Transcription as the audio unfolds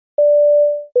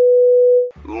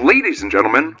Ladies and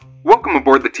gentlemen, welcome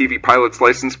aboard the TV Pilot's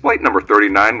License Flight number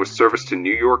 39 with service to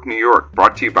New York, New York,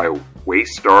 brought to you by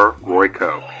Waystar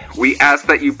Royco. We ask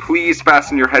that you please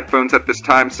fasten your headphones at this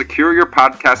time, secure your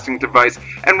podcasting device,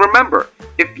 and remember,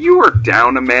 if you are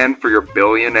down a man for your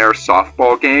billionaire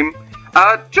softball game,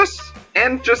 just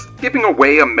giving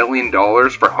away $1 million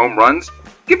for home runs,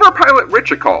 give our pilot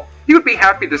Rich a call. He would be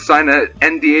happy to sign an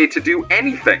NDA to do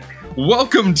anything.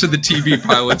 Welcome to the TV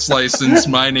Pilot's License.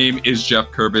 My name is Jeff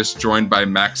Kurbis, joined by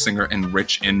Max Singer and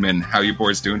Rich Inman. How you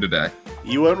boys doing today?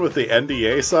 You went with the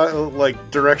NDA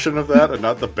direction of that and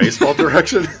not the baseball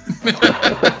direction?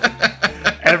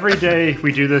 Every day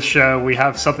we do this show, we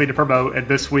have something to promote, and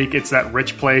this week it's that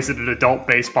Rich plays in an adult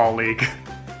baseball league.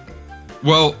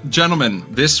 Well, gentlemen,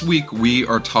 this week we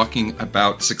are talking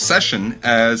about Succession,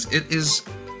 as it is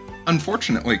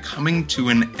unfortunately coming to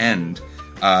an end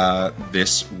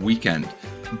this weekend.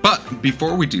 But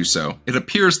before we do so, it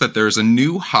appears that there's a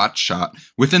new hotshot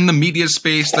within the media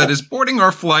space that is boarding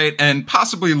our flight and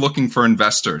possibly looking for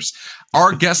investors.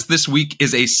 Our guest this week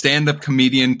is a stand-up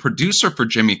comedian, producer for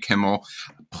Jimmy Kimmel.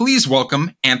 Please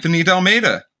welcome Anthony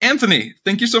D'Almeida. Anthony,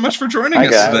 thank you so much for joining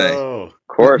us today. Oh, of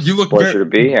course, you look pleasure to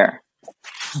be here.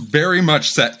 Very much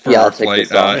set for our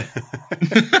flight. I'm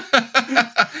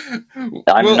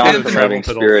not promoting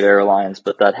Spirit Airlines,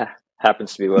 but that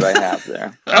happens to be what I have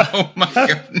there. Oh my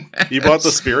goodness. You bought the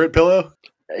Spirit pillow?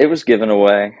 It was given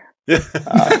away.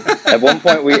 At one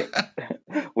point,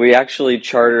 we actually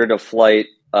chartered a flight,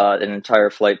 an entire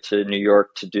flight to New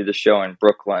York to do the show in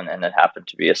Brooklyn, and it happened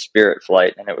to be a Spirit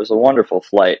flight, and it was a wonderful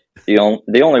flight. The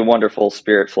only wonderful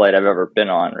Spirit flight I've ever been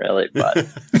on, really. But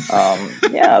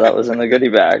yeah, that was in the goodie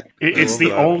bag. It's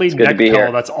the only neck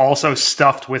pillow that's also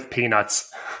stuffed with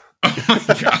peanuts. Oh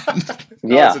my god.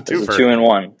 Yeah, it's a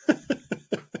 2-in-1.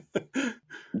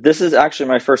 This is actually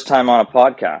my first time on a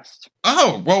podcast.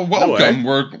 Oh, well, welcome.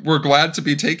 We're glad to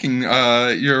be taking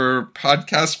your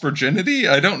podcast virginity.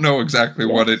 I don't know exactly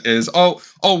what it is. I'll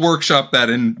workshop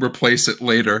that and replace it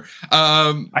later.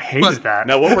 I hated that.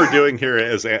 Now, what we're doing here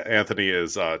is Anthony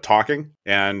is talking,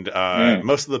 and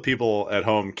most of the people at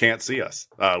home can't see us,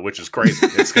 which is crazy.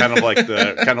 It's kind of like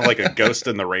a ghost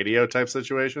in the radio type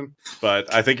situation.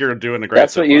 But I think you're doing a great.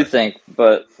 That's what you think,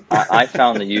 but I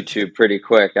found the YouTube pretty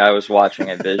quick. I was watching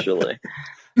it visually.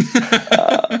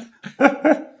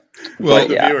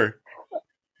 Well, yeah. Viewer.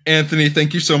 Anthony,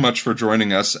 thank you so much for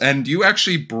joining us. And you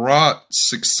actually brought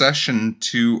Succession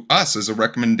to us as a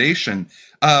recommendation.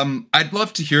 I'd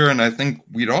love to hear, and I think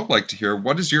we'd all like to hear,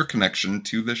 what is your connection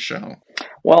to this show?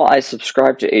 Well, I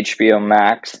subscribe to HBO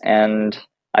Max, and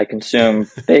I consume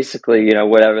basically,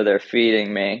 whatever they're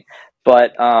feeding me.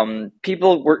 But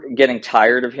people were getting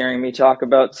tired of hearing me talk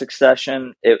about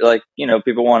Succession.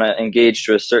 People want to engage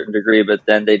to a certain degree, but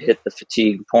then they'd hit the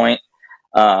fatigue point.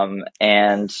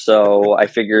 And so I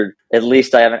figured at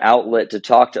least I have an outlet to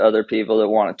talk to other people that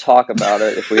want to talk about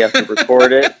it. If we have to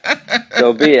record it,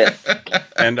 so be it.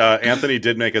 And Anthony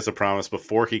did make us a promise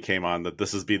before he came on that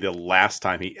this would be the last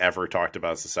time he ever talked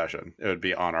about Succession. It would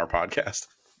be on our podcast.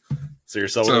 So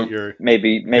you're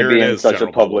maybe in such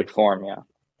a public forum, yeah.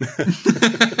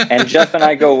 And Jeff and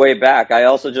I go way back. I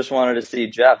also just wanted to see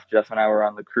Jeff. Jeff and I were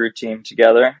on the crew team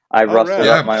together. I rusted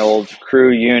up my old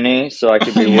crew uni so I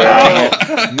could be wearing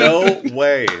it. No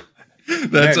way.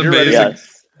 That's amazing.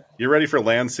 Yes. You're ready for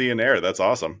land, sea, and air. That's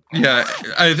awesome. Yeah,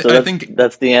 I think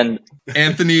that's the end.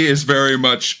 Anthony is very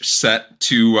much set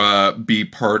to be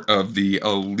part of the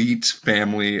elite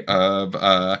family of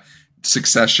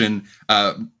Succession.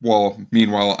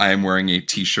 Meanwhile, I am wearing a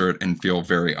t-shirt and feel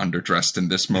very underdressed in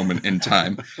this moment in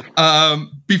time.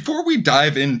 Before we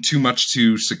dive in too much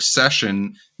to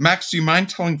Succession, Max, do you mind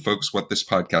telling folks what this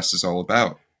podcast is all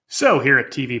about? So here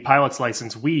at TV Pilot's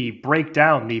License, we break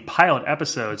down the pilot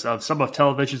episodes of some of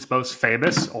television's most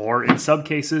famous, or in some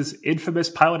cases, infamous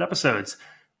pilot episodes.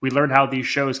 We learn how these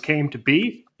shows came to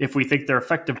be, if we think they're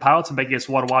effective pilots and making us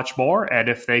want to watch more, and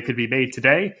if they could be made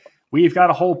today. We've got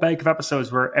a whole bank of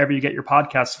episodes wherever you get your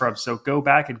podcasts from, so go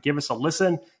back and give us a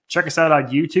listen. Check us out on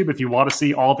YouTube if you want to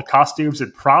see all the costumes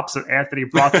and props that Anthony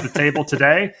brought to the table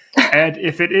today. And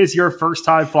if it is your first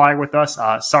time flying with us,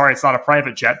 sorry it's not a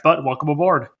private jet, but welcome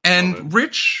aboard. And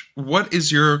Rich, what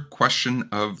is your question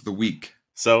of the week?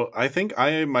 So I think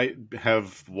I might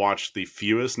have watched the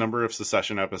fewest number of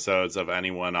Succession episodes of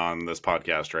anyone on this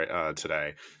podcast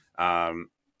today.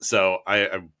 So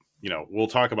I we'll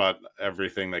talk about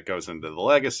everything that goes into the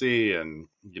legacy and,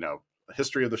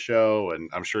 history of the show. And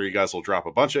I'm sure you guys will drop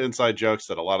a bunch of inside jokes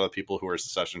that a lot of the people who are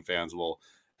Succession fans will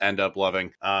end up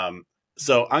loving.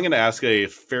 So I'm going to ask a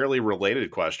fairly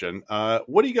related question.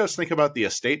 What do you guys think about the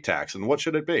estate tax and what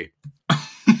should it be?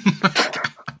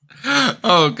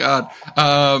 Oh God.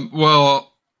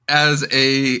 Well, as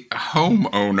a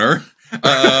homeowner,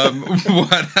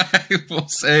 what I will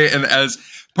say, and as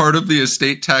part of the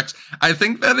estate tax, I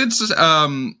think that it's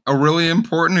a really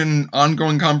important and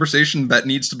ongoing conversation that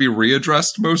needs to be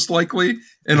readdressed, most likely,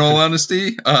 in all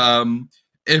honesty.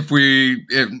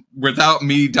 Without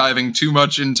me diving too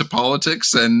much into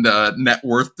politics and net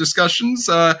worth discussions,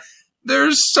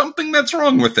 there's something that's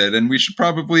wrong with it, and we should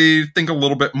probably think a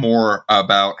little bit more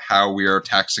about how we are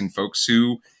taxing folks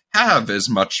who have as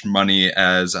much money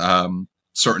as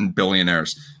certain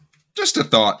billionaires. Just a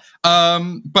thought.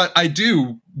 But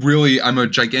I'm a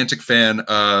gigantic fan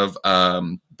of,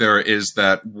 there is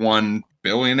that one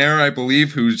billionaire, I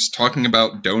believe, who's talking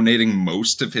about donating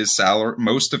most of his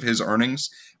earnings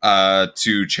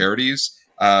to charities,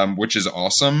 which is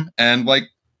awesome. And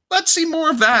let's see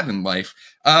more of that in life.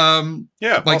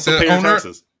 Like also pay your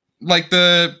taxes. Like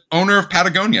the owner of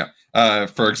Patagonia,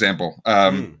 for example.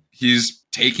 He's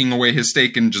taking away his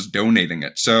stake and just donating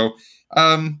it. So,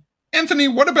 Anthony,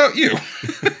 what about you?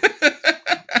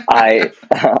 I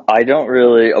don't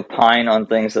really opine on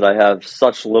things that I have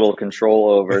such little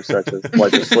control over, such as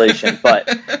legislation. But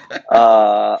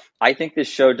I think this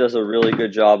show does a really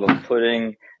good job of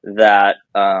putting that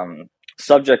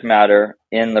subject matter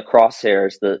in the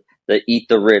crosshairs. The eat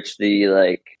the rich,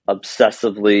 the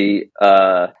obsessively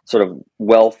sort of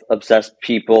wealth obsessed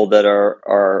people that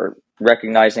are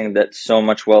recognizing that so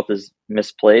much wealth is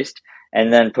misplaced,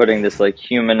 and then putting this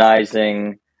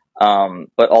humanizing,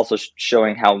 but also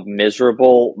showing how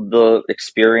miserable the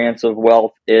experience of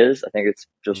wealth is. I think it's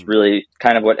just really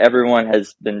kind of what everyone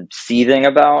has been seething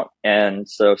about, and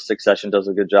so Succession does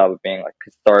a good job of being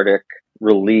cathartic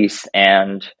release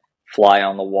and fly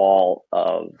on the wall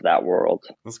of that world.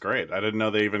 That's great. I didn't know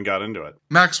they even got into it.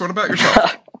 Max, what about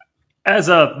yourself? As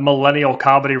a millennial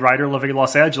comedy writer living in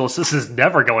Los Angeles, this is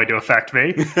never going to affect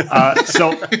me.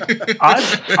 So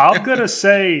I'm going to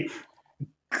say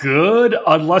good,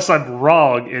 unless I'm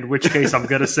wrong, in which case I'm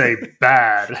going to say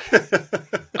bad.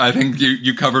 I think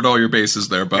you covered all your bases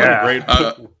there, bud.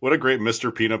 Yeah. What a great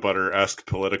Mr. Peanut Butter-esque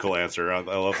political answer. I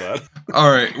love that.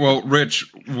 All right. Well,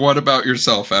 Rich, what about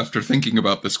yourself after thinking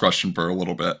about this question for a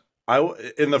little bit?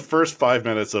 In the first 5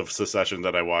 minutes of Succession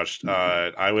that I watched,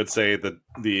 I would say that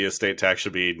the estate tax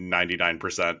should be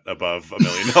 99% above $1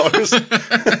 million.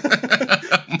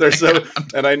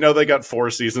 And I know they got 4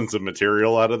 seasons of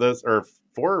material out of this, or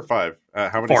 4 or 5.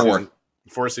 How many? 4.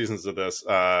 4 seasons of this.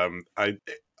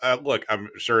 Look, I'm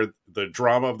sure the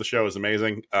drama of the show is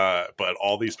amazing, but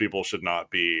all these people should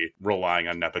not be relying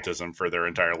on nepotism for their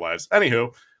entire lives.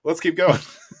 Anywho, let's keep going.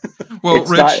 Well,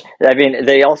 Rich,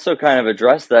 they also kind of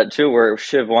address that too, where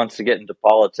Shiv wants to get into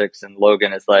politics, and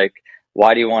Logan is like,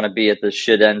 why do you want to be at the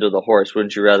shit end of the horse?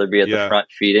 Wouldn't you rather be at the front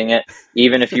feeding it?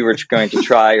 Even if you were going to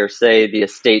try or say the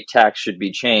estate tax should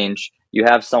be changed, you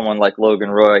have someone like Logan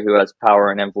Roy who has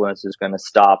power and influence who's going to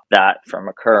stop that from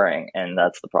occurring, and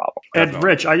that's the problem. And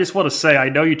Rich, I just want to say, I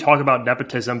know you talk about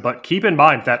nepotism, but keep in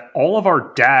mind that all of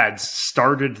our dads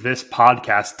started this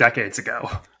podcast decades ago.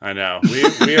 I know. We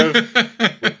have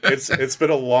it's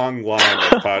been a long line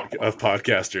of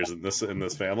podcasters in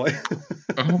this family.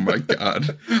 Oh my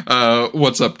God.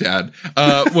 What's up, Dad?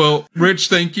 Well, Rich,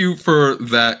 thank you for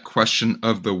that question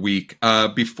of the week.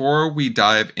 Before we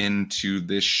dive into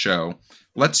this show,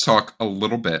 let's talk a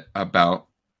little bit about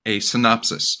a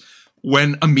synopsis.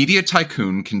 When a media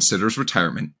tycoon considers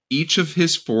retirement, each of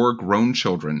his 4 grown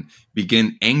children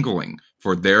begin angling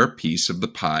for their piece of the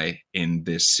pie in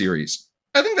this series.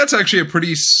 I think that's actually a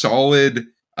pretty solid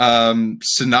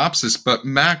synopsis, but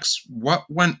Max, what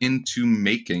went into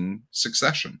making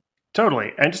Succession?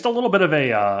 Totally. And just a little bit of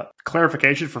a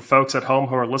clarification for folks at home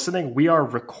who are listening. We are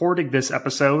recording this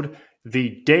episode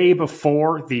the day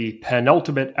before the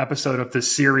penultimate episode of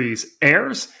this series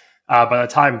airs. By the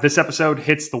time this episode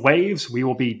hits the waves, we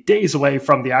will be days away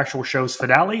from the actual show's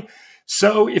finale.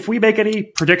 So if we make any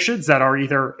predictions that are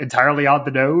either entirely on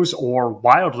the nose or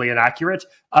wildly inaccurate,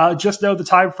 just know the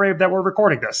time frame that we're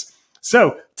recording this.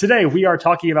 So today we are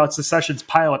talking about Succession's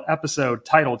pilot episode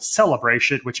titled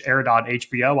Celebration, which aired on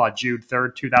HBO on June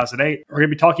 3rd, 2008. We're going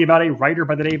to be talking about a writer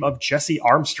by the name of Jesse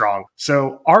Armstrong.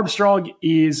 So Armstrong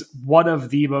is one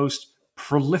of the most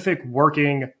prolific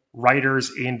working writers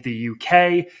in the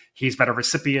UK. He's been a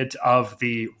recipient of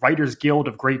the Writers Guild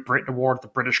of Great Britain Award, the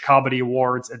British Comedy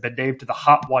Awards, and been named to the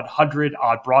Hot 100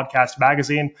 on Broadcast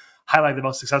Magazine, highlighting the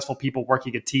most successful people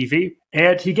working at TV.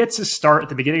 And he gets his start at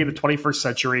the beginning of the 21st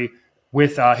century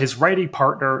with his writing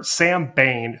partner, Sam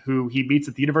Bain, who he meets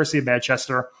at the University of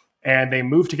Manchester and they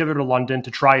move together to London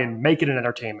to try and make it an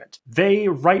entertainment. They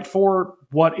write for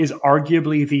what is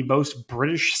arguably the most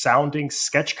British-sounding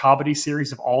sketch comedy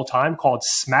series of all time called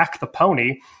Smack the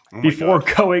Pony, before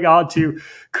going on to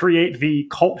create the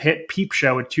cult hit Peep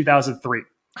Show in 2003.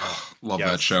 Love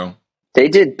that show. They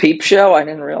did Peep Show? I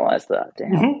didn't realize that.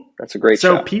 Damn. That's a great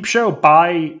show. So Peep Show,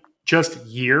 by just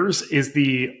years, is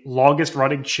the longest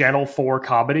running Channel 4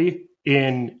 comedy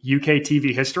in UK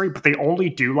TV history, but they only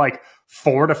do like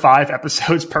 4 to 5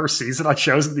 episodes per season on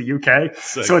shows in the UK.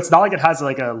 Sick. So it's not like it has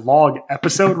like a long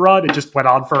episode run. It just went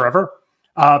on forever.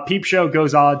 Peep Show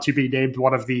goes on to be named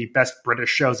one of the best British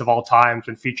shows of all time. It's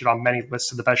been featured on many lists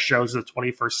of the best shows of the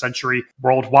 21st century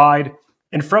worldwide.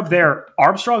 And from there,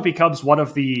 Armstrong becomes one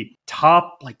of the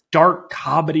top like dark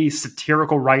comedy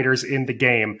satirical writers in the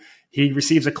game. He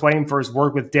receives acclaim for his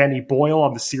work with Danny Boyle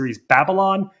on the series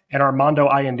Babylon and Armando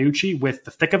Iannucci with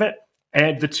The Thick of It.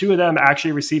 And the two of them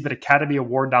actually received an Academy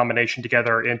Award nomination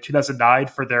together in 2009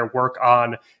 for their work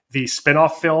on the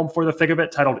spin-off film for The Thick of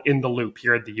It titled In the Loop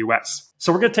here in the US.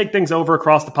 So we're going to take things over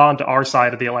across the pond to our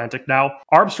side of the Atlantic now.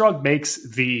 Armstrong makes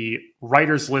the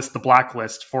writer's list, the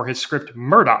blacklist, for his script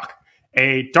Murdoch,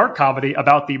 a dark comedy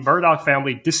about the Murdoch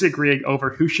family disagreeing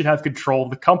over who should have control of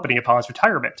the company upon his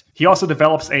retirement. He also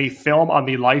develops a film on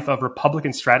the life of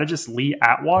Republican strategist Lee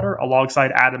Atwater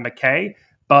alongside Adam McKay,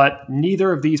 but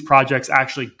neither of these projects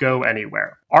actually go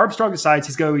anywhere. Armstrong decides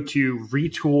he's going to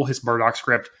retool his Murdoch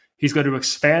script. He's going to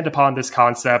expand upon this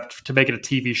concept to make it a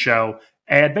TV show,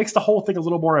 and makes the whole thing a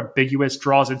little more ambiguous,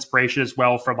 draws inspiration as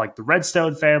well from like the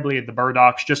Redstone family and the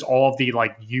Murdochs, just all of the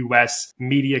like US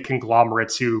media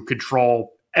conglomerates who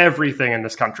control everything in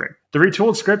this country. The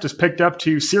retooled script is picked up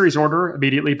to series order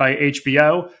immediately by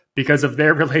HBO because of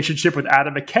their relationship with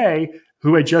Adam McKay,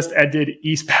 who had just ended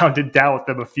Eastbound and Down with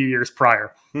them a few years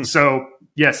prior. So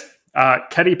yes,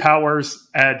 Kenny Powers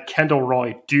and Kendall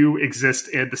Roy do exist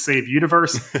in the same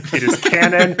universe. It is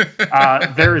canon.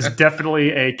 There is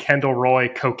definitely a Kendall Roy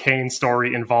cocaine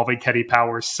story involving Kenny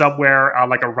Powers somewhere on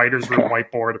like a writer's room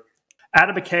whiteboard.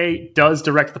 Adam McKay does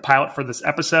direct the pilot for this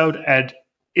episode, and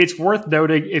it's worth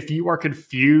noting if you are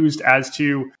confused as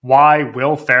to why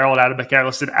Will Ferrell and Adam McKay are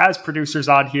listed as producers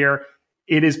on here,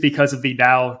 it is because of the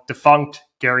now defunct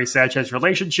Gary Sanchez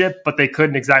relationship, but they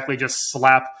couldn't exactly just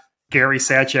slap Gary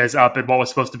Sanchez up in what was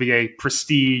supposed to be a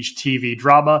prestige TV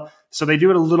drama. So they do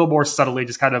it a little more subtly,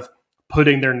 just kind of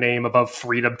putting their name above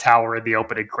Freedom Tower in the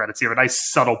opening credits. You have a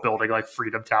nice subtle building like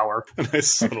Freedom Tower. A nice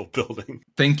subtle building.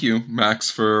 Thank you, Max,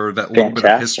 for that little bit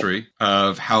of history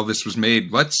of how this was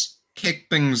made. Let's kick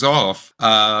things off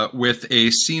with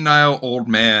a senile old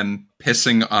man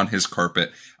pissing on his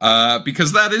carpet,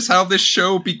 because that is how this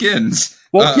show begins.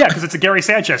 Well, yeah, because it's a Gary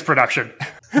Sanchez production.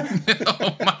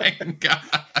 Oh my God.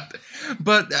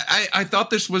 But I thought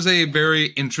this was a very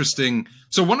interesting...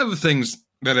 So one of the things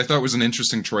that I thought was an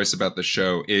interesting choice about the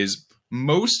show is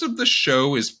most of the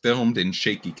show is filmed in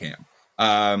shaky cam,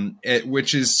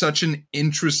 which is such an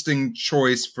interesting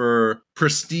choice for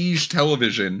prestige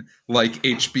television like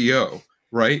HBO,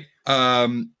 right?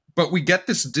 But we get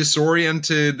this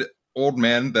disoriented old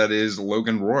man that is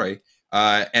Logan Roy,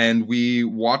 and we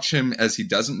watch him as he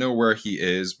doesn't know where he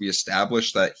is. We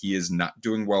establish that he is not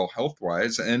doing well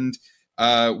health-wise, and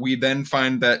we then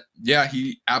find that, yeah,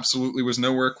 he absolutely was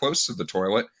nowhere close to the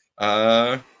toilet.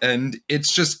 And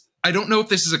it's just, I don't know if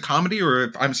this is a comedy or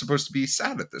if I'm supposed to be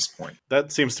sad at this point.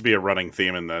 That seems to be a running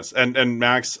theme in this. And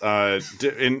Max,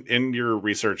 in your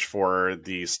research for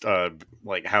the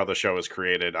like how the show was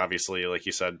created, obviously, like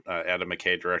you said, Adam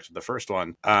McKay directed the first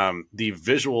one. The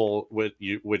visual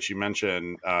which you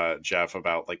mentioned, Jeff,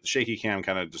 about like the shaky cam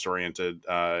kind of disoriented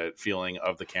feeling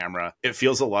of the camera. It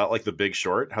feels a lot like The Big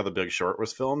Short, how The Big Short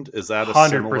was filmed. Is that a 100%.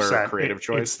 Similar creative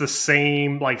choice? It's the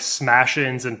same like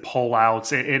smash-ins and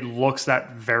pull-outs. It looks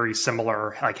that very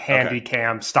similar like handy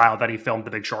cam style that he filmed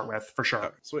The Big Short with, for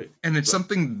sure. Sweet. And it's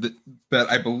something that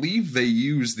I believe they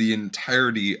use the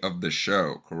entirety of the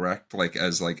show, correct? Like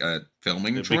as like a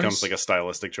filming choice? It becomes like a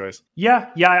stylistic choice.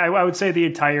 Yeah, I would say the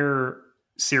entire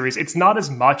series. It's not as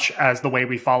much as the way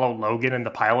we follow Logan in the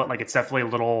pilot. Like it's definitely a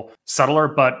little subtler,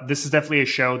 but this is definitely a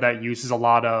show that uses a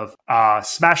lot of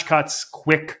smash cuts,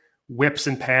 quick whips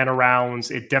and pan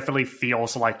arounds. It definitely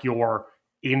feels like you're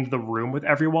in the room with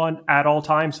everyone at all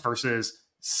times versus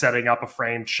setting up a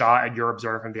framed shot and you're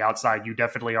observing from the outside. You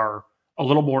definitely are a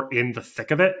little more in the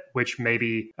thick of it, which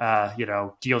maybe,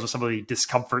 deals with some of the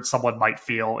discomfort someone might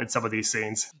feel in some of these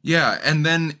scenes. Yeah. And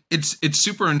then it's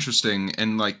super interesting.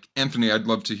 And like, Anthony, I'd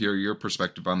love to hear your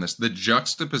perspective on this. The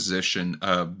juxtaposition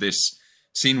of this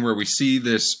scene where we see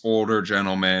this older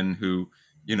gentleman who,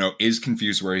 is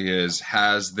confused where he is,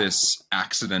 has this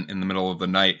accident in the middle of the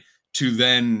night, to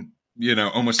then,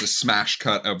 almost a smash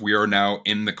cut of we are now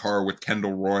in the car with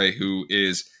Kendall Roy, who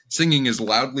is singing as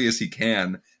loudly as he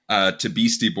can to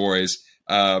Beastie Boys,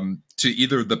 to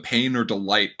either the pain or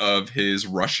delight of his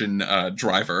Russian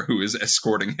driver who is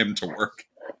escorting him to work.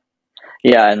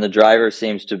 Yeah, and the driver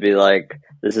seems to be like,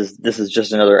 this is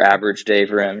just another average day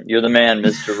for him. You're the man,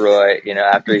 Mr. Roy,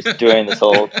 after he's doing this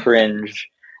whole cringe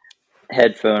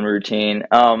headphone routine.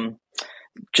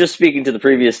 Just speaking to the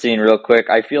previous scene real quick,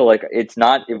 I feel like it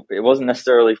wasn't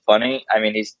necessarily funny. I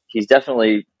mean, he's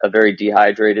definitely a very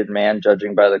dehydrated man,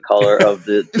 judging by the color of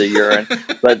the urine.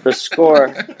 But the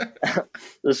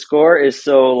score is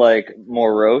so like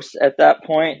morose at that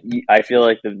point. I feel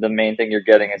like the main thing you're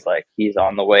getting is like, he's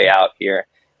on the way out here.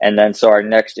 And then so our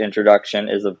next introduction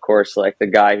is, of course, like the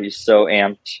guy who's so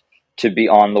amped to be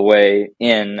on the way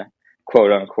in,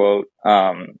 quote unquote.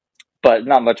 But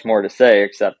not much more to say,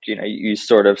 except, you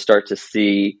sort of start to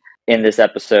see in this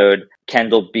episode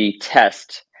Kendall be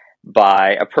tested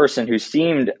by a person who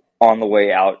seemed on the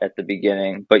way out at the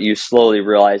beginning, but you slowly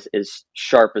realize is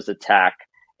sharp as a tack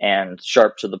and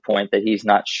sharp to the point that he's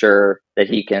not sure that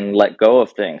he can let go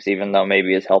of things, even though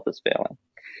maybe his health is failing.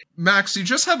 Max, you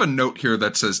just have a note here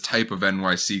that says type of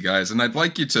NYC guys, and I'd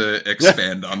like you to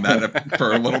expand on that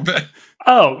for a little bit.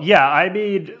 Oh, yeah. I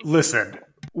mean, listen.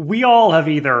 We all have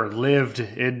either lived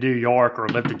in New York or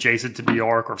lived adjacent to New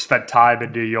York or spent time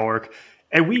in New York.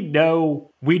 And we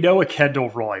know a Kendall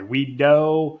Roy. We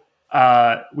know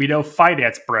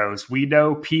finance bros. We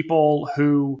know people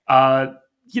who, are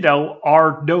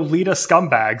Nolita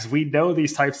scumbags. We know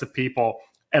these types of people.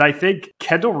 And I think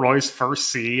Kendall Roy's first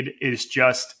scene is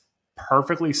just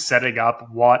perfectly setting up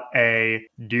what a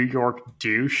New York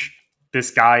douche this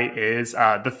guy is.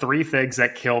 The three things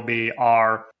that kill me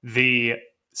are the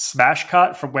smash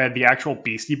cut from when the actual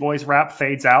Beastie Boys rap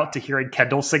fades out to hearing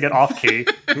Kendall sing it off key.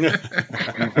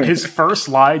 His first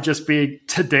line just being,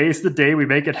 "Today's the day we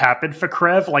make it happen for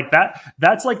Krev." Like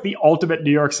that's like the ultimate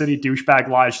New York City douchebag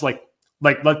line. Just like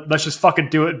let's just fucking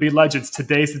do it and be legends.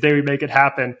 Today's the day we make it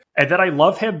happen. And then I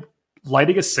love him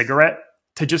lighting a cigarette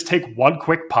to just take one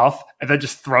quick puff and then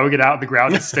just throwing it out on the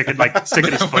ground and sticking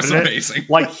his foot in amazing. it.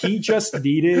 Like he just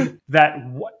needed that.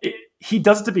 He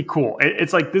does it to be cool.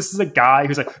 It's like, this is a guy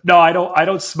who's like, no, I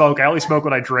don't smoke. I only smoke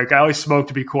when I drink. I only smoke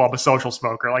to be cool. I'm a social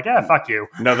smoker. Like, yeah, fuck you.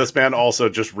 No, this man also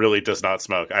just really does not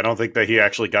smoke. I don't think that he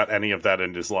actually got any of that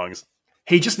in his lungs.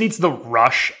 He just needs the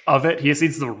rush of it. He just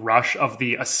needs the rush of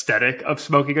the aesthetic of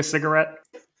smoking a cigarette.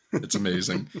 It's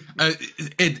amazing.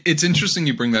 It's interesting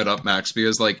you bring that up, Max,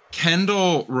 because like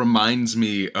Kendall reminds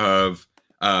me of,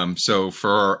 so for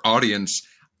our audience,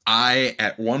 I,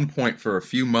 at one point for a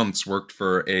few months, worked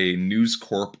for a News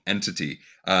Corp entity.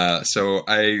 So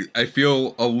I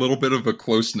feel a little bit of a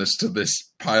closeness to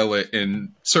this pilot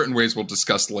in certain ways we'll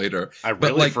discuss later. I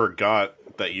really forgot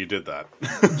that you did that.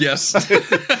 Yes.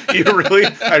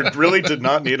 I really did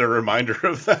not need a reminder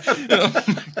of that.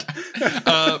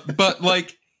 But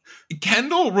like,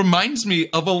 Kendall reminds me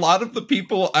of a lot of the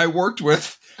people I worked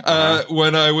with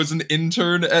when I was an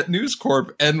intern at News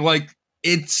Corp. And like,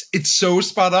 it's so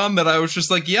spot on that I was just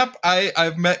like, yep,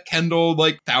 I've met Kendall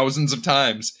like thousands of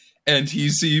times, and he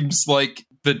seems like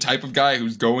the type of guy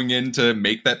who's going in to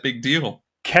make that big deal.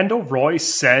 Kendall Roy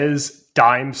says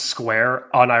dime square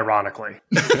unironically.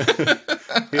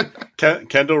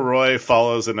 Kendall Roy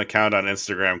follows an account on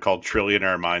Instagram called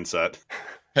Trillionaire Mindset.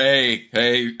 Hey,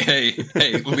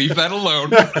 leave that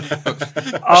alone.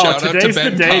 Shout out to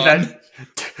Ben Kahn.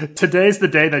 Today's the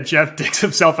day that Jeff digs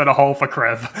himself in a hole for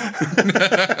Krev.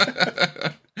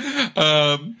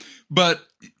 But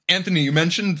Anthony, you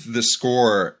mentioned the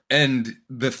score, and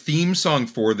the theme song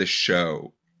for this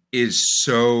show is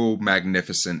so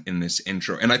magnificent in this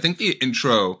intro. And I think the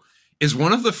intro is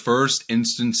one of the first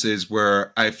instances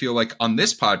where I feel like on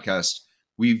this podcast,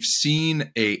 we've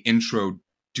seen a intro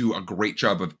do a great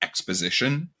job of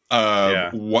exposition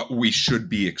of what we should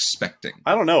be expecting.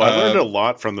 I don't know. I learned a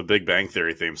lot from the Big Bang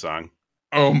Theory theme song.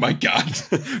 Oh my God.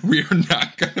 We are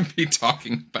not going to be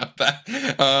talking about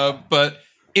that. But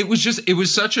it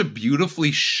was such a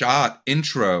beautifully shot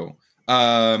intro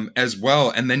as well.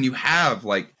 And then you have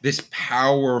like this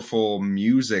powerful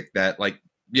music that like,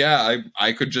 yeah,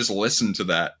 I could just listen to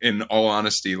that in all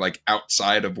honesty, like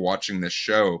outside of watching this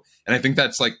show. And I think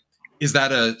that's like, is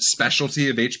that a specialty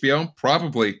of HBO?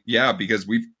 Probably, yeah, because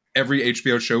every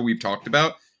HBO show we've talked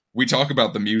about, we talk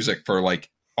about the music for like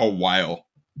a while.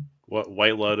 What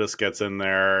White Lotus gets in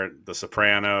there, The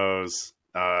Sopranos,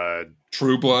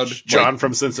 True Blood, John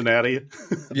from Cincinnati.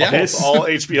 Yeah, all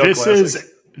HBO classics.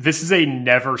 This is a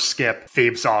never skip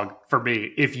theme song for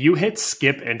me. If you hit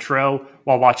skip intro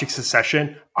while watching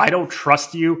Succession, I don't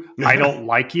trust you. I don't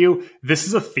like you. This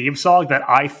is a theme song that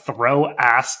I throw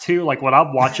ass to. Like when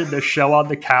I'm watching this show on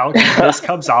the couch, and this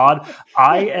comes on,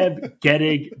 I am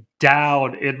getting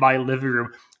down in my living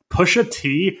room. Pusha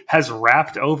T has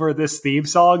rapped over this theme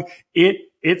song. It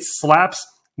slaps.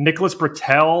 Nicholas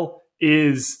Britell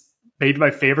is maybe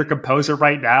my favorite composer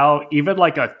right now. Even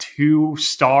like a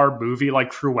 2-star movie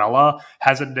like Cruella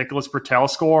has a Nicholas Britell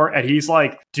score, and he's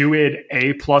like doing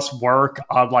A+ work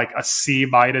on like a C-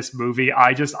 movie.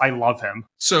 I love him.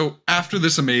 So after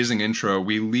this amazing intro,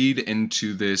 we lead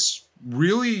into this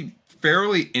really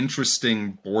fairly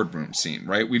interesting boardroom scene,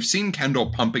 right? We've seen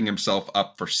Kendall pumping himself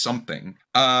up for something.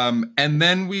 And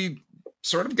then we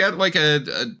sort of get like a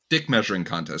dick measuring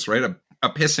contest, right? A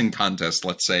pissing contest,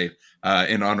 let's say,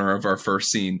 in honor of our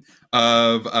first scene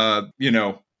of,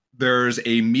 there's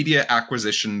a media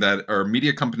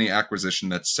company acquisition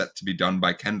that's set to be done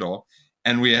by Kendall.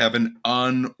 And we have an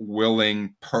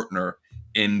unwilling partner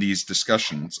in these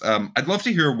discussions. I'd love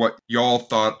to hear what y'all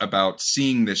thought about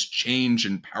seeing this change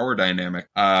in power dynamic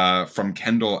from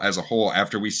Kendall as a whole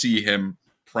after we see him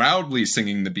proudly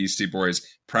singing the Beastie Boys,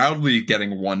 proudly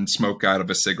getting one smoke out of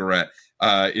a cigarette,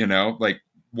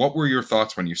 what were your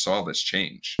thoughts when you saw this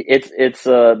change? It's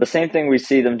the same thing we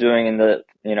see them doing in the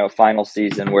final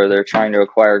season where they're trying to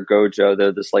acquire Gojo.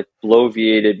 They're this like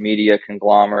bloviated media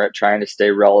conglomerate trying to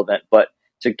stay relevant. But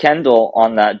to Kendall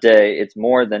on that day, it's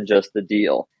more than just the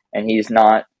deal. And he's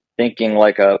not thinking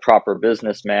like a proper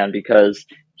businessman because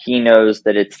he knows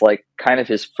that it's like kind of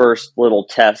his first little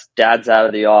test. Dad's out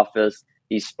of the office.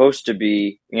 He's supposed to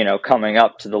be, coming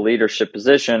up to the leadership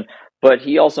position. But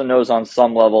he also knows on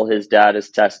some level his dad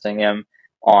is testing him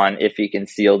on if he can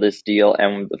seal this deal.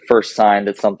 And the first sign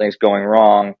that something's going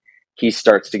wrong, he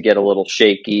starts to get a little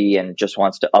shaky and just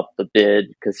wants to up the bid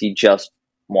because he just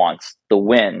wants the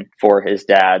win for his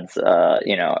dad's,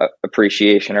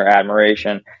 appreciation or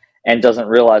admiration, and doesn't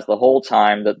realize the whole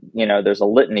time that, there's a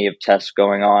litany of tests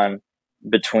going on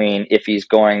between if he's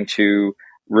going to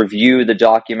review the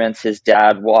documents his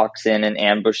dad walks in and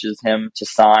ambushes him to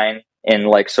sign in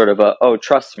like sort of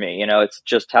trust me, it's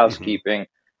just housekeeping,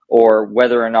 or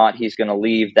whether or not he's going to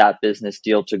leave that business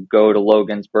deal to go to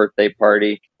Logan's birthday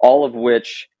party, all of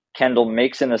which Kendall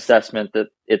makes an assessment that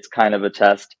it's kind of a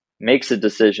test, makes a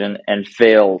decision, and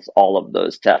fails all of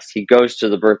those tests. He goes to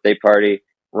the birthday party,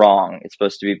 wrong. It's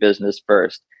supposed to be business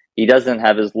first. He doesn't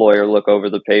have his lawyer look over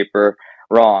the paper,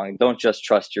 wrong. Don't just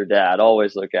trust your dad.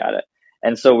 Always look at it.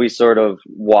 And so we sort of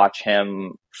watch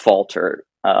him falter,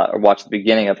 or watch the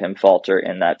beginning of him falter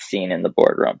in that scene in the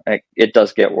boardroom. It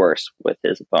does get worse with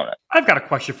his opponent. I've got a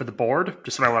question for the board,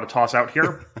 just what I want to toss out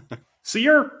here. So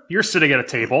you're sitting at a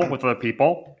table with other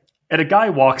people, and a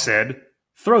guy walks in,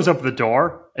 throws open the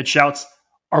door, and shouts,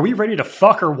 "Are we ready to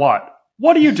fuck or what?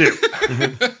 What do you do?"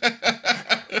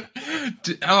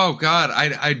 Oh, God,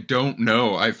 I don't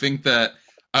know. I think that,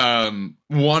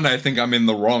 I think I'm in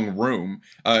the wrong room.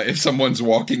 If someone's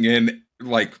walking in,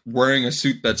 like, wearing a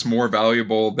suit that's more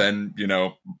valuable than,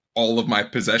 all of my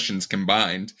possessions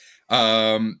combined.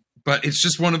 But it's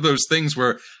just one of those things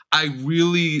where I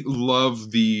really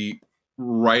love the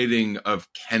writing of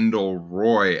Kendall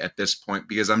Roy at this point,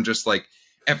 because I'm just like,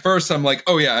 at first I'm like,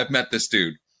 oh yeah, I've met this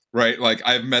dude, right? Like,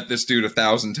 I've met this dude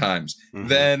 1,000 times. Mm-hmm.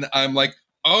 Then I'm like,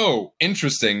 oh,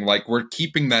 interesting. Like, we're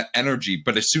keeping that energy.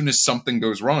 But as soon as something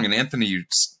goes wrong, and Anthony, you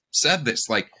said this,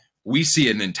 like, we see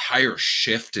an entire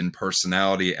shift in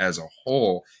personality as a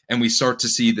whole. And we start to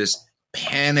see this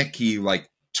panicky, like,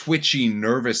 twitchy,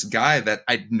 nervous guy that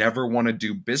I'd never want to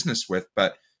do business with,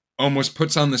 but almost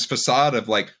puts on this facade of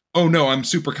like, oh no, I'm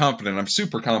super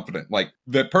confident. Like,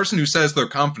 the person who says they're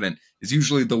confident is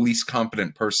usually the least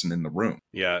confident person in the room.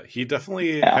 Yeah, he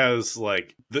definitely has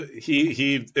like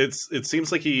it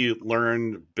seems like he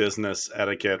learned business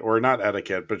etiquette, or not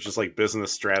etiquette, but just like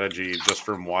business strategy just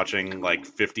from watching like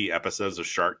 50 episodes of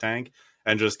Shark Tank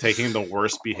and just taking the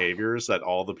worst behaviors that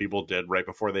all the people did right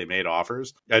before they made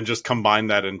offers and just combine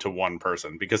that into one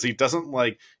person, because he doesn't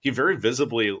he very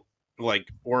visibly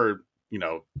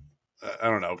I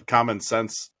don't know, common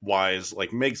sense wise,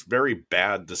 like, makes very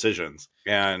bad decisions.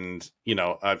 And,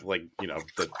 I've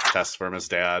the test from his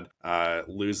dad,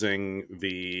 losing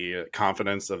the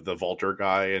confidence of the Vulture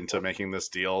guy into making this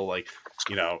deal,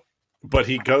 but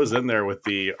he goes in there with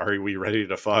the "Are we ready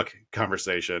to fuck?"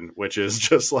 conversation, which is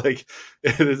just like,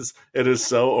 it is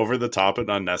so over the top and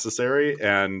unnecessary.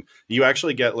 And you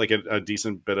actually get like a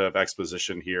decent bit of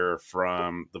exposition here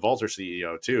from the Vulture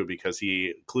CEO too, because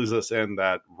he clues us in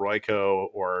that Royco,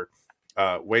 or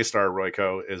Waystar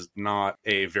Royco, is not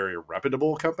a very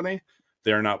reputable company.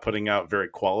 they're not putting out very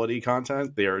quality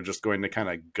content. They are just going to kind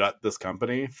of gut this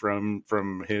company from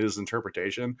his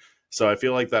interpretation. So I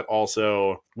feel like that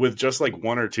also, with just like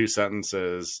one or two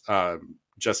sentences,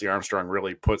 Jesse Armstrong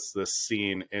really puts this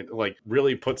scene in, like,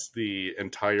 really puts the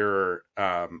entire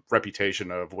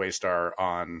reputation of Waystar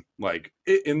on, like,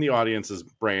 in the audience's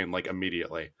brain, like,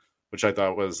 immediately, which I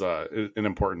thought was an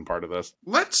important part of this.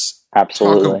 Let's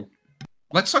Absolutely.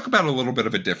 Let's talk about a little bit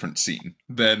of a different scene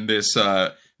than this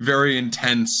very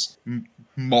intense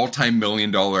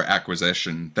multi-million-dollar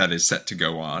acquisition that is set to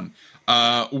go on.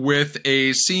 With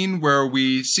a scene where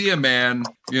we see a man,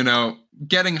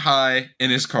 getting high in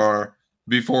his car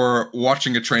before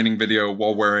watching a training video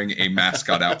while wearing a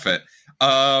mascot outfit.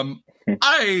 I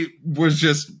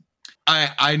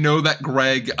know that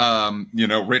Greg,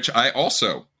 Rich, I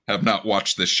also have not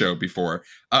watched this show before.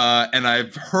 And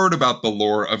I've heard about the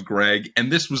lore of Greg,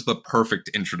 and this was the perfect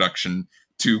introduction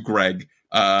to Greg,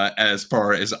 as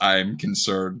far as I'm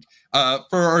concerned.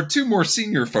 For our two more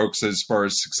senior folks, as far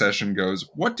as Succession goes,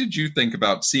 what did you think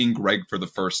about seeing Greg for the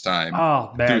first time?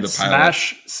 Oh man, through the pilot?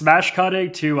 smash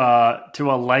cutting to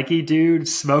a lanky dude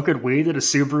smoking weed in a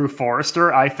Subaru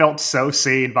Forester. I felt so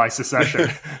seen by Succession.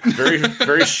 Very,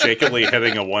 very shakily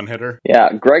hitting a one-hitter.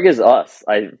 Yeah, Greg is us,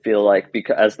 I feel like,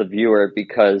 because as the viewer,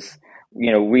 because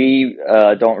we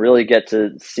don't really get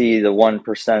to see the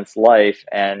 1%'s life,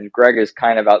 and Greg is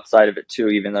kind of outside of it too,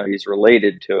 even though he's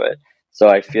related to it. So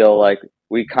I feel like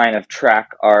we kind of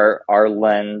track our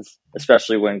lens,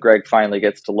 especially when Greg finally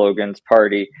gets to Logan's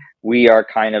party. We are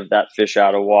kind of that fish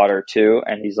out of water too,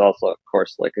 and he's also, of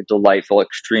course, like a delightful,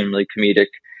 extremely comedically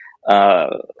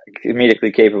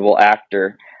capable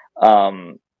actor.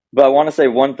 But I want to say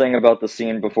one thing about the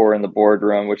scene before in the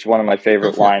boardroom, which is one of my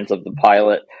favorite lines of the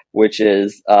pilot, which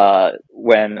is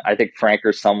when I think Frank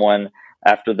or someone,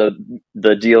 after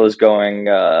the deal is going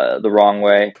the wrong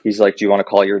way, he's like, "Do you want to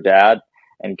call your dad?"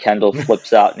 And Kendall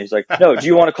flips out and he's like, "No, do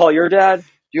you want to call your dad? Do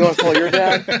you want to call your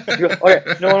dad?" Okay,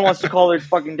 no one wants to call their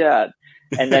fucking dad.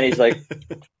 And then he's like,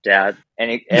 "Dad," and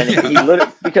he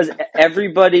literally, because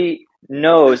everybody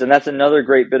knows, and that's another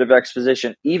great bit of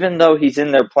exposition, even though he's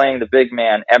in there playing the big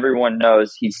man, everyone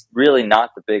knows he's really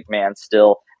not the big man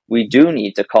still. We do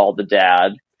need to call the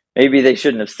dad. Maybe they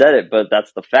shouldn't have said it, but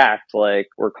that's the fact. Like,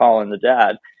 we're calling the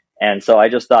dad. And so I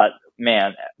just thought,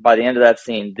 man, by the end of that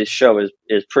scene, this show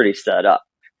is pretty set up.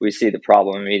 We see the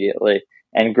problem immediately.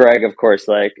 And Greg, of course,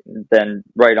 like, then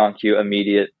right on cue,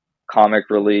 immediate comic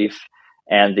relief,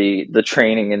 and the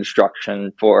training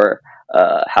instruction for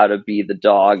how to be the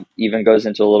dog even goes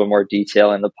into a little more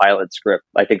detail in the pilot script.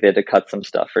 I think they had to cut some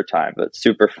stuff for time, but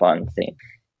super fun scene.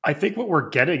 I think what we're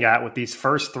getting at with these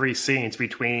first three scenes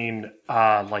between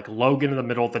like Logan in the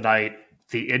middle of the night,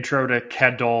 the intro to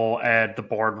Kendall and the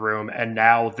boardroom, and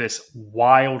now this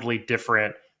wildly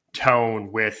different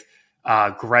tone with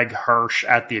Greg Hirsch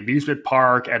at the amusement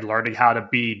park and learning how to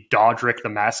be Dodrick the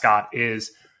mascot,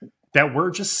 is that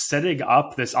we're just setting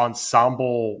up this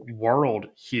ensemble world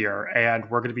here, and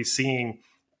we're going to be seeing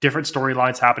different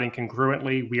storylines happening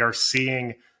congruently. We are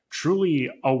seeing truly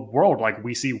a world, like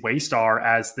we see Waystar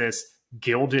as this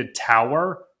gilded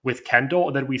tower with Kendall,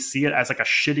 and then we see it as like a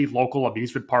shitty local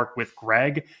amusement park with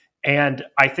Greg. And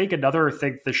I think another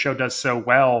thing the show does so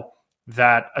well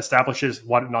that establishes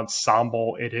what an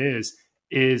ensemble it is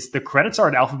the credits are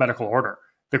in alphabetical order.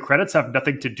 The credits have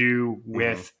nothing to do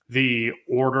with the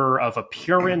order of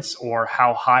appearance or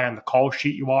how high on the call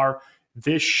sheet you are.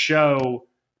 This show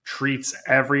treats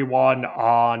everyone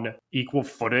on equal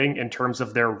footing in terms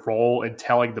of their role in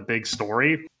telling the big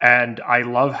story. And I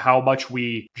love how much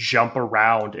we jump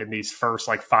around in these first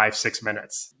like 5-6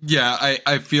 minutes. Yeah,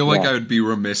 I feel like I would be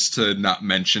remiss to not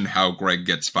mention how Greg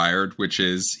gets fired, which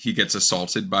is he gets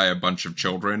assaulted by a bunch of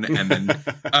children, and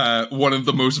then one of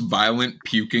the most violent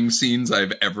puking scenes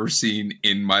I've ever seen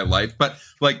in my life. But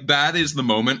like, that is the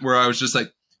moment where I was just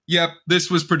like, yep, this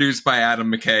was produced by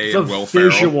Adam McKay and Will Ferrell.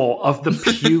 The visual of the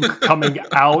puke coming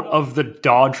out of the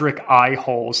Dodrick eye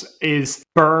holes is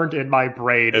burned in my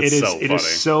brain. It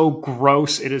is so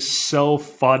gross. It is so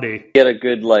funny.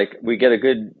 We get a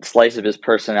good slice of his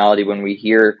personality when we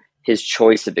hear his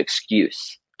choice of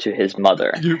excuse to his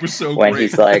mother. It was so when great.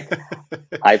 He's like,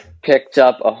 "I picked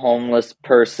up a homeless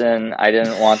person. I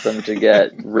didn't want them to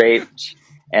get raped.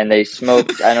 And they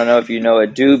smoked, I don't know if you know a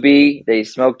doobie, they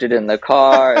smoked it in the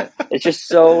car." It's just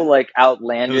so like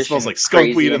outlandish. It smells like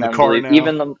skunk weed in the car now.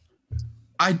 Even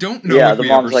I don't know. Yeah, the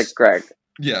mom's like, "Greg."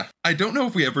 Yeah, I don't know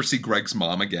if we ever see Greg's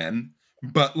mom again,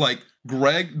 but like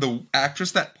Greg, the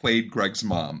actress that played Greg's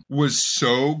mom, was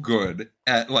so good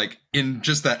at like in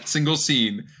just that single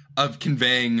scene of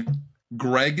conveying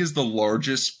Greg is the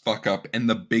largest fuck up and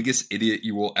the biggest idiot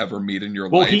you will ever meet in your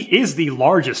Well, life. he is the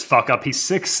largest fuck up. He's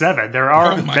 6'7". There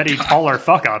are many taller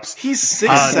fuck ups. He's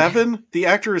 6'7"? The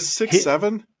actor is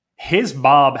 6'7"? His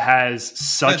mom has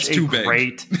such a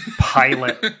great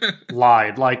pilot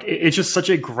line. Like, it's just such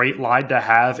a great line to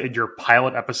have in your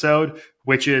pilot episode,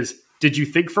 which is, did you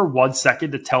think for 1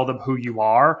 second to tell them who you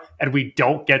are? And we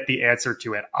don't get the answer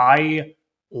to it. I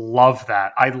love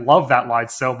that. I love that line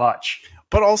so much.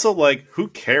 But also, like, who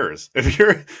cares? If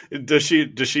you're, does she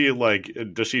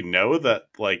know that,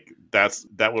 like,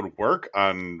 that would work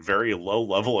on very low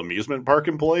level amusement park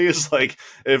employees? Like,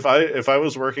 if I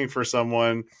was working for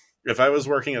someone, if I was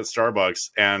working at Starbucks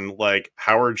and, like,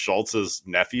 Howard Schultz's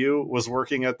nephew was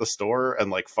working at the store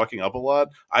and, like, fucking up a lot,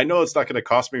 I know it's not going to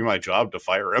cost me my job to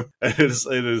fire him. It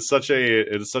is such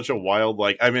a wild,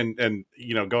 like, I mean, and,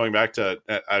 you know, going back to,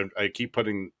 I keep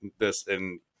putting this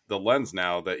in the lens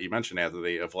now that you mentioned,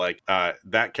 Anthony, of like,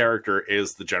 that character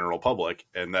is the general public,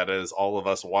 and that is all of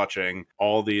us watching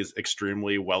all these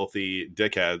extremely wealthy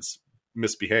dickheads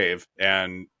misbehave,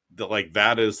 and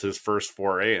that is his first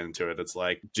foray into it. It's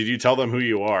like, did you tell them who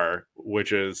you are?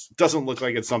 Which doesn't look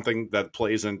like it's something that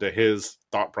plays into his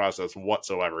thought process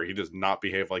whatsoever. He does not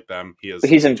behave like them.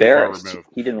 He's embarrassed.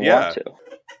 He didn't want to.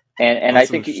 And I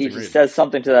think he says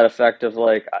something to that effect of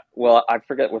like, well, I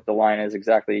forget what the line is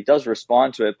exactly. He does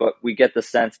respond to it, but we get the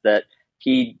sense that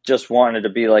he just wanted to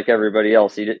be like everybody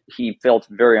else. He felt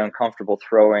very uncomfortable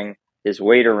throwing his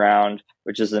weight around,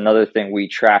 which is another thing we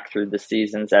track through the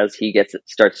seasons as he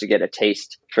starts to get a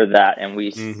taste for that. And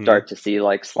we start to see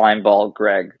like Slimeball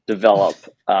Greg develop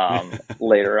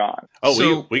later on. Oh,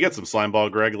 so, we get some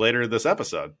Slimeball Greg later in this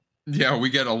episode. Yeah, we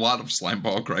get a lot of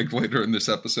Slimeball Greg later in this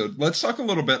episode. Let's talk a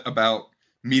little bit about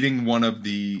meeting one of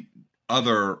the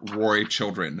other Roy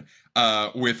children,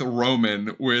 with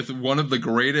Roman, with one of the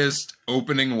greatest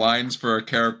opening lines for a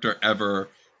character ever,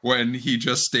 when he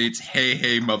just states,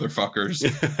 hey, motherfuckers,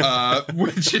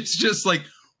 which is just like,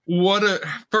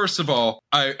 first of all,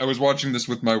 I was watching this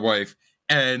with my wife,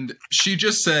 and she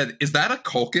just said, is that a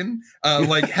Culkin?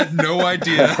 Had no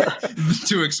idea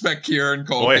to expect Kieran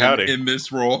Culkin in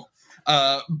this role.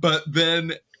 But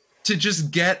then to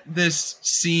just get this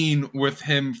scene with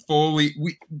him fully,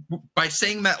 by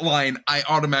saying that line, I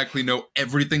automatically know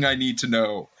everything I need to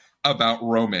know about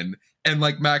Roman. And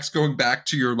like, Max, going back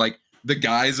to your, like, the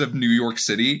guys of New York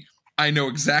City, I know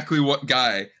exactly what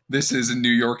guy this is in New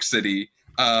York City.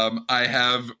 I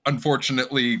have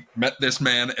unfortunately met this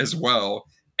man as well,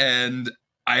 and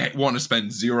I want to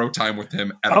spend zero time with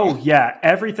him at all. Oh, yeah.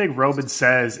 Everything Roman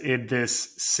says in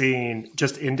this scene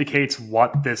just indicates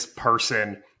what this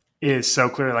person is so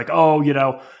clearly. Like, oh, you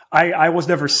know, I was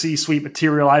never C-suite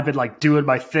material. I've been like doing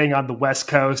my thing on the West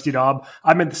Coast. You know,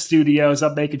 I'm in the studios.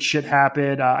 I'm making shit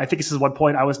happen. I think this is one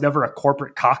point. I was never a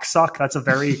corporate cocksuck. That's a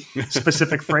very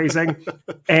specific phrasing.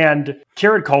 And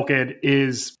Kieran Culkin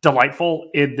is delightful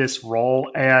in this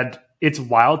role. And it's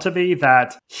wild to me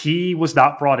that he was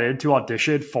not brought in to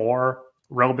audition for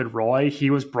Roman Roy. He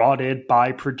was brought in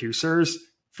by producers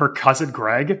for Cousin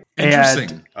Greg.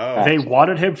 Interesting. And they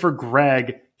wanted him for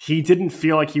Greg. He didn't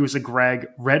feel like he was a Greg,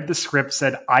 read the script,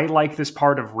 said, I like this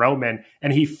part of Roman.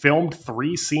 And he filmed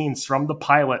 3 scenes from the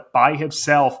pilot by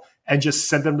himself and just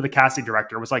sent them to the casting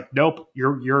director. It was like, nope,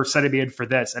 you're setting me in for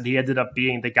this. And he ended up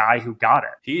being the guy who got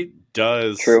it. He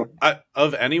does. True.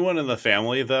 Of anyone in the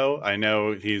family, though, I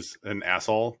know he's an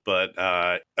asshole, but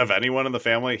of anyone in the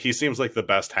family, he seems like the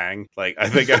best hang. Like, I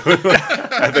think I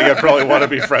probably want to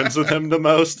be friends with him the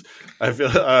most. I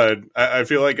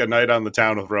feel like a night on the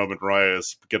town with Roman Roy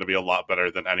is going to be a lot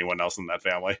better than anyone else in that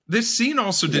family. This scene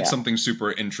also did something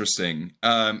super interesting,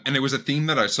 and it was a theme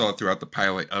that I saw throughout the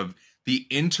pilot of the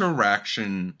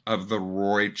interaction of the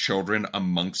Roy children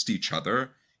amongst each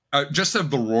other, just of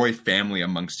the Roy family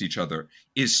amongst each other,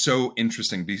 is so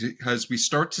interesting because we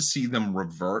start to see them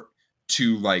revert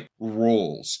to like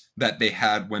roles that they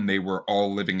had when they were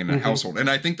all living in a household. And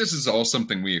I think this is all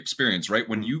something we experience, right?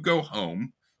 When you go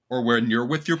home, or when you're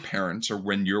with your parents, or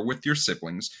when you're with your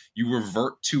siblings, you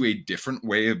revert to a different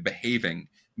way of behaving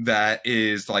that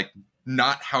is like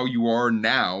not how you are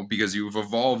now because you've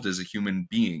evolved as a human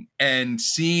being. And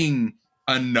seeing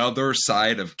another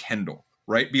side of Kendall,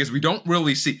 right? Because we don't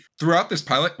really see, throughout this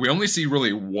pilot, we only see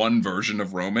really one version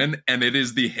of Roman, and it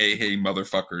is the hey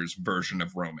motherfuckers version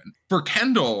of Roman. For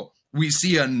Kendall, we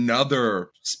see another,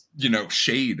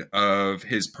 shade of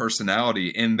his personality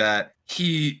in that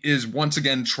he is once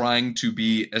again trying to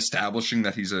be establishing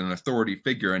that he's an authority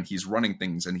figure and he's running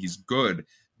things and he's good,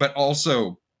 but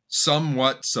also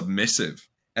somewhat submissive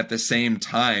at the same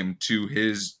time to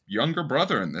his younger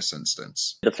brother in this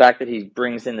instance. The fact that he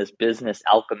brings in this business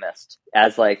alchemist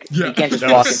as like, Yeah. he can't just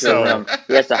That walk was into a room.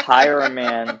 He has to hire a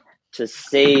man to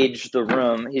sage the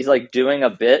room. He's like doing a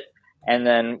bit. And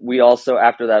then we also,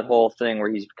 after that whole thing where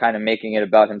he's kind of making it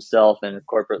about himself and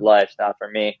corporate life, not for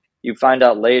me, you find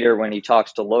out later when he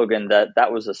talks to Logan that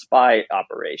that was a spy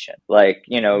operation. Like,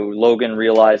 you know, Logan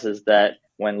realizes that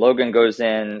when Logan goes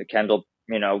in, Kendall,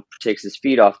 you know, takes his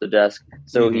feet off the desk.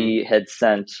 So he had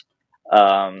sent,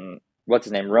 what's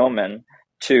his name, Roman,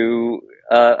 to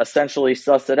essentially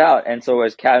suss it out. And so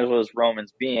as casual as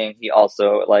Roman's being, he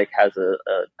also like has a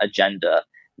agenda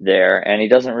there, and he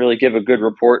doesn't really give a good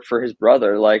report for his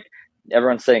brother. Like,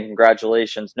 everyone's saying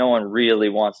congratulations, no one really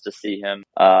wants to see him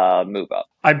move up.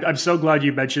 I'm so glad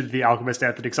you mentioned the Alchemist,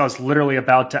 Anthony, because I was literally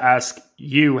about to ask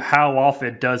you, how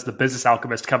often does the Business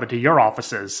Alchemist come into your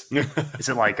offices? Is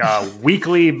it like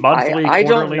weekly, monthly, I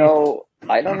quarterly? don't know.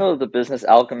 I don't know if the Business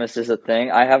Alchemist is a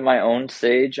thing. I have my own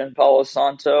sage in Palo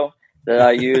Santo that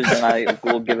I use, and I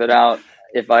will give it out.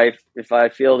 If I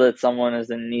feel that someone is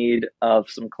in need of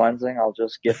some cleansing, I'll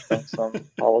just gift them some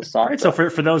Palo Santo. All right, so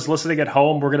for those listening at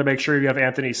home, we're going to make sure you have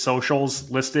Anthony's socials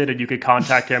listed, and you can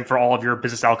contact him for all of your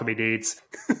business alchemy needs.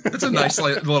 It's a nice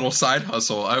little side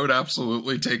hustle. I would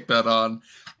absolutely take that on.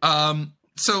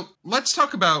 So let's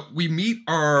talk about, we meet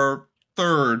our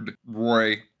third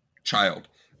Roy child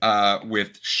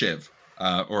with Shiv,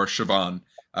 or Siobhan.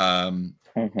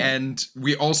 And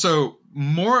we also,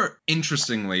 more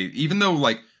interestingly, even though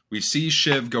like we see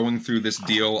Shiv going through this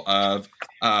deal of,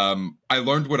 I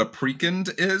learned what a precond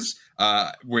is,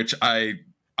 which I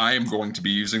am going to be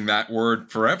using that word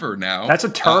forever now. That's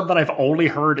a term that I've only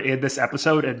heard in this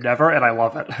episode and I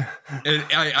love it.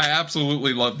 I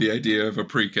absolutely love the idea of a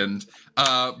precond.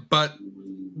 But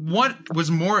what was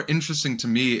more interesting to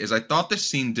me is I thought this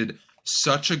scene did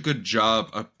such a good job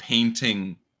of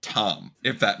painting Tom,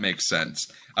 if that makes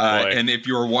sense. And if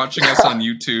you're watching us on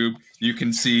YouTube, you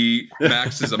can see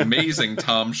Max's amazing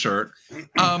Tom shirt.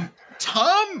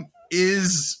 Tom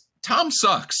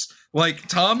sucks. Like,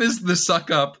 Tom is the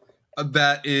suck up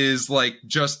that is like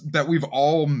just that we've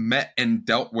all met and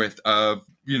dealt with of,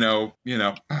 you know,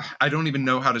 I don't even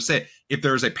know how to say it. If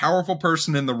there's a powerful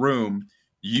person in the room,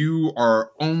 you are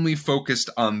only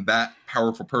focused on that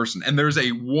powerful person. And there's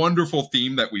a wonderful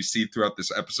theme that we see throughout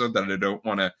this episode that I don't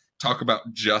want to talk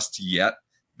about just yet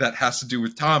that has to do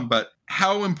with Tom, but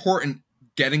how important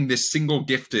getting this single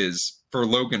gift is for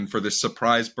Logan for this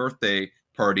surprise birthday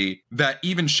party, that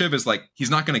even Shiv is like,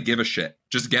 he's not going to give a shit.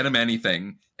 Just get him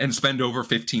anything and spend over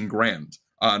 15 grand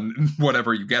on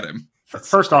whatever you get him.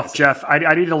 First off, Jeff, I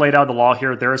need to lay down the law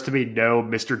here. There is to be no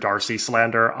Mr. Darcy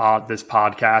slander on this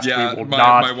podcast. Yeah,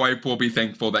 my wife will be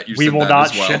thankful that you said that as well. We will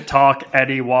not shit talk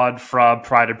anyone from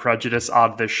Pride and Prejudice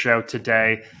on this show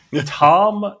today.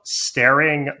 Tom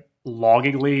staring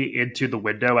longingly into the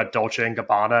window at Dolce &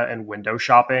 Gabbana and window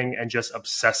shopping and just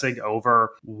obsessing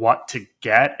over what to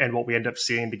get, and what we end up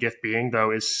seeing the gift being,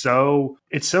 though, is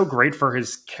it's so great for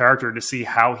his character to see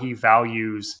how he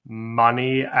values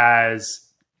money as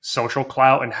social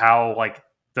clout and how like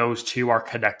those two are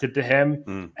connected to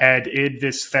him. And in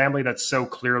this family that's so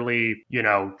clearly, you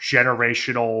know,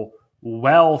 generational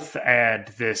wealth and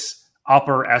this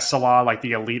upper echelon, like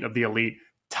the elite of the elite,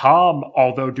 Tom,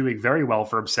 although doing very well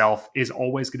for himself, is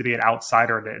always going to be an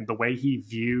outsider in it. And the way he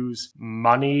views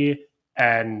money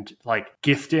and like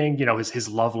gifting, you know, his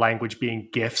love language being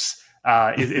gifts,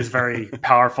 is very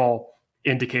powerful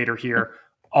indicator here.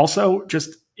 Also,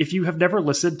 just if you have never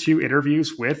listened to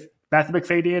interviews with Matthew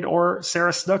Macfadyen or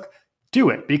Sarah Snook, do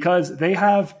it, because they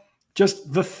have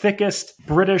just the thickest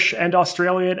British and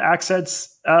Australian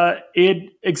accents in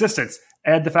existence.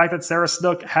 And the fact that Sarah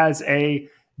Snook has a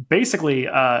basically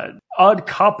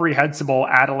uncomprehensible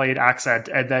Adelaide accent,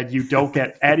 and then you don't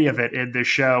get any of it in this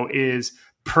show, is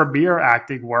premier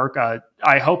acting work.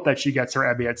 I hope that she gets her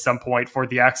Emmy at some point for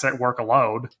the accent work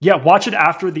alone. Yeah, watch it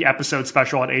after the episode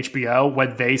special on HBO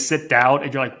when they sit down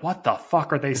and you're like, what the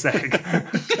fuck are they saying?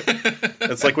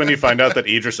 It's like when you find out that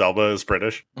Idris Elba is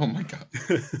British. Oh my god.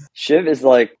 Shiv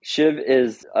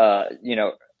is, you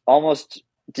know, almost,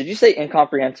 did you say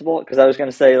incomprehensible? Because I was going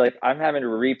to say, like, I'm having to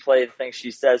replay the things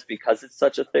she says because it's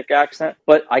such a thick accent.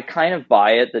 But I kind of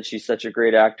buy it that she's such a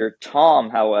great actor. Tom,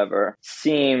 however,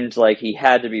 seemed like he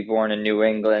had to be born in New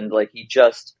England. Like, he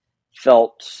just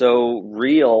felt so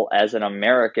real as an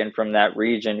American from that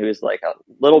region who's like a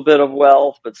little bit of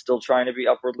wealth, but still trying to be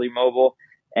upwardly mobile.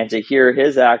 And to hear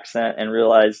his accent and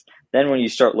realize then when you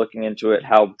start looking into it,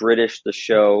 how British the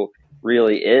show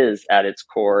really is at its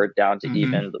core, down to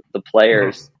even the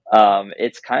players.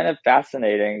 It's kind of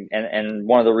fascinating, and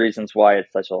one of the reasons why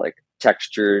it's such a like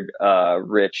textured,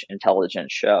 rich,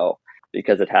 intelligent show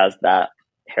because it has that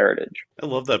heritage. I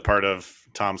love that part of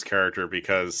Tom's character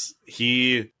because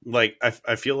he, like,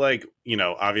 I feel like, you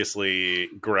know, obviously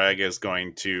Greg is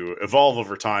going to evolve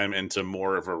over time into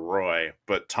more of a Roy,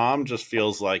 but Tom just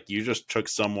feels like you just took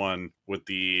someone with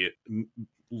the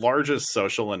largest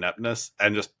social ineptness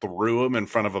and just threw him in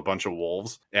front of a bunch of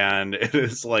wolves. And it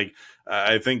is like,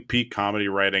 I think peak comedy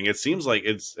writing. It seems like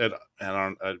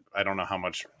I don't know how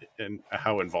much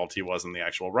how involved he was in the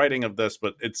actual writing of this,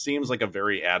 but it seems like a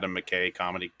very Adam McKay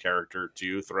comedy character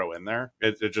to throw in there.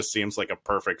 It just seems like a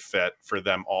perfect fit for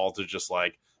them all to just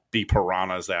like be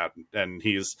piranhas at, and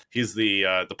he's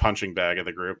the punching bag of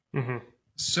the group. Mm-hmm.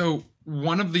 So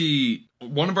one of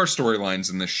our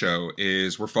storylines in this show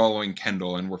is we're following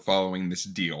Kendall and we're following this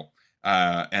deal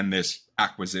and this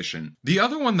acquisition. The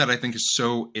other one that I think is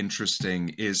so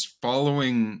interesting is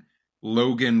following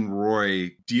Logan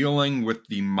Roy dealing with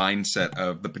the mindset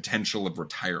of the potential of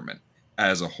retirement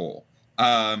as a whole.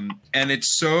 And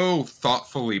it's so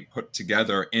thoughtfully put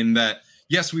together in that,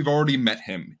 yes, we've already met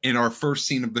him in our first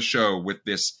scene of the show with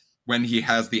this, when he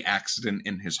has the accident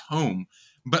in his home.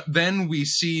 But then we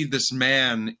see this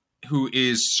man who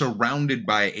is surrounded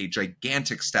by a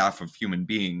gigantic staff of human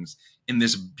beings in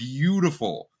this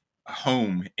beautiful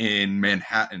home in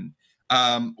Manhattan,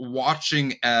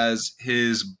 watching as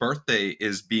his birthday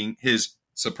is being, his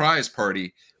surprise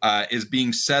party is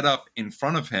being set up in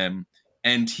front of him.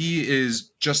 And he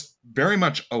is just very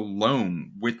much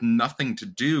alone with nothing to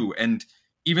do. And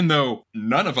even though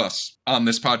none of us on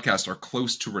this podcast are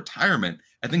close to retirement,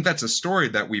 I think that's a story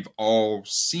that we've all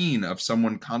seen of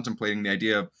someone contemplating the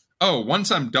idea of, oh,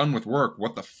 once I'm done with work,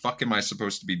 what the fuck am I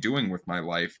supposed to be doing with my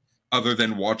life other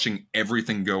than watching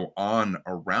everything go on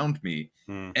around me?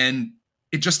 And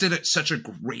it just did such a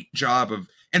great job of,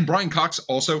 and Brian Cox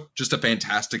also just a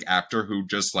fantastic actor who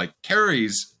just like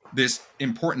carries this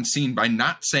important scene by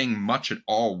not saying much at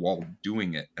all while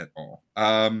doing it at all.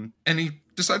 And he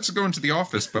decides to go into the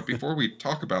office, but before we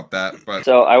talk about that,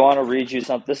 So I want to read you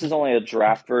something. This is only a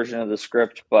draft version of the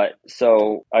script, but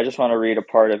so I just want to read a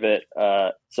part of it.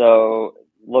 So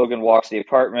Logan walks the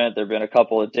apartment. There have been a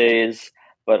couple of days,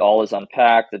 but all is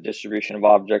unpacked. The distribution of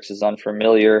objects is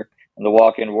unfamiliar. In the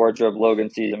walk-in wardrobe, Logan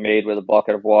sees a maid with a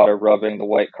bucket of water rubbing the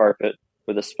white carpet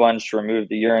with a sponge to remove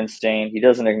the urine stain. He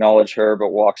doesn't acknowledge her,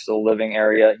 but walks to the living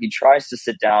area. He tries to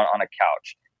sit down on a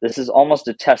couch. This is almost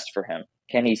a test for him.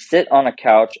 Can he sit on a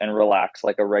couch and relax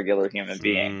like a regular human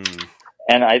being?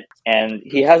 And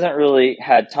he hasn't really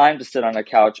had time to sit on a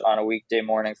couch on a weekday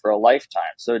morning for a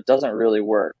lifetime, so it doesn't really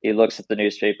work. He looks at the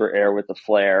newspaper air with the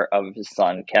flare of his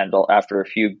son, Kendall. After a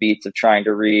few beats of trying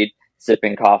to read,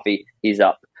 sipping coffee, he's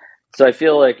up. So I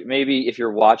feel like maybe if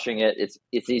you're watching it,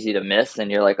 it's easy to miss, and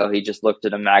you're like, oh, he just looked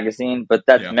at a magazine. But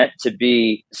that's meant to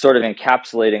be sort of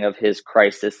encapsulating of his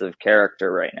crisis of character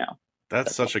right now.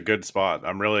 That's such a good spot.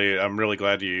 I'm really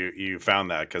glad you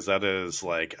found that, because that is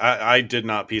like, I did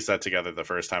not piece that together the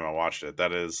first time I watched it.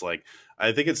 That is like,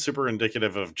 I think it's super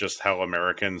indicative of just how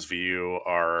Americans view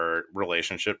our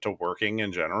relationship to working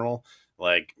in general.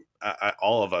 Like,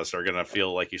 all of us are going to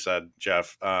feel, like you said,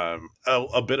 Jeff, a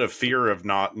bit of fear of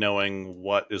not knowing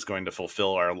what is going to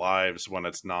fulfill our lives when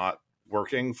it's not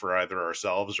working for either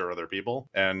ourselves or other people.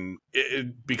 And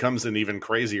it becomes an even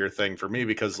crazier thing for me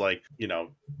because, like, you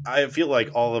know, I feel like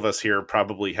all of us here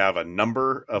probably have a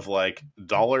number of like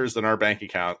dollars in our bank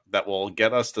account that will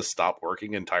get us to stop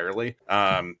working entirely.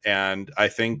 And I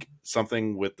think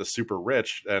something with the super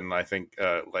rich, and I think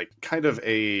like kind of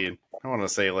I want to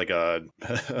say like a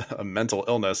mental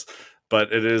illness,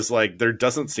 but it is like there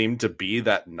doesn't seem to be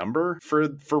that number for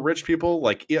rich people.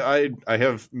 Like, yeah, I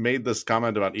have made this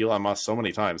comment about Elon Musk so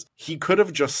many times. He could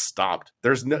have just stopped.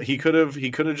 He could have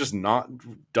just not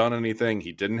done anything.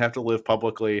 He didn't have to live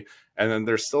publicly. And then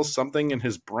there's still something in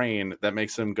his brain that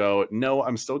makes him go, no,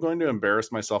 I'm still going to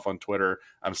embarrass myself on Twitter.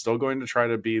 I'm still going to try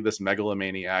to be this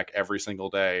megalomaniac every single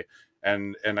day.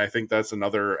 And I think that's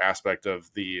another aspect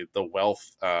of the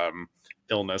wealth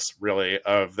illness, really,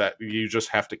 of that you just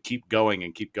have to keep going,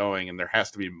 and there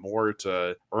has to be more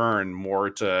to earn, more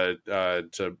to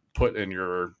put in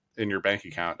your bank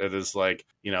account. It is like,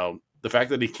 you know, the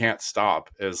fact that he can't stop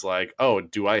is like, oh,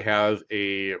 do I have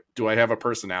a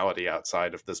personality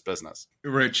outside of this business?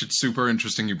 Rich, it's super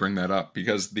interesting you bring that up,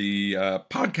 because the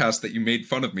podcast that you made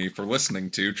fun of me for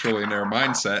listening to, Trillionaire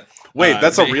Mindset. Wait,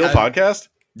 that's a real podcast?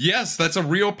 Yes, that's a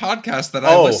real podcast that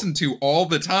I listen to all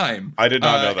the time. I did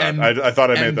not know that. I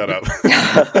thought I made that up.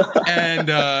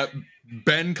 And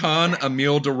Ben Kahn,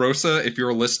 Emil DeRosa, if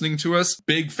you're listening to us,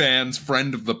 big fans,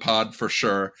 friend of the pod for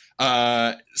sure.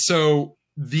 So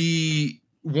the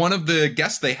one of the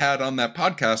guests they had on that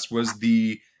podcast was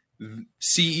the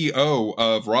CEO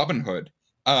of Robinhood.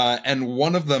 And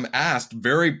one of them asked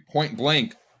very point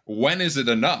blank, when is it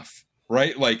enough?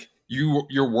 Right? Like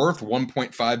you're worth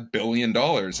 $1.5 billion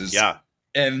is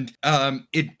and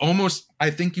it almost, I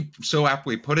think you so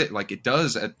aptly put it, like it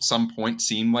does at some point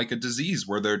seem like a disease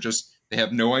where they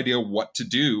have no idea what to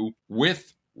do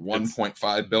with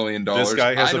 $1.5 billion. This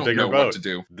guy has a bigger boat. What to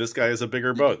do. This guy has a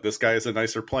bigger boat. This guy has a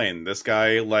nicer plane. This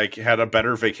guy like had a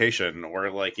better vacation, or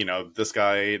like, you know, this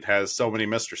guy has so many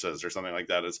mistresses or something like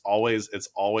that. It's always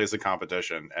a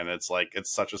competition, and it's like it's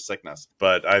such a sickness.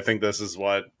 But I think this is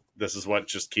what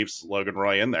just keeps Logan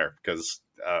Roy in there, because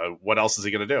what else is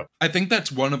he going to do? I think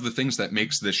that's one of the things that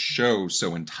makes this show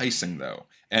so enticing, though,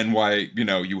 and why, you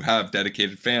know, you have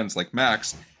dedicated fans like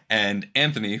Max and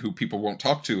Anthony, who people won't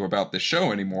talk to about this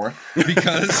show anymore,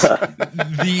 because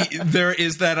there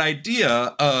is that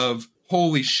idea of,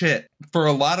 holy shit, for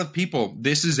a lot of people,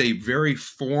 this is a very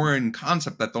foreign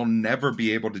concept that they'll never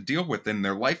be able to deal with in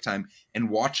their lifetime. And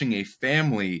watching a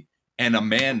family and a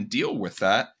man deal with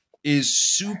that is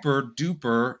super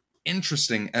duper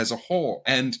interesting as a whole.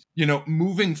 And, you know,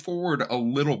 moving forward a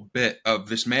little bit of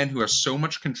this man who has so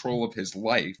much control of his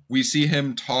life, we see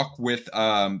him talk with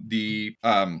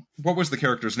what was the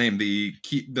character's name? The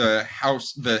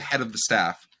head of the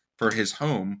staff for his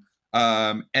home.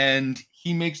 And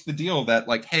he makes the deal that,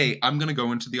 like, hey, I'm going to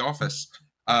go into the office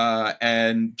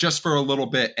and just for a little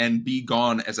bit and be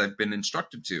gone as I've been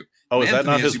instructed to. Oh, is that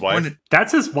not his wife?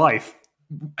 That's his wife.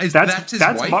 That's his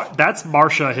wife? That's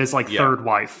Marcia, his third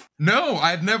wife. No,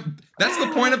 I've never. That's the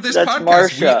point of this That's podcast.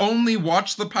 Marcia. We only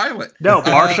watch the pilot. No,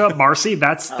 Marcy.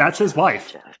 That's his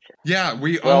wife. Yeah,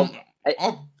 we. Well,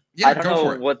 I don't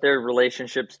know what their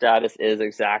relationship status is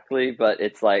exactly, but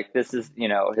it's like this is, you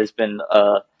know, has been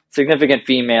a significant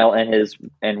female in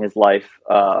his life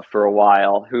for a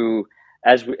while, who,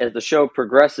 as the show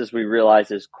progresses, we realize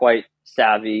is quite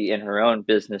savvy in her own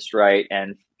business, right?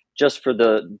 And just for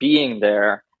the being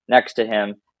there next to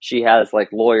him, she has like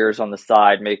lawyers on the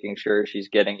side making sure she's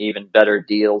getting even better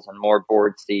deals and more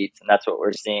board seats, and that's what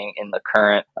we're seeing in the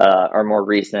current or more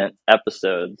recent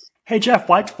episodes. Hey Jeff,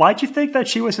 why'd you think that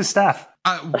she was his staff?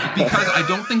 Because I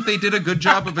don't think they did a good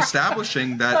job of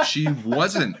establishing that she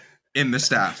wasn't in the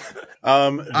staff.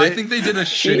 I think they did a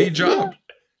shitty job.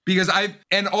 Because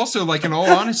and also, like, in all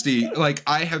honesty, like,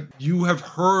 you have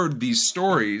heard these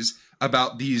stories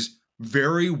about these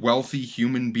very wealthy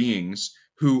human beings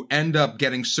who end up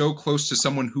getting so close to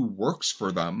someone who works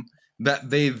for them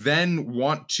that they then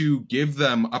want to give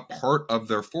them a part of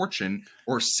their fortune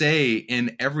or say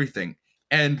in everything.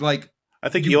 And, like, I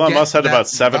think Elon Musk had about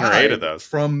 7 or 8 of those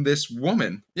from this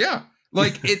woman. Yeah.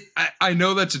 Like, I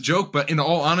know that's a joke, but in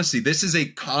all honesty, this is a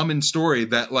common story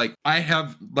that, like, I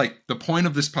have, like, the point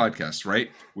of this podcast,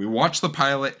 right? We watch the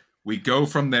pilot, we go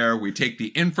from there, we take the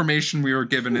information we were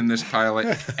given in this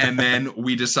pilot, and then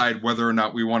we decide whether or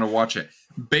not we want to watch it.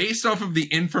 Based off of the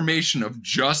information of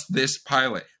just this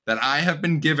pilot that I have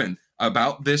been given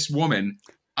about this woman,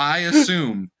 I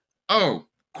assume, oh,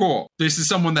 cool, this is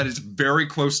someone that is very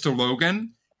close to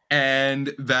Logan,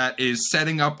 and that is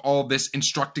setting up all this,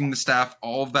 instructing the staff,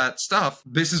 all of that stuff.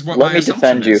 This is what Let me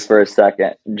defend you for a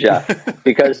second, Jeff,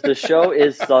 because the show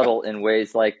is subtle in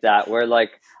ways like that, where,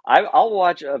 like, I'll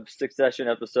watch a Succession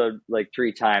episode like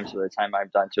 3 times by the time I'm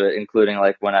done to it, including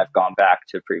like when I've gone back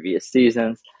to previous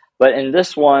seasons. But in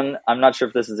this one, I'm not sure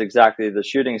if this is exactly the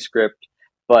shooting script,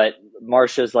 but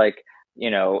Marcia's like,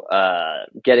 you know,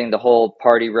 getting the whole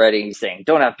party ready. He's saying,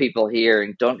 don't have people here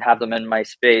and don't have them in my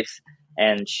space.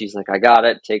 And she's like, I got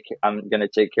it. I'm going to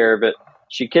take care of it.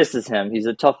 She kisses him. He's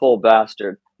a tough old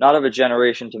bastard. Not of a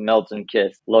generation to melt and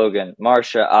kiss. Logan,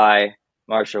 Marcia,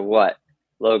 what?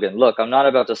 Logan, look, I'm not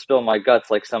about to spill my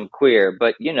guts like some queer,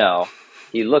 but, you know,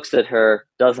 he looks at her,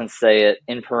 doesn't say it,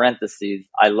 in parentheses,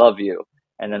 I love you.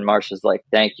 And then Marcia's like,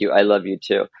 thank you, I love you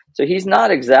too. So he's not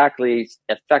exactly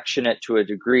affectionate to a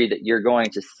degree that you're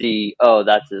going to see, oh,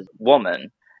 that's his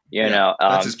woman. You know,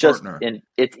 that's his partner.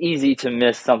 It's easy to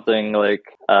miss something like,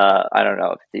 I don't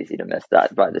know if it's easy to miss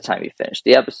that by the time you finish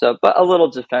the episode, but a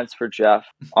little defense for Jeff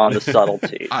on the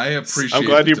subtlety. I appreciate I'm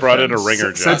glad you brought in a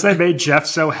ringer, Jeff. Since they made Jeff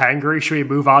so hangry, should we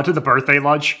move on to the birthday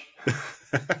lunch?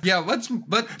 Yeah, let's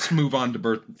move on to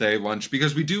birthday lunch,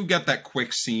 because we do get that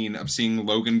quick scene of seeing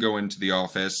Logan go into the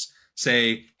office,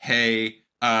 say, hey,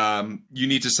 you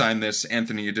need to sign this.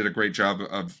 Anthony, you did a great job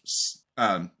of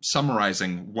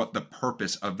summarizing what the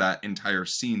purpose of that entire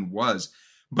scene was.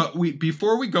 But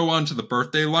before we go on to the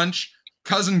birthday lunch,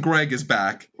 Cousin Greg is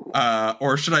back,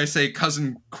 or should I say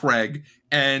Cousin Craig,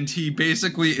 and he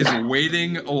basically is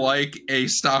waiting like a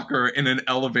stalker in an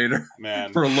elevator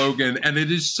for Logan, and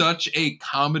it is such a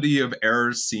comedy of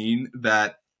errors scene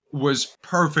that was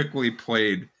perfectly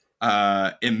played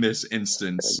in this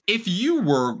instance. If you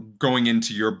were going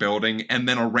into your building and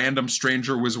then a random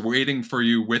stranger was waiting for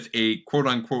you with a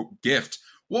quote-unquote gift,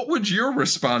 what would your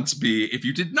response be if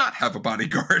you did not have a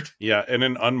bodyguard? Yeah, in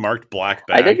an unmarked black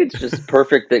bag. I think it's just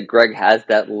perfect that Greg has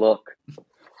that look.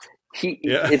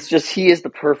 It's just he is the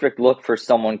perfect look for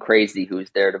someone crazy who's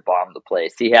there to bomb the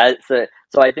place. He has so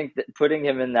I think that putting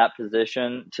him in that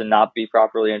position to not be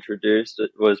properly introduced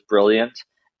was brilliant,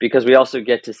 because we also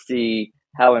get to see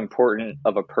how important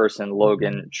of a person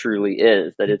Logan truly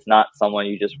is, that it's not someone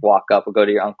you just walk up or go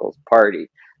to your uncle's party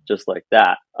just like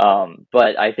that.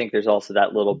 But I think there's also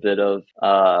that little bit of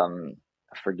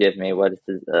forgive me, what is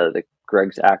the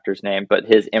Greg's actor's name, but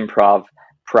his improv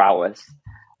prowess,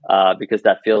 because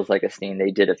that feels like a scene they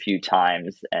did a few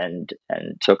times and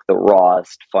took the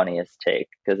rawest, funniest take,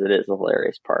 because it is a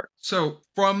hilarious part. So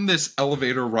from this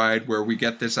elevator ride where we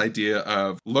get this idea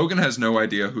of Logan has no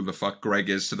idea who the fuck Greg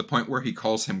is, to the point where he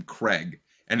calls him Craig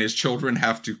and his children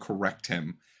have to correct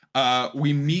him.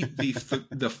 We meet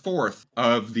the fourth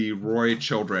of the Roy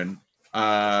children,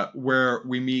 where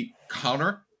we meet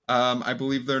Connor, I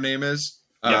believe their name is.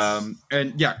 Yes.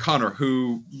 And yeah, Connor,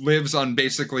 who lives on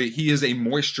basically, he is a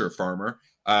moisture farmer,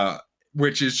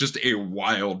 which is just a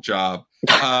wild job.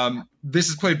 This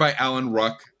is played by Alan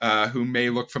Ruck, who may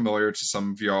look familiar to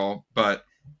some of y'all, but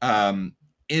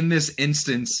in this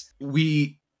instance,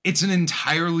 it's an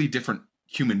entirely different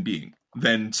human being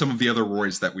than some of the other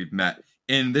Roys that we've met.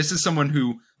 And this is someone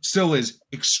who still is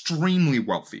extremely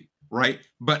wealthy, right?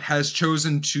 But has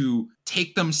chosen to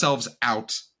take themselves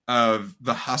out of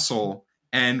the hustle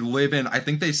and live in, I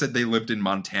think they said they lived in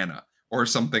Montana or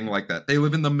something like that. They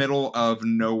live in the middle of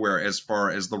nowhere as far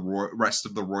as the rest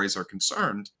of the Roys are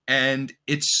concerned. And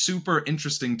it's super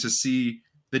interesting to see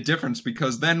the difference,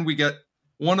 because then we get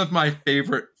one of my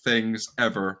favorite things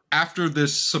ever. After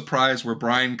this surprise where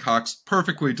Brian Cox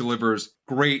perfectly delivers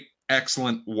great,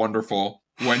 excellent, wonderful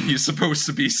when he's supposed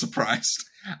to be surprised,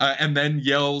 and then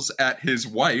yells at his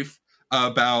wife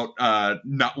about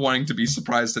not wanting to be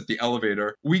surprised at the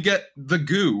elevator. We get the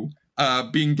goo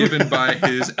being given by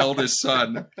his eldest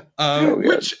son,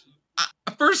 which,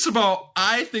 first of all,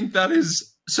 I think that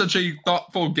is such a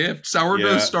thoughtful gift.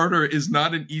 Sourdough starter is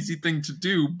not an easy thing to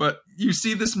do, but you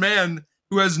see this man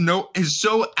who is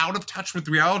so out of touch with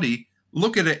reality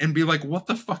look at it and be like, what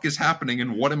the fuck is happening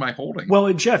and what am I holding? Well,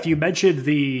 and Jeff, you mentioned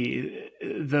the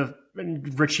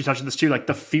and Rich, you touched on this too, like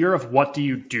the fear of what do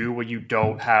you do when you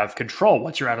don't have control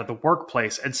once you're out of the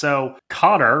workplace. And so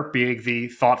Connor, being the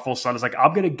thoughtful son, is like,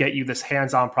 I'm going to get you this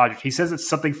hands-on project. He says it's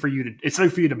something for you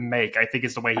to make, I think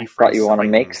is the way he phrased it. You want to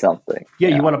make something. Yeah,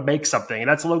 you want to make something. And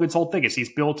that's Logan's whole thing, is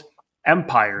he's built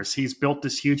empires. He's built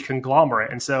this huge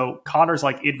conglomerate. And so Connor's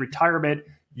like, in retirement,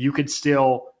 you could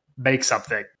still make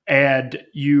something. And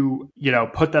you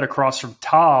put that across from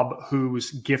Tom,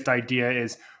 whose gift idea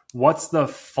is, what's the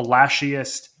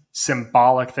flashiest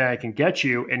symbolic thing I can get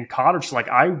you? And Connor's like,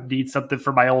 I need something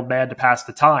for my old man to pass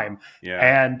the time.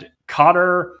 Yeah. And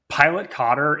Pilot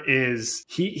Connor is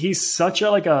he's such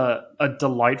a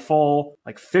delightful,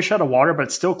 like, fish out of water, but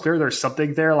it's still clear there's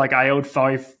something there. Like, I own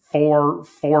four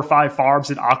or five farms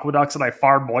and aqueducts and I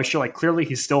farm moisture. Like, clearly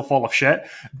he's still full of shit,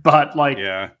 but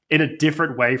in a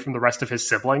different way from the rest of his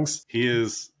siblings. He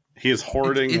is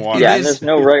hoarding water. Yeah, and there's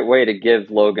no right way to give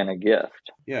Logan a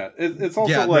gift. Yeah, it's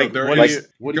also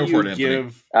what do you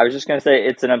give? I was just going to say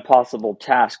it's an impossible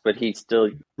task, but he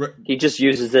just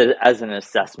uses it as an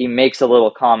assessment. He makes a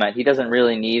little comment. He doesn't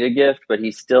really need a gift, but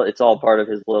it's all part of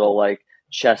his little, like,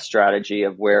 chess strategy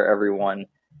of where everyone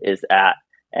is at.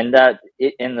 And that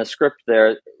in the script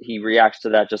there, he reacts to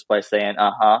that just by saying,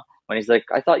 when he's like,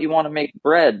 I thought you want to make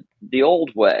bread the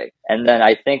old way. And then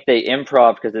I think they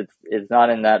improv, because it's not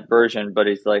in that version, but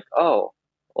he's like, oh,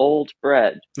 old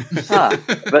bread. Huh.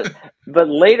 But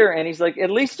later, and he's like, at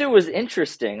least it was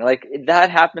interesting. Like, that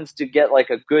happens to get like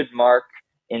a good mark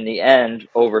in the end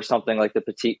over something like the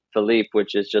Petit Philippe,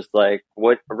 which is just like,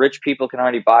 what rich people can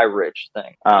already buy rich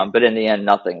thing. But in the end,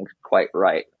 nothing quite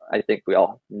right. I think we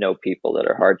all know people that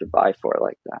are hard to buy for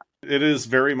like that. It is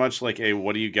very much like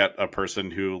what do you get a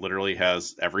person who literally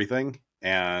has everything?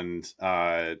 And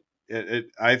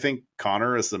I think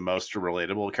Connor is the most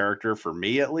relatable character for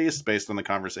me, at least, based on the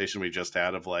conversation we just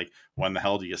had of like, when the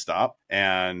hell do you stop?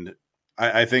 And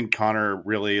I think Connor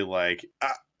really, like,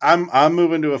 I'm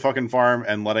moving to a fucking farm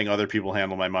and letting other people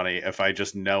handle my money if I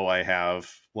just know I have,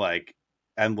 like,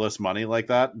 endless money like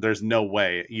that, there's no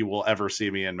way you will ever see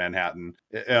me in Manhattan,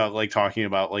 like talking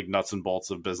about like nuts and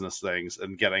bolts of business things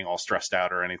and getting all stressed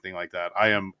out or anything like that. I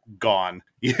am gone.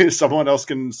 Someone else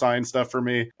can sign stuff for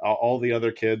me. All the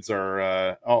other kids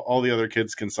are, all the other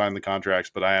kids can sign the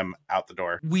contracts, but I am out the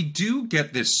door. We do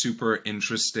get this super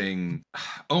interesting,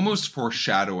 almost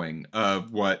foreshadowing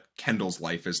of what Kendall's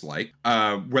life is like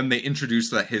when they introduce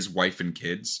that his wife and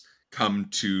kids come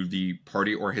to the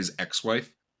party, or his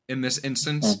ex-wife in this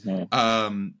instance.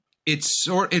 Mm-hmm.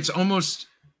 It's almost,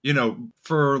 you know,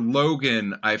 for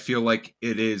Logan, I feel like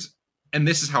it is, and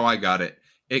this is how I got it.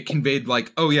 It conveyed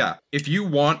like, oh yeah, if you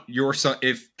want your son,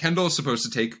 if Kendall is supposed to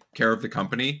take care of the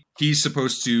company, he's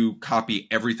supposed to copy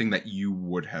everything that you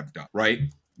would have done, right?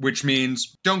 Which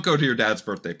means don't go to your dad's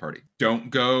birthday party. Don't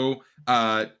go,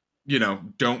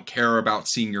 don't care about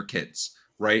seeing your kids,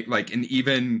 right? Like, and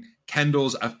even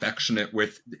Kendall's affectionate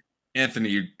with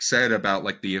Anthony said about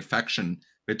like the affection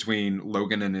between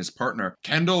Logan and his partner.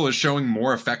 Kendall is showing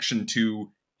more affection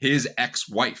to his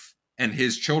ex-wife and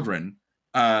his children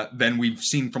than we've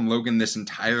seen from Logan this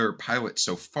entire pilot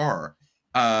so far.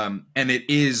 And it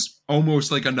is almost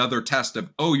like another test of,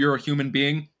 oh, you're a human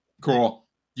being? Cool.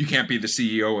 You can't be the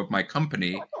CEO of my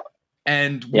company.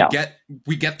 And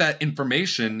we get that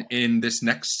information in this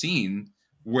next scene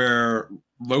where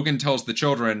Logan tells the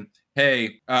children,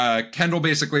 hey, Kendall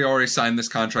basically already signed this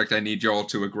contract. I need y'all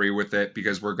to agree with it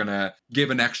because we're going to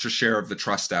give an extra share of the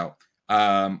trust out,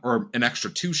 or an extra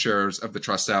 2 shares of the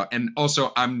trust out. And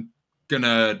also, I'm going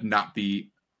to not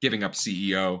be giving up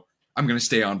CEO. I'm going to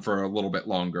stay on for a little bit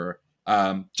longer,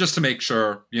 just to make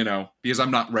sure, because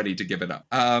I'm not ready to give it up.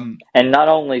 And not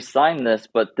only sign this,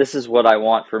 but this is what I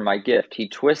want for my gift. He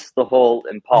twists the whole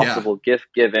impossible gift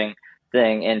giving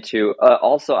thing into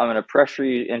also I'm going to pressure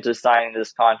you into signing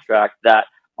this contract that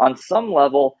on some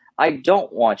level I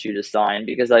don't want you to sign,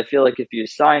 because I feel like if you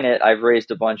sign it, I've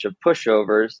raised a bunch of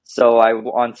pushovers. So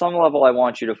on some level I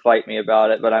want you to fight me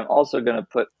about it, but I'm also going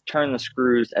to turn the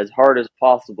screws as hard as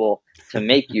possible to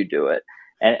make you do it.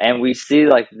 And we see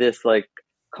like this like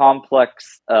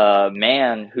complex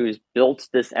man who's built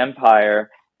this empire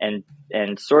and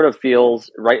sort of feels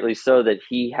rightly so that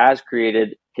he has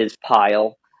created his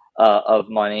pile of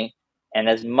money, and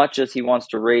as much as he wants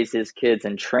to raise his kids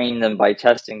and train them by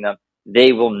testing them,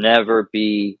 they will never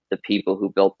be the people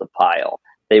who built the pile.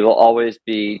 They will always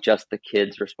be just the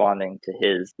kids responding to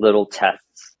his little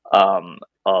tests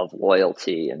of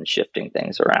loyalty and shifting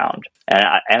things around.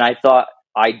 And I thought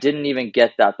I didn't even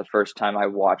get that the first time I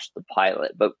watched the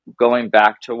pilot, but going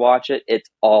back to watch it, it's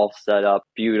all set up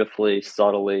beautifully,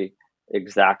 subtly,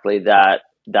 exactly that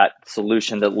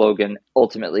solution that Logan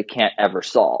ultimately can't ever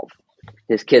solve.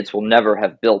 His kids will never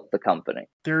have built the company.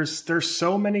 There's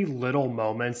so many little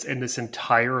moments in this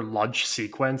entire lunch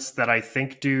sequence that I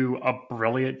think do a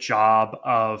brilliant job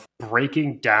of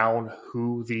breaking down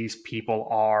who these people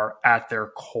are at their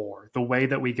core. The way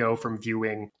that we go from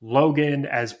viewing Logan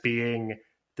as being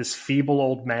this feeble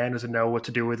old man who doesn't know what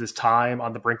to do with his time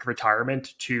on the brink of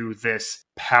retirement to this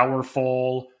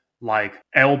powerful, like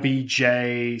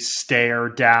LBJ stare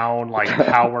down, like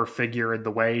power figure in the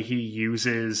way he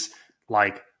uses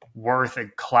like worth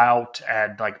and clout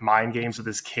and like mind games with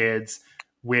his kids.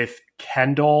 With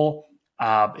Kendall,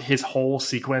 his whole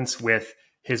sequence with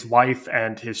his wife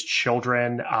and his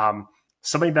children,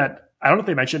 something that I don't know if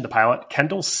they mentioned in the pilot,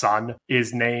 Kendall's son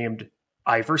is named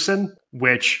Iverson,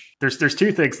 which there's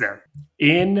 2 things there.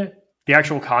 In the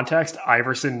actual context,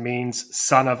 Iverson means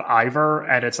son of Ivor,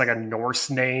 and it's like a Norse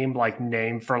name, like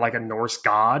name for like a Norse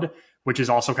god, which is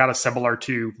also kind of similar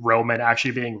to Roman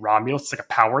actually being Romulus. It's like a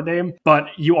power name. But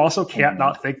you also can't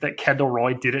not think that Kendall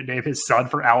Roy didn't name his son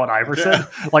for Allen Iverson. Yeah.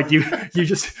 Like you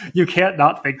can't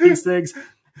not think these things.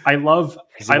 I love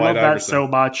that Iverson so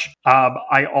much.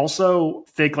 I also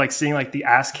think like seeing like the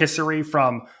ass kissery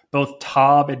from both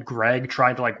Tom and Greg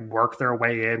trying to like work their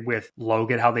way in with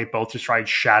Logan, how they both just try and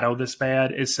shadow this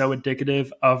man, is so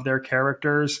indicative of their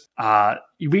characters.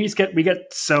 We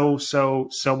get so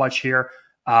much here.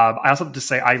 I also have to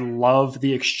say I love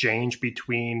the exchange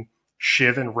between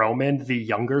Shiv and Roman, the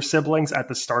younger siblings, at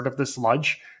the start of this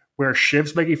lunch, where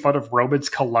Shiv's making fun of Roman's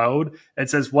cologne and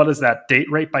says, "What is that, date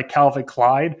rape by Calvin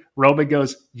Klein?" Roman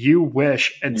goes, "You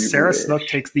wish." And Sarah Snook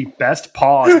takes the best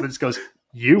pause and just goes,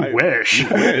 You wish.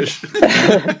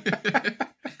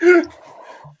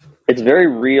 It's very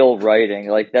real writing.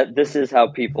 Like that. This is how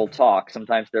people talk.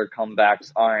 Sometimes their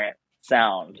comebacks aren't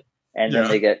sound, and then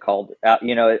they get called out.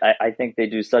 I think they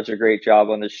do such a great job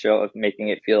on this show of making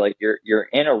it feel like you're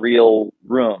in a real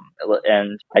room.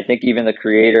 And I think even the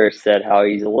creator said how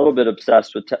he's a little bit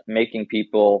obsessed with making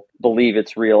people believe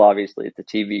it's real. Obviously, it's a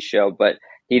TV show, but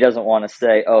he doesn't want to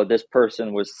say, oh, this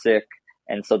person was sick,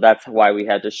 and so that's why we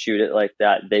had to shoot it like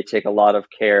that. They take a lot of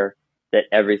care that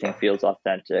everything feels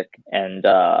authentic and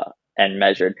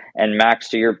measured. And Max,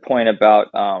 to your point about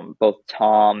both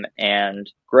Tom and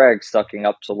Greg sucking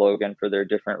up to Logan for their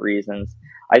different reasons,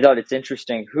 I thought it's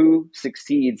interesting who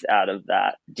succeeds out of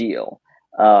that deal.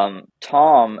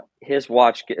 Tom, his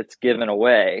watch gets given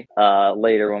away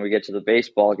later when we get to the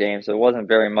baseball game, so it wasn't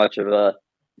very much of a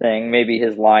thing. Maybe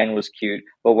his line was cute,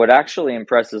 but what actually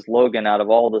impresses Logan out of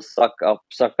all the suck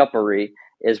uppery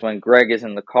is when Greg is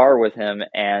in the car with him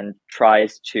and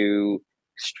tries to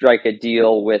strike a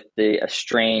deal with the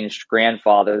estranged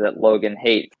grandfather that Logan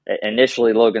hates.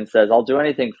 Initially, Logan says, I'll do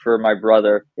anything for my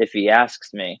brother if he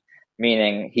asks me,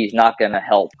 meaning he's not going to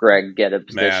help Greg get a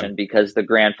position because the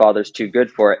grandfather's too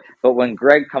good for it. But when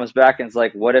Greg comes back and is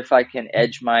like, what if I can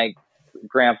edge my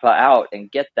grandpa out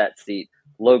and get that seat?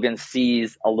 Logan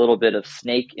sees a little bit of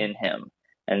Snake in him.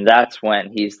 And that's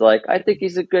when he's like, I think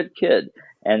he's a good kid.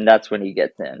 And that's when he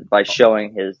gets in, by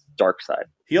showing his dark side.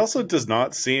 He also does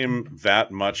not seem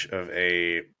that much of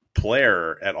a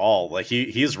player at all. Like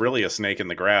he's really a snake in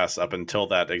the grass up until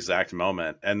that exact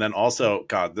moment. And then also,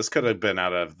 God, this could have been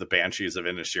out of the Banshees of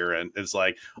Inisherin. And it's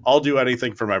like, I'll do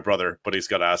anything for my brother, but he's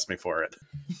got to ask me for it.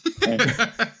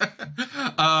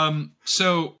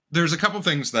 So there's a couple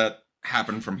things that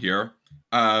happen from here.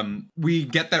 We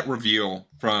get that reveal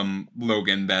from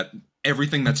Logan that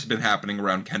everything that's been happening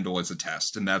around Kendall is a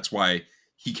test, and that's why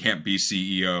he can't be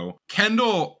CEO.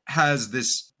 Kendall has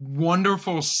this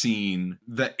wonderful scene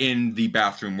that in the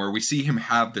bathroom where we see him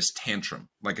have this tantrum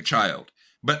like a child.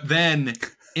 But then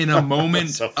in a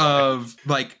moment of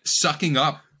like sucking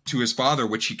up to his father,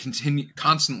 which he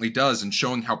constantly does, and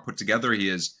showing how put together he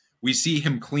is, we see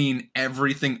him clean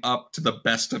everything up to the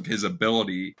best of his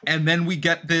ability. And then we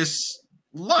get this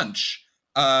lunch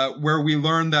where we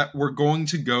learn that we're going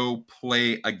to go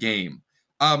play a game.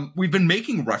 We've been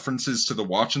making references to the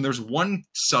watch, and there's one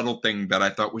subtle thing that I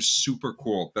thought was super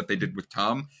cool that they did with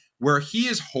Tom, where he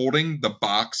is holding the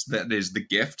box that is the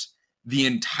gift the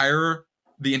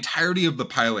entirety of the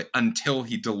pilot until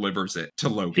he delivers it to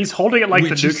Logan. He's holding it like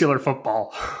the nuclear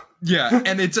football. Yeah,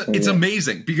 and it's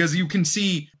amazing because you can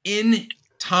see in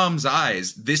Tom's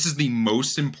eyes, this is the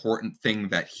most important thing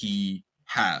that he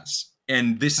has.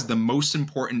 And this is the most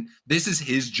important, this is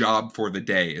his job for the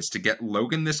day, is to get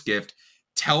Logan this gift,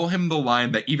 tell him the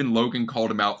line that even Logan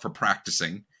called him out for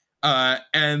practicing,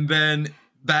 and then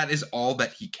that is all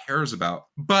that he cares about.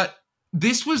 But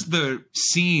this was the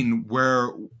scene where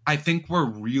I think we're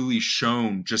really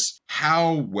shown just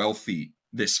how wealthy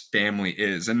this family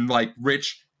is. And like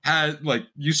Rich had, like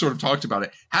you sort of talked about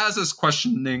it, has us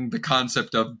questioning the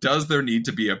concept of, does there need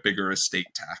to be a bigger estate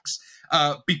tax?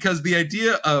 Because the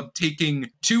idea of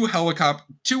taking two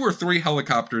or three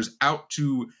helicopters out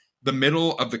to the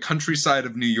middle of the countryside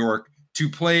of New York to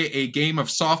play a game of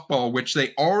softball, which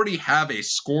they already have a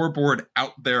scoreboard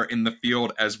out there in the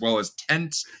field, as well as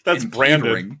tents. That's and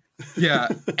Brandon. Yeah.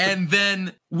 And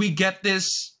then we get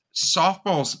this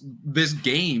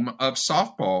game of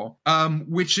softball,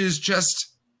 which is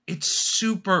just, it's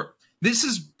super, this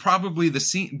is probably the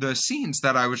scenes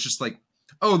that I was just like,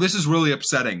 oh, this is really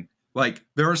upsetting. Like,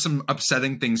 there are some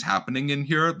upsetting things happening in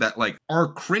here that, like,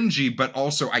 are cringy, but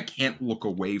also I can't look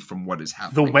away from what is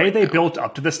happening. The way right they now. built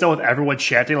up to this, though, with everyone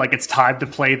chanting, like, it's time to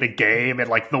play the game, and,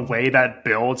 like, the way that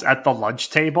builds at the lunch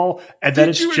table, and then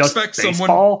it's just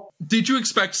baseball. Did you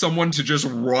expect someone to just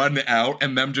run out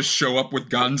and them just show up with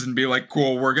guns and be like,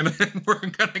 cool, we're gonna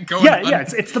go? Yeah,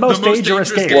 it's the most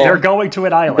dangerous game. Well, they're going to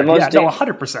an island. Yeah, no,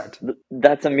 100%.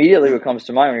 That's immediately what comes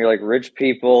to mind when you're like, rich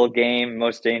people game,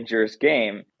 most dangerous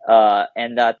game.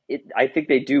 And that I think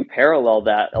they do parallel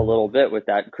that a little bit with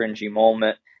that cringy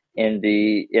moment in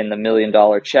the $1 million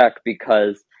check,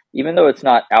 because even though it's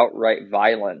not outright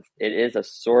violence, it is a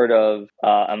sort of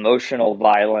emotional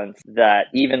violence that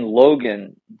even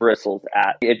Logan bristles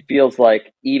at. It feels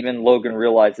like even Logan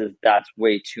realizes that's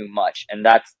way too much, and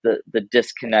that's the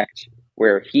disconnect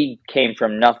where he came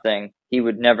from nothing. He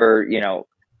would never,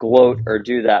 gloat or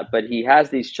do that, but he has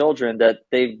these children that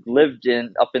they've lived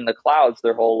up in the clouds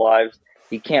their whole lives.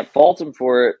 He can't fault him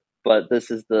for it, but this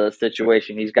is the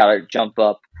situation. He's got to jump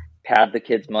up, pad the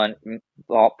kid's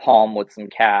palm with some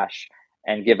cash,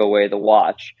 and give away the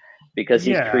watch because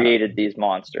he's created these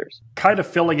monsters. Kind of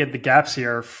filling in the gaps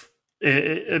here,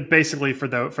 basically for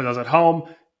those at home.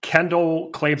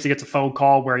 Kendall claims he gets a phone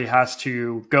call where he has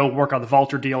to go work on the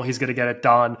Vaulter deal. He's going to get it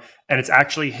done. And it's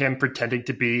actually him pretending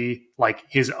to be like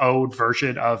his own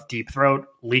version of Deep Throat,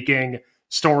 leaking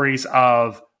stories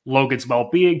of Logan's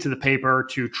well-being to the paper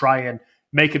to try and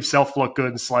make himself look good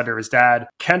and slander his dad.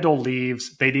 Kendall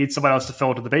leaves. They need someone else to fill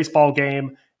into the baseball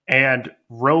game. And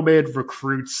Roman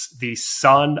recruits the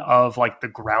son of like the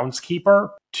groundskeeper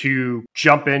to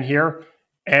jump in here.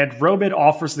 And Roman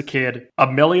offers the kid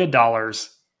 $1 million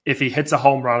if he hits a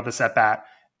home run at this at bat.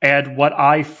 And what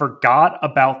I forgot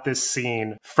about this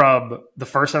scene from the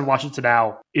first time I watched it to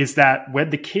now is that when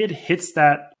the kid hits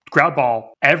that ground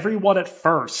ball, everyone at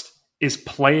first is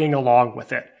playing along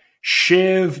with it.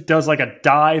 Shiv does like a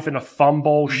dive and a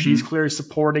fumble. Mm-hmm. She's clearly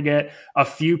supporting it. A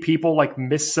few people like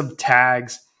miss some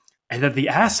tags. And then the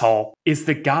asshole is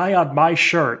the guy on my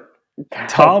shirt,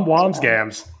 Tom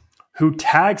Wamsgams, who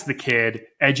tags the kid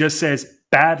and just says,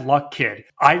 "Bad luck, kid."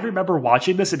 I remember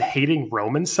watching this and hating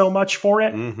Roman so much for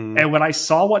it. Mm-hmm. And when I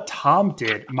saw what Tom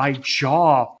did, my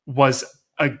jaw was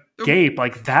agape.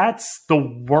 Like, that's the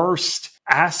worst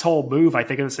asshole move, I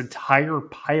think, of this entire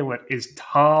pilot is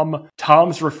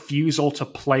Tom's refusal to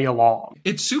play along.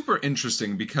 It's super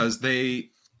interesting because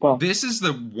this is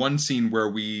the one scene where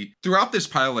we, throughout this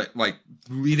pilot, like,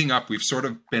 leading up, we've sort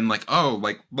of been like, oh,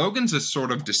 like, Logan's a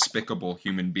sort of despicable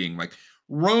human being. Like,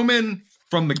 Roman,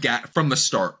 from the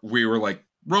start, we were like,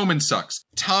 Roman sucks.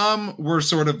 Tom, we're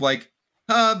sort of like,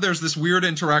 there's this weird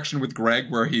interaction with Greg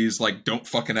where he's like, don't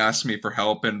fucking ask me for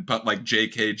help, but like,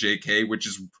 JK, which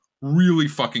is really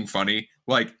fucking funny.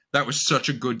 Like, that was such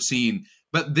a good scene.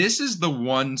 But this is the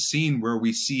one scene where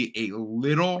we see a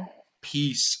little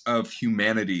piece of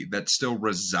humanity that still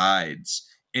resides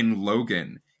in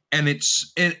Logan, and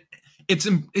it's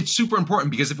super important,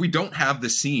 because if we don't have the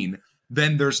scene,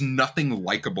 then there's nothing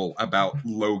likable about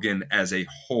Logan as a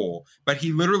whole. But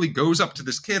he literally goes up to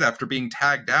this kid after being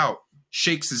tagged out,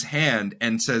 shakes his hand,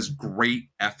 and says, "Great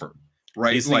effort."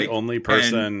 Right? He's the only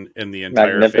person in the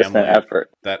entire family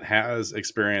that has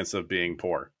experience of being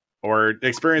poor. Or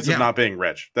experience of not being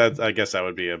rich. I guess that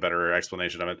would be a better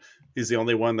explanation of it. He's the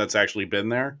only one that's actually been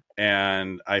there.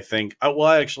 And I think, I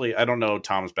don't know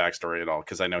Tom's backstory at all,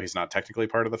 because I know he's not technically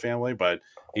part of the family, but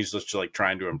he's just like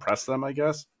trying to impress them, I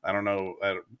guess. I don't know.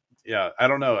 I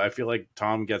don't know. I feel like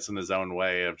Tom gets in his own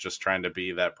way of just trying to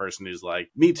be that person who's like,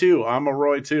 me too, I'm a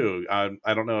Roy too.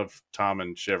 I don't know if Tom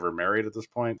and Shiv are married at this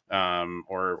point,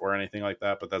 or anything like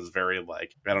that, but that's very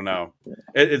like, I don't know.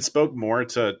 It spoke more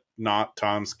to not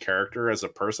Tom's character as a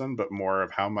person, but more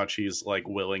of how much he's like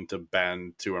willing to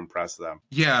bend to impress them.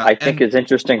 Yeah. I think it's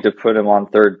interesting to put him on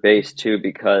third base too,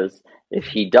 because if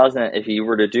he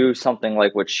were to do something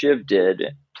like what Shiv did,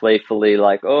 playfully,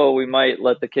 like, oh, we might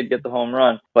let the kid get the home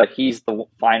run, but he's the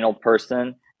final person.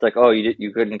 It's like, oh,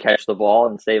 you couldn't catch the ball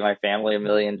and save my family $1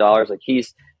 million. Like,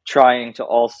 he's trying to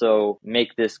also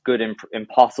make this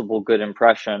impossible good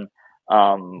impression,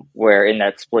 where in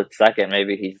that split second,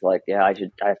 maybe he's like, yeah, I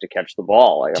have to catch the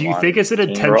ball. Like, do you think it's an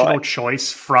intentional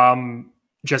choice from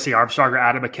Jesse Armstrong or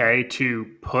Adam McKay to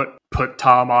put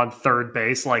Tom on third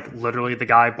base? Like, literally the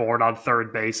guy born on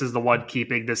third base is the one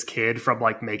keeping this kid from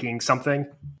like making something?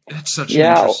 That's such an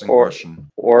interesting question.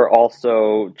 Or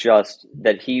also just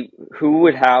that who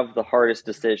would have the hardest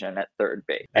decision at third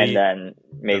base, and then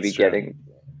maybe getting.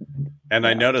 And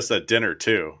I noticed at dinner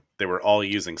too, they were all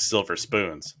using silver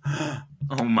spoons.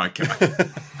 Oh my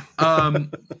god!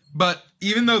 But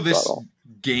even though this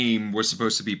game was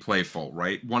supposed to be playful,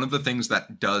 right? One of the things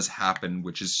that does happen,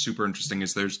 which is super interesting,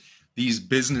 is there's these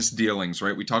business dealings,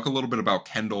 right? We talk a little bit about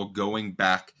Kendall going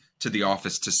back to the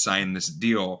office to sign this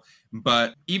deal,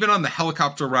 but even on the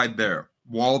helicopter ride there,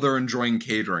 while they're enjoying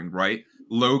catering, right?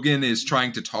 Logan is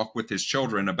trying to talk with his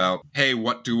children about, hey,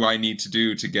 what do I need to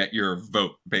do to get your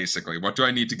vote, basically? What do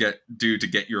I need to do to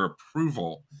get your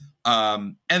approval?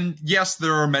 And yes,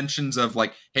 there are mentions of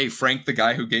like, hey, Frank, the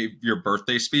guy who gave your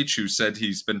birthday speech, who said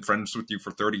he's been friends with you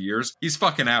for 30 years, he's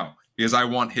fucking out because I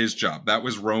want his job. That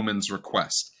was Roman's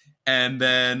request. And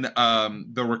then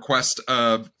the request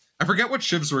of, I forget what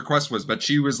Shiv's request was, but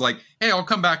she was like, hey, I'll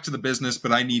come back to the business,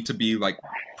 but I need to be like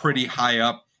pretty high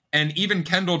up. And even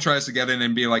Kendall tries to get in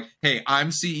and be like, hey, I'm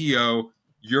CEO,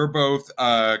 you're both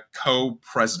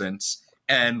co-presidents,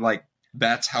 and like,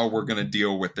 that's how we're going to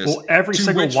deal with this. Well, every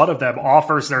single one of them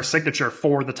offers their signature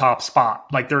for the top spot.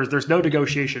 Like, there's no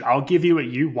negotiation. I'll give you what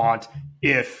you want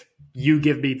if you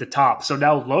give me the top. So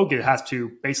now Logan has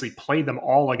to basically play them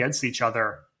all against each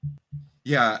other.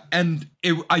 Yeah, and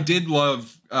I did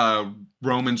love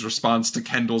Roman's response to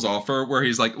Kendall's offer, where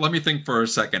he's like, let me think for a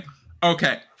second.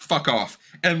 Okay, fuck off.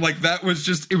 And like, that was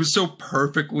just, it was so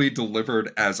perfectly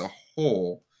delivered as a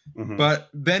whole. Mm-hmm. But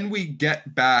then we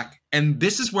get back, and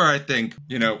this is where I think,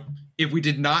 you know, if we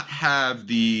did not have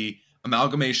the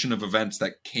amalgamation of events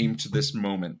that came to this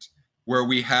moment, where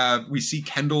we see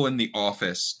Kendall in the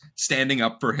office standing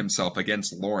up for himself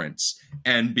against Lawrence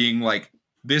and being like,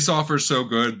 this offer's so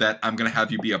good that I'm going to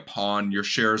have you be a pawn. Your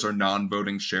shares are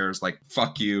non-voting shares. Like,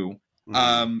 fuck you.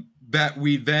 That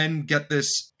we then get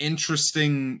this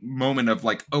interesting moment of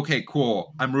like, okay,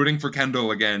 cool. I'm rooting for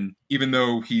Kendall again, even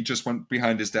though he just went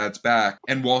behind his dad's back.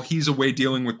 And while he's away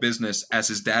dealing with business, as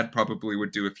his dad probably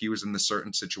would do if he was in this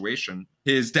certain situation,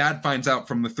 his dad finds out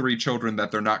from the 3 children that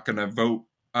they're not going to vote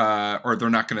or they're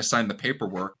not going to sign the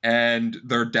paperwork. And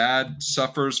their dad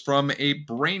suffers from a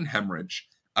brain hemorrhage.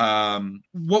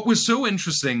 What was so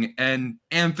interesting, and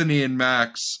Anthony and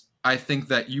Max, I think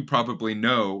that you probably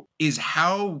know, is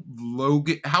how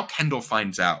Kendall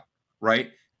finds out,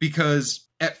 right? Because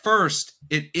at first,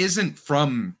 it isn't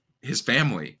from his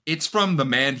family. It's from the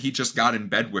man he just got in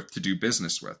bed with to do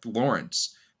business with,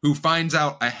 Lawrence, who finds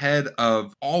out ahead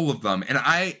of all of them.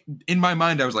 And in my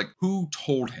mind, I was like, who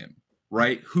told him,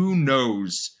 right? Who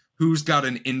knows? Who's got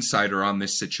an insider on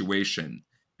this situation?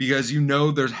 Because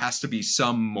there has to be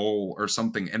some mole or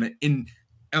something. And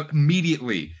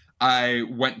immediately, I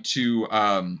went to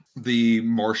the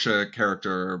Marcia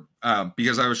character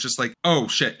because I was just like, oh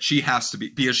shit, she has to be,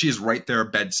 because she is right there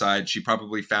bedside. She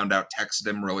probably found out, texted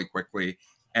him really quickly,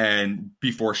 and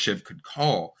before Shiv could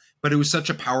call. But it was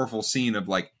such a powerful scene of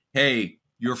like, hey,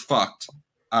 you're fucked,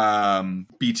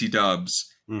 BT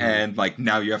dubs, and like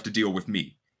now you have to deal with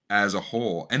me as a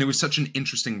whole. And it was such an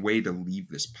interesting way to leave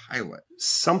this pilot.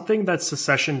 Something that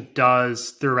Succession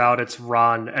does throughout its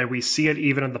run, and we see it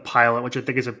even in the pilot, which I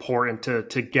think is important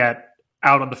to get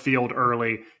out on the field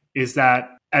early, is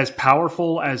that as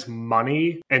powerful as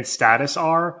money and status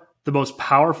are, the most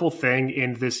powerful thing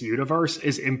in this universe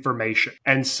is information.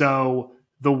 And so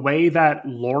the way that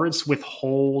Lawrence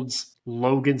withholds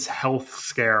Logan's health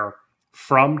scare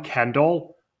from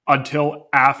Kendall until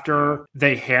after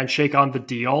they handshake on the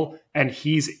deal and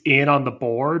he's in on the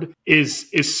board is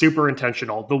super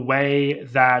intentional. The way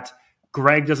that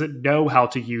Greg doesn't know how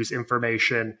to use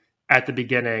information at the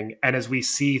beginning, and as we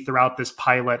see throughout this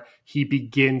pilot, he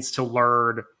begins to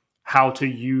learn how to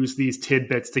use these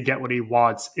tidbits to get what he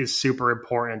wants, is super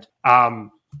important.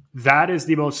 That is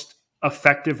the most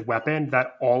effective weapon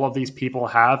that all of these people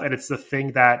have, and it's the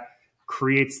thing that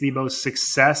creates the most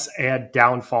success and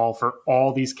downfall for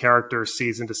all these characters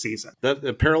season to season. That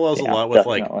it parallels a lot with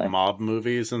definitely. Like mob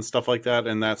movies and stuff like that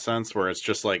in that sense, where it's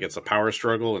just like it's a power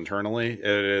struggle internally.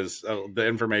 It is the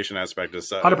information aspect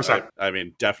is 100%. I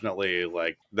mean, definitely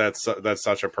like that's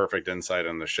such a perfect insight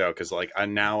in the show, because like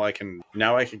now I can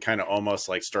kind of almost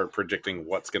like start predicting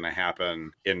what's going to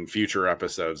happen in future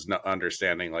episodes,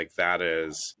 understanding like that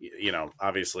is, you know,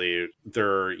 obviously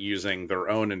they're using their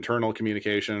own internal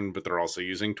communication, but they're also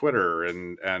using Twitter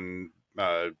and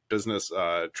business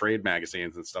trade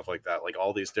magazines and stuff like that, like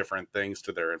all these different things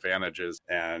to their advantages.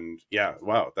 And yeah,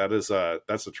 wow, that's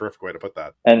a terrific way to put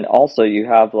that. And also you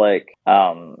have like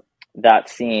that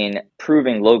scene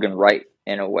proving Logan right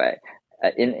in a way.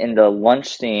 In the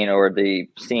lunch scene, or the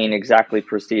scene exactly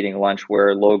preceding lunch,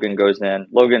 where Logan goes in,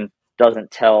 Logan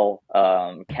doesn't tell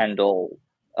Kendall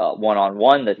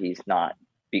one-on-one that he's not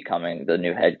becoming the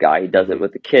new head guy. He does it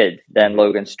with the kid. Then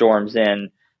Logan storms in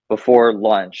before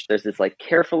lunch. There's this like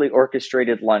carefully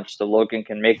orchestrated lunch so Logan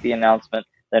can make the announcement,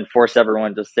 then force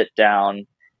everyone to sit down.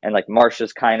 And like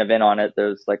Marcia's kind of in on it.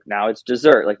 There's like, now it's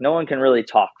dessert. Like no one can really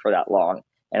talk for that long.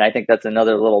 And I think that's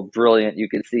another little brilliant. You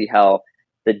can see how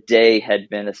the day had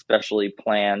been especially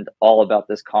planned all about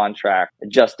this contract,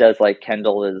 just as like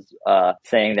Kendall is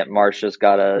saying that Marcia's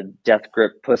got a death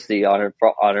grip pussy on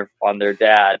their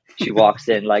dad. She walks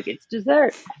in like, it's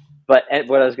dessert. But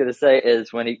what I was going to say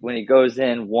is when he goes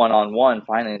in one-on-one,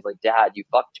 finally he's like, Dad, you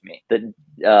fucked me.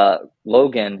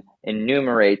 Logan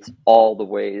enumerates all the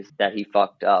ways that he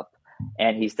fucked up.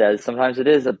 And he says, sometimes it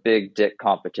is a big dick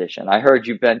competition. I heard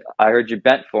you bent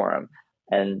for him.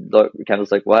 And Kendall's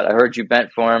like, what? I heard you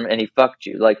bent for him and he fucked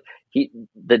you. Like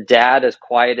the dad, as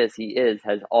quiet as he is,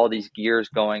 has all these gears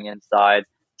going inside,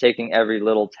 taking every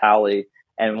little tally.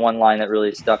 And one line that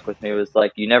really stuck with me was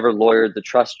like, you never lawyered the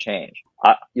trust change.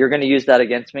 You're going to use that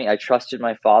against me? I trusted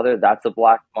my father. That's a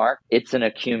black mark. It's an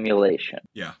accumulation.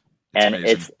 Yeah. And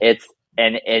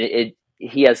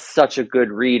he has such a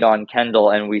good read on Kendall.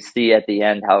 And we see at the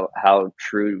end how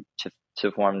true to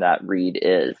form that read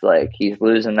is. Like he's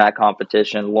losing that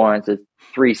competition. Lawrence is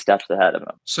 3 steps ahead of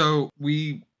him. So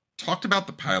we talked about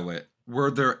the pilot. Were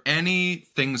there any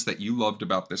things that you loved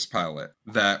about this pilot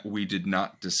that we did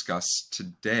not discuss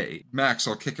today? Max,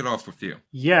 I'll kick it off with you.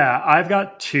 Yeah, I've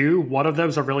got 2. One of them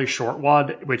is a really short one,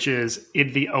 which is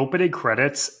in the opening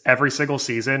credits every single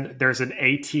season, there's an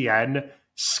ATN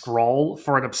scroll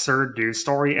for an absurd news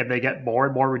story, and they get more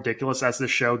and more ridiculous as the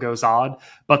show goes on.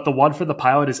 But the one for the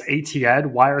pilot is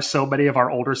ATN. Why are so many of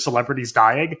our older celebrities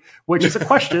dying? Which is a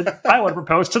question I would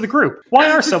propose to the group.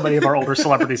 Why are so many of our older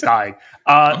celebrities dying?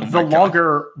 The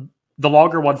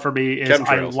longer one for me is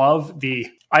Chemtrails.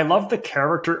 I love the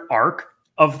character arc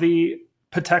of the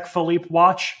Patek Philippe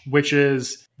watch, which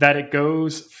is that it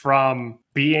goes from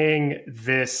being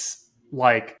this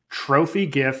like trophy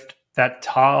gift that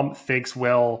Tom thinks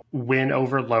will win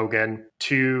over Logan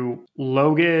to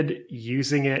Logan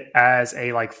using it as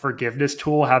a like forgiveness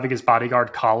tool, having his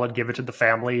bodyguard Colin give it to the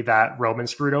family that Roman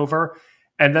screwed over.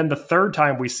 And then the third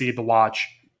time we see the watch,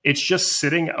 it's just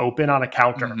sitting open on a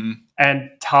counter. Mm-hmm. And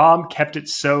Tom kept it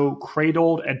so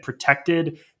cradled and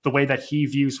protected. The way that he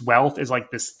views wealth is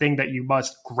like this thing that you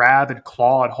must grab and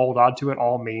claw and hold on to at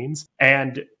all means.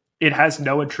 And it has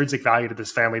no intrinsic value to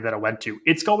this family that it went to.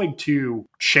 It's going to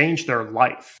change their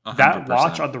life. 100%. That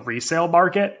watch on the resale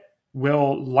market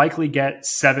will likely get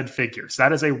 7 figures.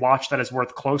 That is a watch that is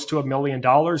worth close to $1 million,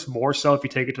 more so if you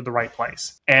take it to the right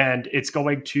place. And it's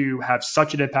going to have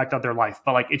such an impact on their life.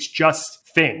 But like, it's just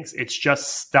things. It's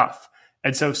just stuff.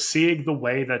 And so seeing the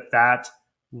way that that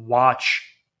watch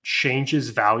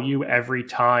changes value every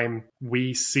time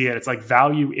we see it, it's like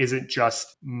value isn't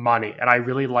just money. And I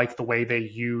really like the way they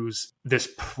use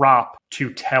this prop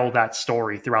to tell that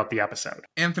story throughout the episode.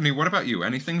 Anthony, what about you?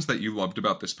 Any things that you loved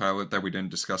about this pilot that we didn't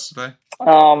discuss today?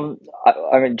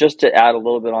 I mean, just to add a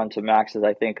little bit onto Max's,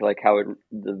 I think like how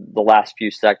the last few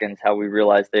seconds, how we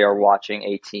realized they are watching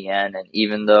ATN, and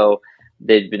even though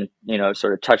they'd been,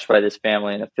 sort of touched by this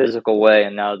family in a physical way,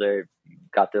 and now they've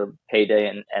got their payday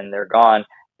and they're gone,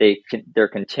 they're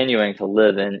continuing to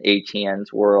live in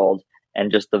ATN's world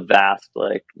and just the vast,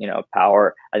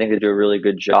 power. I think they do a really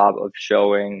good job of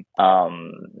showing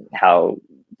how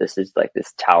this is like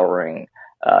this towering,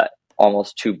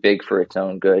 almost too big for its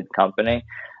own good company.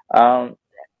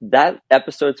 That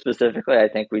episode specifically, I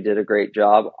think we did a great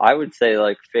job. I would say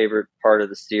like favorite part of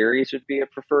the series would be a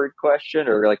preferred question,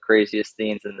 or like craziest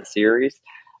scenes in the series,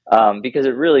 because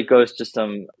it really goes to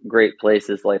some great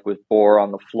places, like with Boar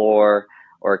on the floor,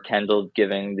 or Kendall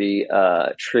giving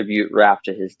the tribute rap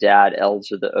to his dad,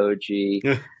 Elzer the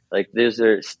OG. Like those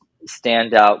are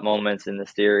standout moments in the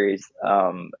series,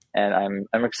 and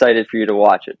I'm excited for you to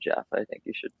watch it, Jeff. I think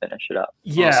you should finish it up.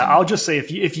 Yeah, Awesome. I'll just say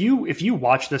if you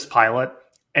watch this pilot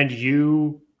and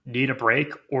you need a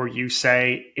break, or you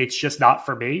say it's just not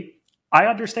for me, I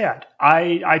understand.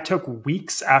 I took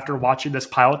weeks after watching this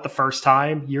pilot the first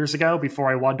time years ago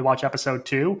before I wanted to watch episode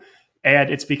 2.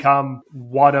 And it's become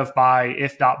one of my,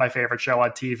 if not my favorite show on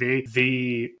TV.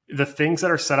 The things that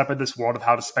are set up in this world of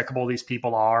how despicable these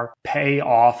people are pay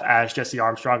off as Jesse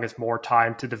Armstrong has more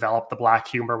time to develop the black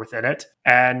humor within it.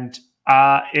 And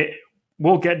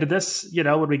we'll get into this,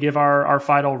 when we give our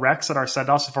final recs and our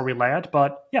send-offs before we land.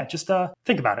 But yeah, just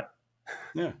think about it.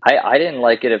 Yeah, I didn't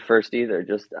like it at first either.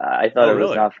 Just I thought it was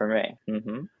really? not for me.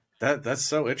 Mm-hmm. that's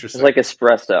so It's interesting. like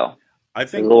espresso. I A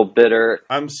think little bitter.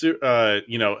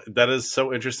 that is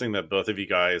so interesting that both of you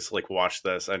guys like watched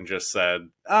this and just said,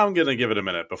 I'm gonna give it a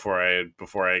minute before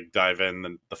I dive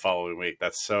in the following week.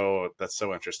 That's so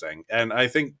interesting. And I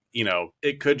think,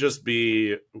 it could just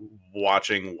be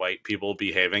watching white people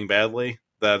behaving badly.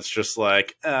 That's just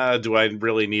like, do I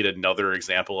really need another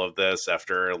example of this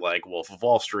after like Wolf of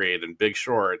Wall Street and Big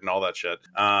Short and all that shit?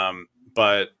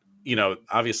 But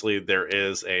obviously there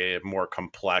is a more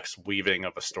complex weaving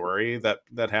of a story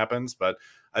that happens. But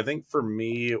I think for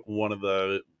me, one of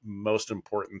the most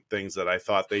important things that I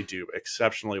thought they do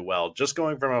exceptionally well, just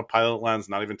going from a pilot lens,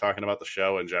 not even talking about the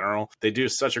show in general, they do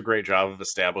such a great job of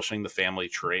establishing the family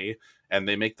tree, and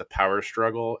they make the power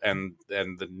struggle and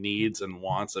the needs and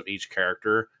wants of each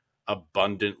character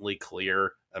abundantly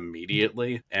clear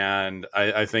immediately. And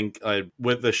I think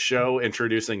with the show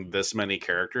introducing this many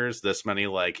characters, this many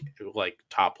like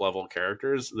top level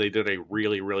characters, they did a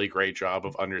really, really great job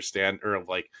of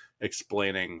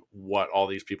explaining what all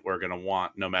these people are going to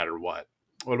want no matter what.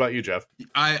 What about you, Jeff?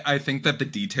 I think that the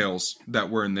details that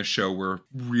were in this show were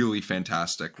really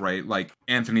fantastic, right? Like,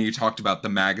 Anthony, you talked about the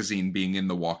magazine being in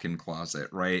the walk-in closet,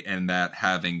 right? And that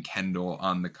having Kendall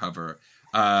on the cover.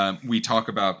 We talk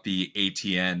about the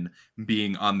ATN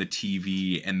being on the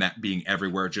TV and that being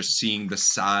everywhere, just seeing the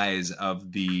size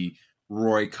of the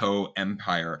Royco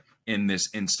empire in this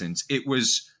instance. It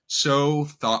was so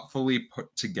thoughtfully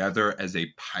put together as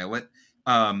a pilot.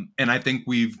 And I think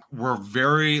we're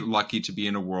very lucky to be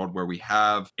in a world where we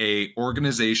have a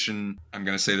organization, I'm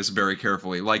going to say this very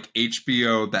carefully, like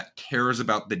HBO, that cares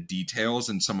about the details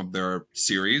in some of their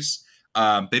series.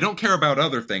 They don't care about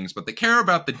other things, but they care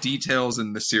about the details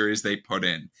in the series they put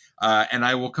in. And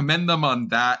I will commend them on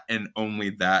that and only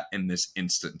that in this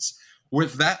instance.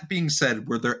 With that being said,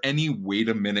 were there any wait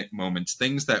a minute moments,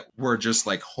 things that were just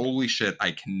like, holy shit,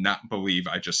 I cannot believe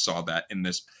I just saw that in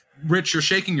this? Rich, you're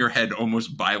shaking your head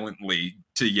almost violently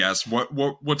to yes.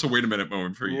 What's a wait a minute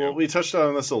moment for you? Well, we touched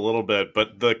on this a little bit,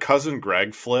 but the Cousin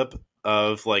Greg flip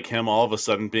of like him all of a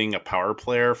sudden being a power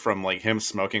player from like him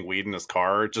smoking weed in his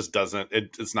car just doesn't,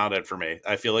 it's not it for me.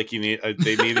 I feel like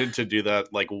they needed to do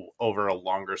that like over a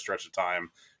longer stretch of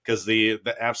time, because the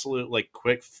absolute like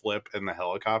quick flip in the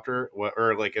helicopter,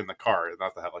 or like in the car,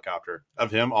 not the helicopter,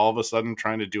 of him all of a sudden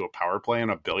trying to do a power play on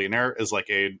a billionaire is like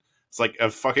it's like a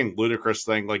fucking ludicrous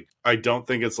thing. Like, I don't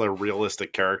think it's a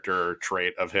realistic character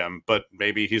trait of him, but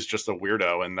maybe he's just a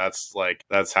weirdo, and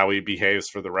that's how he behaves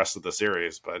for the rest of the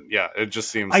series. But yeah, it just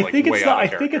seems I think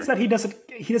it's that he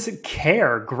doesn't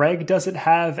care. Greg doesn't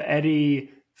have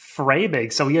any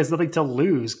framing, so he has nothing to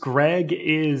lose. Greg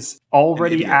is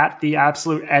already at the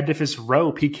absolute end of his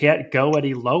rope. He can't go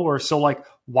any lower. So like,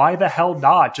 why the hell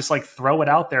not just like throw it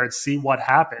out there and see what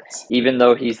happens? Even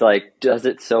though he's like, does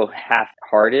it so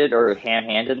half-hearted or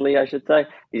ham-handedly, I should say.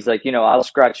 He's like, I'll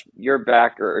scratch your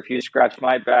back, or if you scratch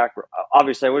my back,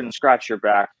 obviously I wouldn't scratch your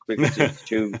back because it's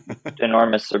too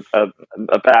enormous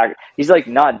a back. He's like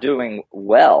not doing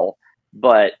well.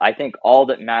 But I think all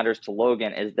that matters to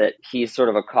Logan is that he's sort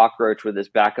of a cockroach with his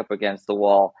back up against the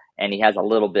wall, and he has a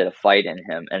little bit of fight in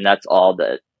him. And that's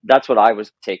what I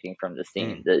was taking from the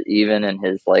scene, that even in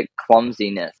his like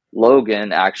clumsiness,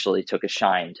 Logan actually took a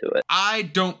shine to it. I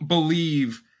don't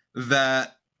believe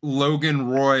that Logan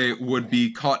Roy would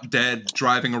be caught dead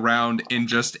driving around in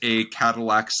just a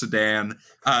Cadillac sedan.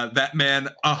 That man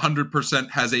 100%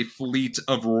 has a fleet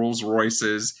of Rolls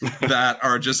Royces that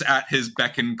are just at his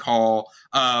beck and call.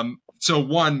 So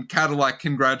one, Cadillac,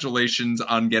 congratulations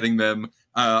on getting them,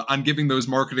 on giving those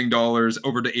marketing dollars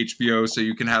over to HBO so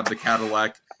you can have the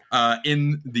Cadillac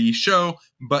in the show.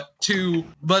 But two,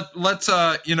 let's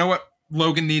you know what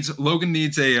Logan needs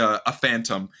a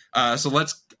Phantom. So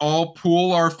let's all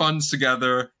pool our funds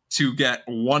together to get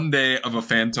one day of a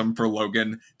Phantom for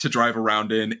Logan to drive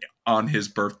around in on his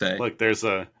birthday. Look, there's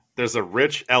a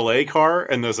rich LA car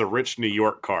and there's a rich New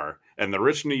York car. And the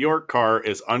rich New York car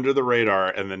is under the radar,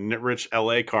 and the rich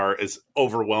LA car is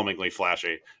overwhelmingly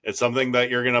flashy. It's something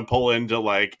that you're gonna pull into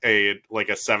like a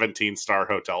 17-star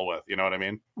hotel with. You know what I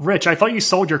mean? Rich, I thought you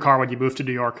sold your car when you moved to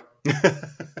New York.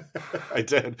 I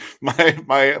did.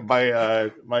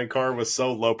 My car was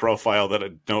so low profile that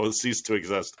it ceased to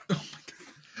exist. Oh my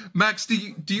God. Max,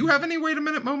 do you have any wait a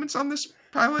minute moments on this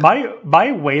pilot?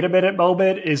 My wait a minute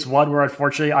moment is one where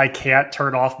unfortunately I can't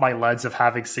turn off my lens of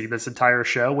having seen this entire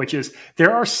show, which is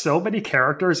there are so many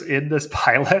characters in this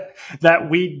pilot that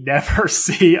we never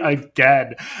see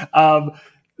again.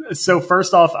 So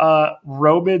first off,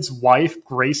 Roman's wife,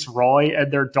 Grace Roy,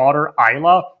 and their daughter,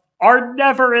 Isla, are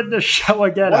never in the show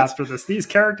again after this. These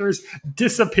characters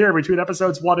disappear between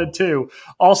episodes 1 and 2.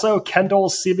 Also,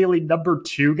 Kendall's seemingly number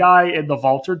 2 guy in the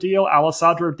Vaulter deal,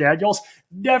 Alessandro Daniels,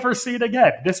 never seen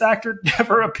again. This actor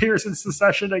never appears in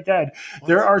Succession again.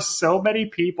 There are so many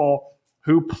people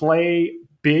who play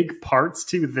big parts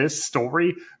to this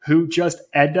story who just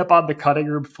end up on the cutting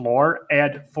room floor.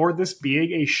 And for this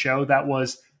being a show that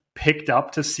was picked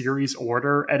up to series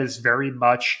order and is very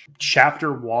much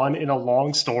chapter 1 in a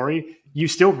long story, you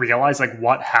still realize like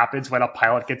what happens when a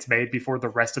pilot gets made before the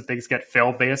rest of things get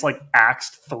filmed. They just like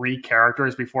axed 3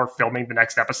 characters before filming the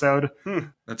next episode.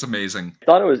 That's amazing. I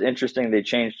thought it was interesting they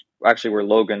changed actually where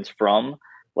Logan's from.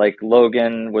 Like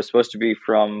Logan was supposed to be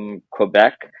from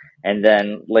Quebec, and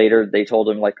then later they told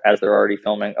him, like, as they're already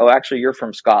filming, oh, actually you're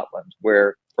from Scotland,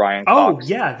 where Brian Cox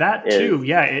yeah, that is. too.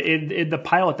 Yeah, in the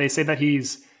pilot they say that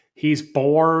he's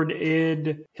born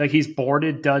in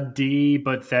Dundee,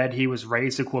 but then he was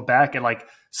raised in Quebec, and like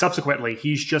subsequently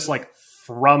he's just like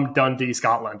from Dundee,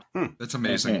 Scotland. That's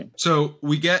amazing. So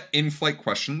we get in-flight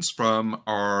questions from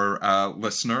our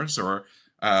listeners or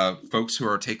folks who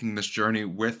are taking this journey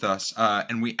with us,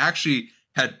 and we actually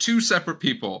had 2 separate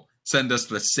people send us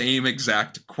the same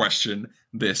exact question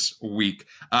this week.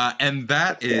 And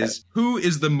that is, who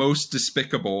is the most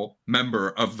despicable member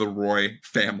of the Roy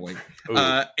family?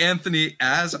 Anthony,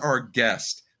 as our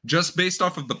guest, just based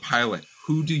off of the pilot,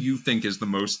 who do you think is the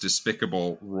most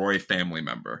despicable Roy family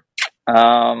member?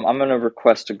 I'm going to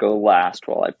request to go last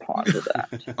while I ponder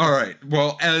that. All right.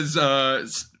 Well, as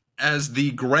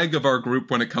the Greg of our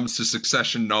group when it comes to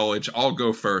Succession knowledge, I'll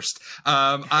go first.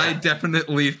 I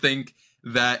definitely think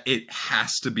that it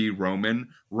has to be Roman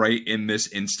right in this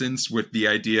instance, with the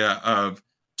idea of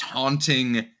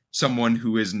taunting someone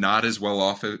who is not as well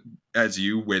off as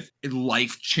you with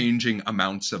life-changing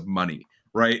amounts of money,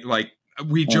 right? Like,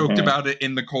 we joked about it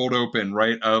in the cold open,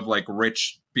 right? Of like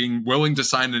Rich being willing to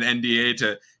sign an NDA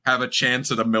to have a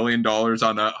chance at $1 million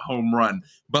on a home run.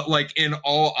 But like, in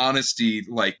all honesty,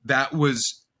 like, that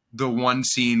was the one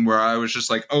scene where I was just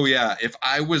like, oh yeah, if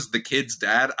I was the kid's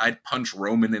dad, I'd punch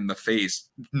Roman in the face,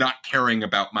 not caring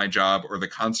about my job or the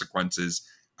consequences,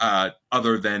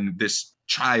 other than this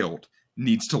child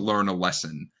needs to learn a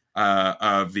lesson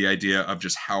of the idea of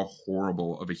just how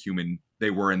horrible of a human they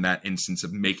were in that instance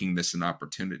of making this an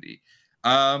opportunity.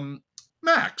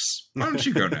 Max, why don't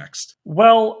you go next?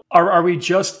 Well, are we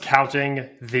just counting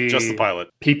just the pilot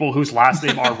people whose last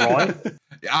name are Roy?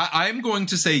 I'm going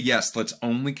to say yes. Let's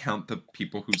only count the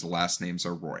people whose last names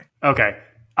are Roy. Okay.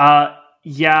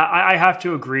 Yeah, I have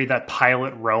to agree that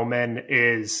Pilot Roman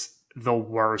is the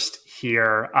worst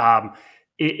here.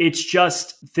 It's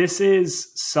just, this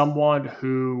is someone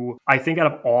who I think out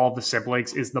of all the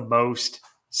siblings is the most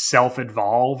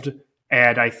self-involved.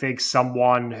 And I think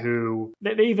someone who,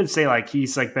 they even say like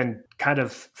he's like been kind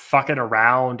of fucking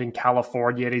around in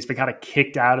California and he's been kind of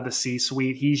kicked out of the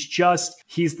C-suite.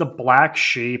 He's the black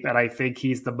sheep. And I think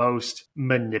he's the most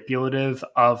manipulative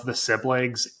of the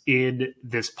siblings in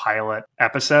this pilot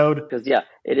episode. Because yeah,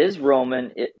 it is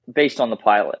Roman based on the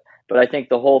pilot. But I think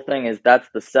the whole thing is that's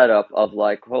the setup of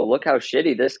like, oh, look how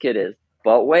shitty this kid is.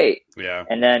 But wait. Yeah.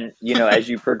 And then, as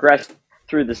you progress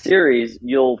through the series,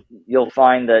 you'll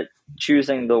find that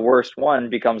choosing the worst one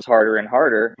becomes harder and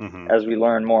harder as we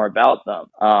learn more about them.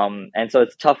 And so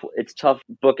it's tough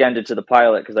bookended to the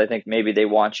pilot because I think maybe they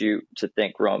want you to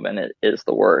think Roman is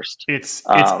the worst. It's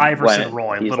Iverson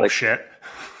Roy, little like, shit.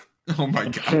 Oh my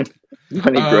God.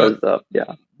 When he grows up,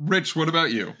 yeah. Rich, what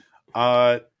about you?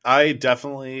 I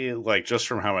definitely, like, just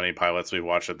from how many pilots we've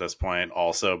watched at this point,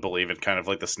 also believe in kind of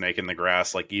like the snake in the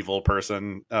grass, like evil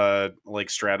person, like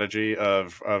strategy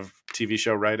of TV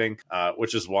show writing,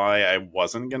 which is why I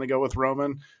wasn't going to go with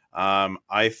Roman.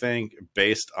 I think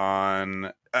based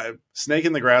on snake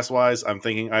in the grass wise, I'm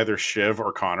thinking either Shiv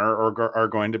or Connor are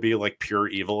going to be like pure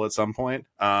evil at some point,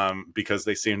 because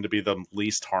they seem to be the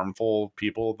least harmful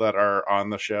people that are on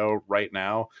the show right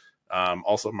now.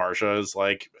 Also Marsha is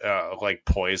like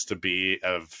poised to be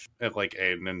like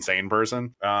an insane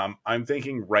person. I'm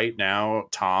thinking right now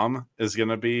Tom is going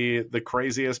to be the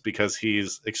craziest because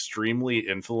he's extremely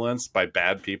influenced by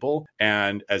bad people.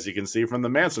 And as you can see from the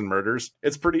Manson murders,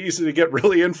 it's pretty easy to get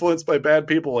really influenced by bad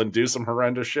people and do some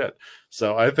horrendous shit.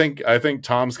 So I think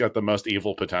Tom's got the most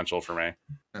evil potential for me.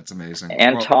 That's amazing.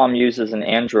 And Tom uses an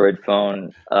Android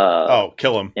phone.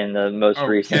 Kill him in the most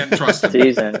recent can't trust him.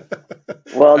 season.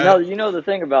 Well, no, you know the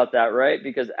thing about that, right?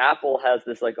 Because Apple has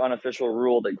this like unofficial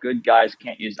rule that good guys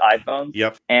can't use iPhones.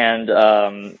 Yep.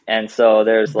 And so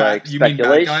there's like you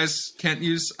speculation. mean bad guys can't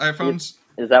use iPhones?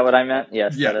 Is that what I meant?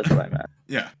 Yes, Yeah. that is what I meant.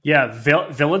 Yeah,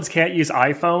 villains can't use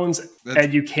iPhones,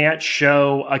 and you can't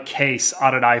show a case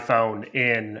on an iPhone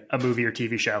in a movie or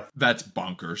TV show. That's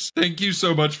bonkers. Thank you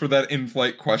so much for that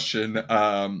in-flight question.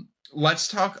 Let's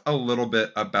talk a little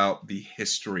bit about the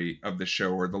history of the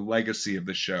show, or the legacy of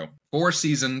the show. 4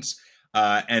 seasons,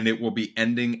 and it will be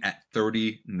ending at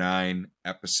 39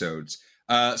 episodes.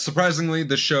 Surprisingly,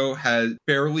 the show had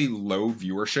fairly low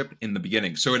viewership in the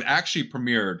beginning. So it actually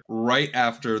premiered right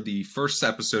after the first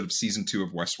episode of season 2 of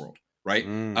Westworld, right?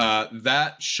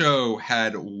 That show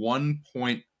had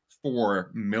 1.4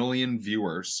 million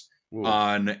viewers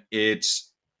on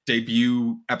its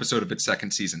debut episode of its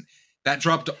second season. That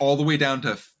dropped all the way down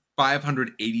to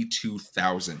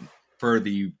 582,000 for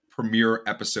the premiere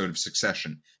episode of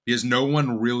Succession, because no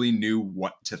one really knew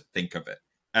what to think of it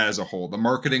as a whole. The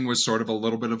marketing was sort of a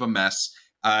little bit of a mess.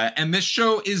 And this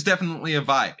show is definitely a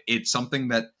vibe. It's something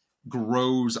that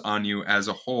grows on you as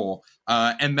a whole.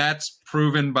 And that's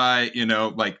proven by,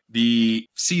 like the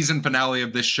season finale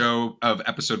of this show of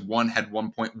episode 1 had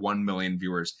 1.1 million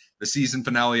viewers. The season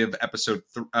finale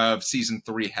of season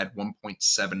 3 had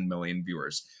 1.7 million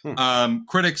viewers.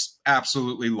 Critics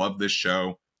absolutely love this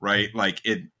show, right? Like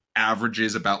it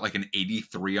averages about like an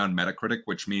 83 on Metacritic,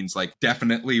 which means like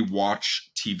definitely watch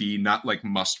TV, not like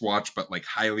must watch, but like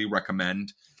highly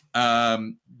recommend.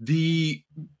 The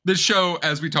show,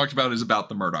 as we talked about, is about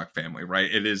the Murdoch family, right?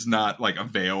 It is not like a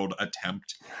veiled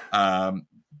attempt.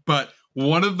 But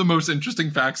one of the most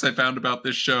interesting facts I found about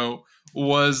this show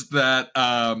was that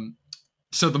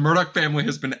so the Murdoch family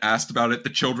has been asked about it, the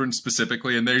children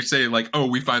specifically, and they say like, oh,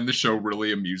 we find the show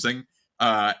really amusing.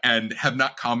 And have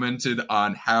not commented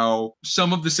on how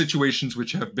some of the situations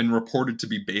which have been reported to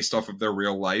be based off of their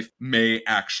real life may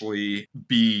actually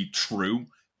be true.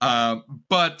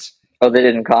 But they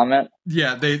didn't comment.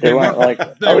 Yeah, they weren't like,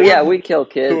 we kill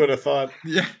kids. Who would have thought?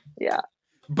 Yeah. Yeah.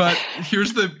 But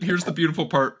here's the beautiful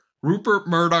part. Rupert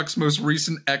Murdoch's most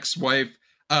recent ex-wife,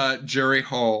 Jerry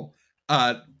Hall,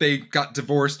 they got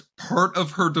divorced. Part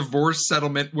of her divorce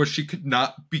settlement was she could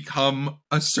not become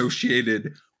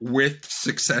associated with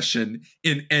Succession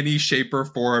in any shape or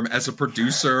form as a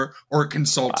producer or a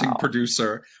consulting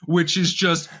producer, which is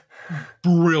just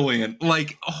brilliant.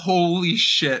 Like, holy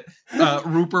shit.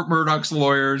 Rupert Murdoch's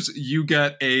lawyers, you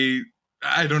get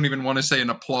I don't even want to say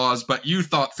an applause, but you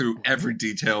thought through every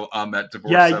detail on that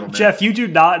divorce settlement. Jeff, you do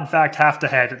not, in fact, have to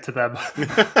hand it to them.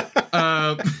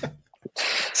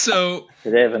 So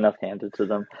they have enough handed to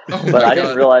them. But I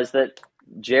didn't realize that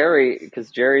because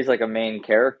Jerry's like a main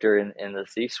character in the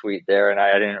C-suite there, and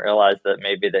I didn't realize that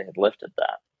maybe they had lifted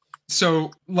that. So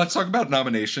let's talk about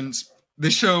nominations.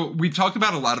 This show, we've talked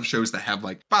about a lot of shows that have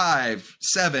like 5,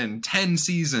 7, 10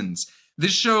 seasons.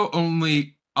 This show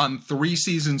only, on 3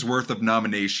 seasons worth of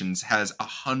nominations, has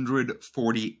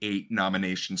 148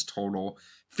 nominations total,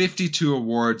 52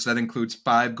 awards. That includes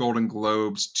 5 Golden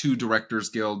Globes, 2 Directors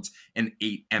Guilds, and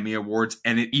 8 Emmy Awards.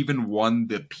 And it even won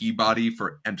the Peabody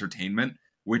for Entertainment,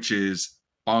 which is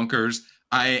bonkers.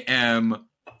 I am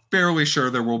fairly sure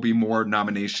there will be more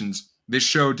nominations. This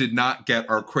show did not get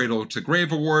our Cradle to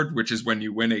Grave Award, which is when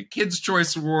you win a Kids'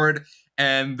 Choice Award,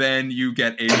 and then you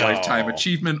get a Lifetime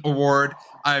Achievement Award.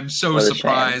 I'm so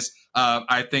surprised.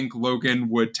 I think Logan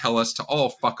would tell us to all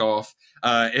fuck off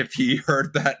if he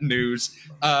heard that news.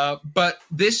 But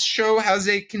this show has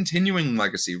a continuing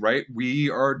legacy, right? We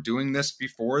are doing this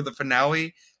before the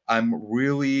finale. I'm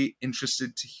really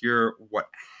interested to hear what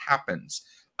happens.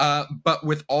 But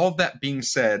with all that being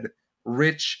said,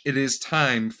 Rich, it is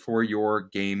time for your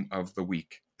game of the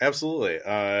week. Absolutely.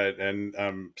 And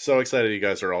I'm so excited you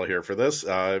guys are all here for this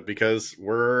because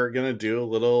we're going to do a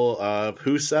little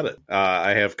Who Said It.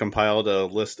 I have compiled a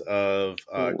list of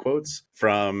quotes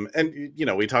from, and, you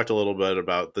know, we talked a little bit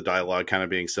about the dialogue kind of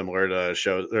being similar to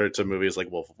shows or to movies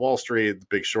like Wolf of Wall Street, The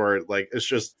Big Short. Like, it's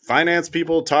just finance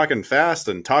people talking fast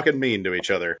and talking mean to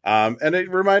each other. And it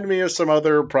reminded me of some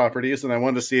other properties, and I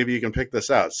wanted to see if you can pick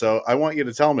this out. So I want you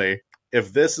to tell me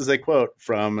if this is a quote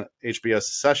from HBO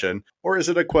Succession, or is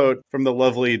it a quote from the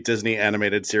lovely Disney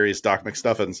animated series Doc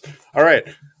McStuffins? All right,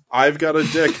 I've got a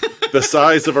dick the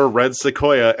size of a red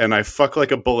sequoia, and I fuck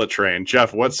like a bullet train.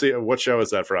 Jeff, what show is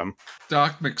that from?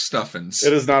 Doc McStuffins.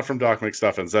 It is not from Doc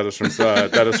McStuffins. That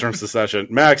is from Succession.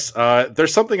 Max,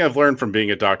 there's something I've learned from being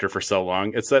a doctor for so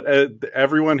long. It's that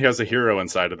everyone has a hero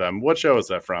inside of them. What show is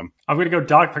that from? I'm going to go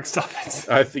Doc McStuffins.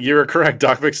 I think you're correct,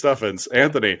 Doc McStuffins.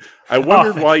 Anthony, I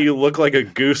wondered why you look like a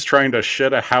goose trying to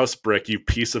shit a house brick, you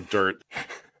piece of dirt.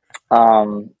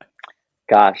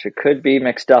 Gosh, it could be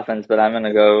McStuffins, but I'm going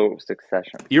to go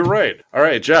Succession. You're right. All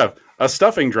right, Jeff. A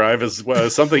stuffing drive is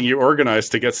something you organize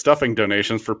to get stuffing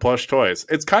donations for plush toys.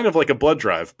 It's kind of like a blood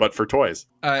drive, but for toys.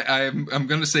 I'm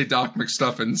going to say Doc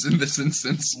McStuffins in this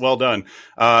instance. Well done.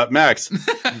 Max,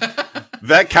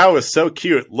 that cow is so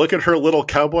cute. Look at her little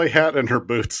cowboy hat and her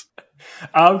boots.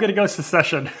 I'm going to go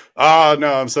Succession. Oh,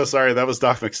 no, I'm so sorry. That was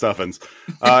Doc McStuffins.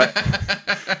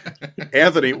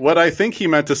 Anthony, what I think he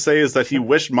meant to say is that he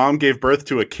wished mom gave birth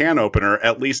to a can opener.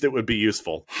 At least it would be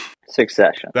useful.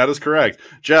 Succession. That is correct.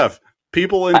 Jeff,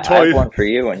 people in I toys... have one for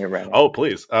you when you're ready. Oh,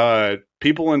 please.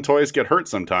 People in toys get hurt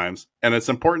sometimes, and it's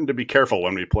important to be careful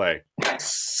when we play.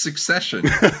 Succession.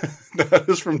 That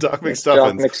is from Doc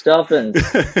McStuffins. Doc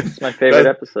McStuffins. It's my favorite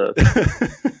episode.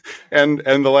 And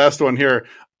the last one here.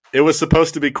 It was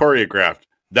supposed to be choreographed.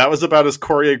 That was about as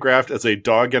choreographed as a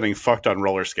dog getting fucked on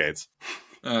roller skates.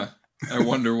 I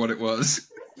wonder what it was.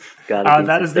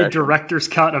 That is the director's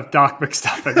cut of Doc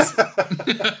McStuffins.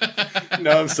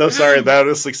 No, I'm so sorry. That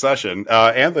is Succession.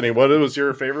 Anthony, what was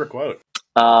your favorite quote?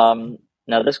 Now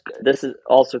this is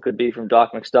also could be from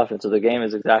Doc McStuffins, so the game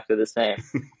is exactly the same.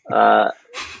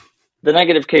 The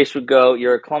negative case would go,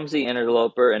 you're a clumsy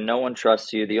interloper and no one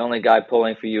trusts you. The only guy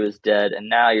pulling for you is dead, and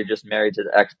now you're just married to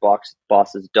the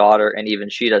ex-boss's daughter, and even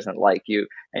she doesn't like you,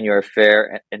 and you're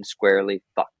fair and squarely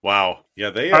fucked. Wow.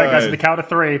 Yeah, they... All right, guys, at the count of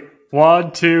 3.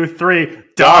 1, 2, 3.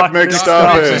 Doc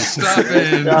McStuffins.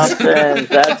 McStuffins.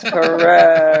 That's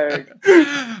correct.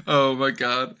 Oh, my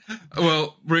God.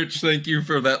 Well, Rich, thank you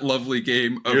for that lovely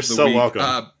game of You're the so week.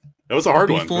 welcome. It was a hard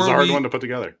one. It was a hard one to put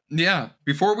together. Yeah.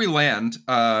 Before we land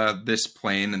this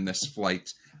plane and this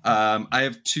flight, I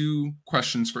have 2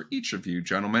 questions for each of you,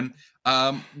 gentlemen.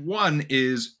 One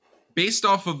is, based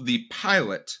off of the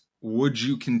pilot, would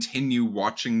you continue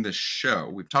watching the show?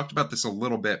 We've talked about this a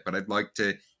little bit, but I'd like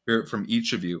to hear it from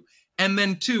each of you. And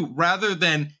then 2, rather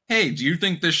than, hey, do you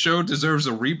think this show deserves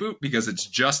a reboot because it's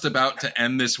just about to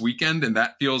end this weekend and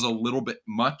that feels a little bit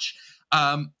much?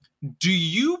 Do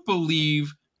you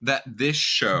believe that this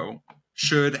show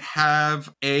should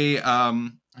have a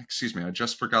excuse me, I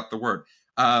just forgot the word.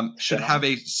 Should have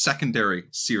a secondary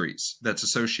series that's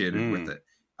associated with it.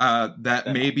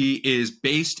 That maybe is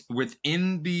based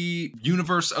within the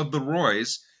universe of the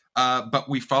Roys, but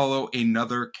we follow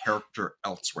another character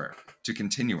elsewhere to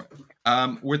continue it.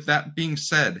 With that being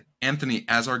said, Anthony,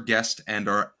 as our guest and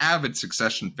our avid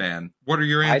Succession fan, what are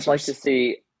your answers? I'd like to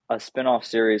see a spin-off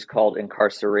series called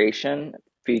Incarceration,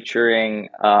 featuring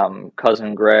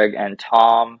cousin Greg and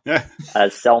Tom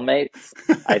as cellmates.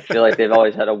 I feel like they've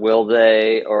always had a will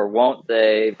they or won't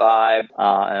they vibe,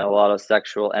 and a lot of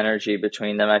sexual energy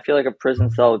between them. I feel like a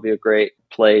prison cell would be a great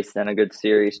place and a good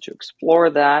series to explore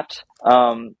that.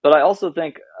 But I also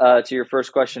think, to your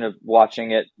first question of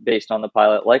watching it based on the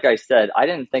pilot, like I said, I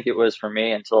didn't think it was for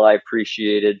me until I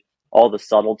appreciated all the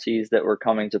subtleties that were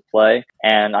coming to play.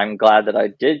 And I'm glad that I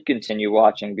did continue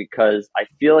watching, because I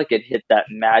feel like it hit that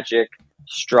magic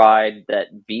stride that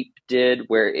Veep did,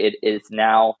 where it is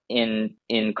now in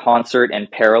concert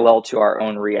and parallel to our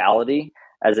own reality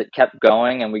as it kept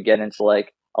going. And we get into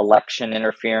like election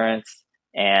interference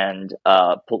and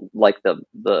like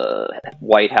the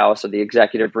White House or the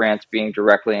executive branch being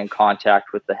directly in contact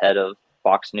with the head of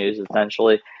Fox News,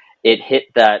 essentially. It hit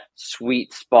that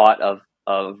sweet spot of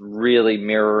really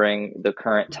mirroring the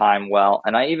current time well.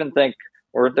 And I even think,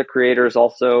 or the creators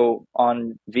also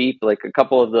on Veep, like a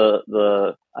couple of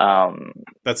the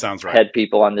that sounds right, head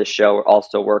people on this show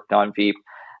also worked on Veep.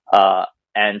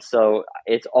 And so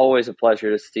it's always a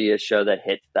pleasure to see a show that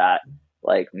hits that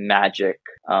like magic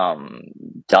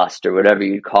dust or whatever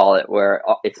you call it, where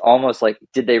it's almost like,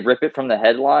 did they rip it from the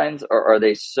headlines, or are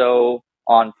they so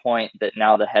on point that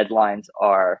now the headlines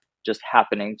are just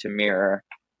happening to mirror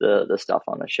the stuff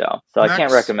on the show? So Max, I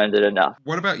can't recommend it enough.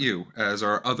 What about you as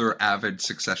our other avid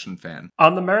Succession fan?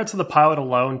 On the merits of the pilot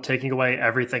alone, taking away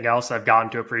everything else I've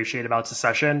gotten to appreciate about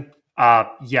Succession,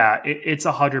 it's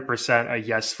 100% a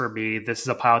yes for me. This is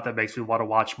a pilot that makes me want to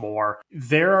watch more.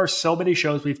 There are so many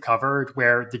shows we've covered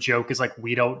where the joke is like,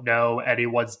 we don't know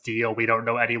anyone's deal, we don't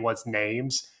know anyone's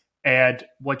names. And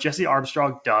what Jesse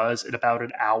Armstrong does in about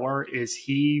an hour is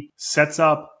he sets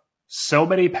up so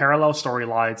many parallel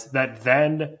storylines that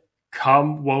then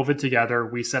come woven together.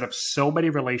 We set up so many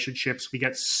relationships. We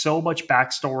get so much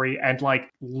backstory and like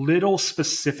little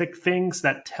specific things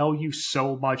that tell you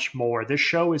so much more. This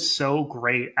show is so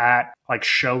great at like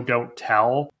show don't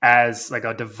tell as like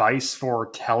a device for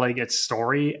telling its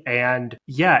story. And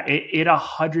yeah, it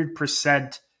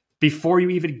 100%, before you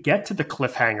even get to the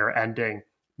cliffhanger ending,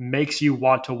 makes you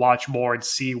want to watch more and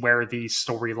see where these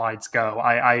storylines go.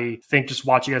 I think just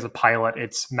watching as a pilot,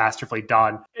 it's masterfully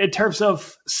done. In terms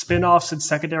of spin-offs and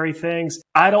secondary things,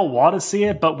 I don't want to see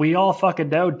it, but we all fucking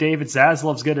know David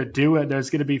Zaslav's going to do it. There's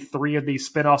going to be 3 of these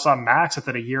spin-offs on Max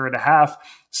within a year and a half.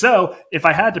 So if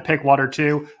I had to pick one or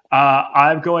two,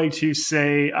 I'm going to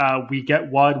say we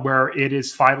get one where it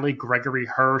is finally Gregory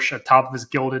Hirsch atop of his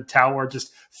gilded tower,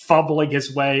 just fumbling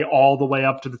his way all the way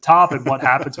up to the top, and what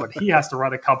happens when he has to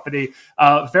run a company.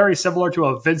 Very similar to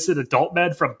a Vincent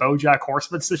Adultman from BoJack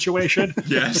Horseman situation.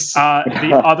 Yes.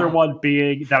 The other one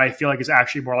being that I feel like is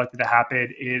actually more likely to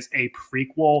happen is a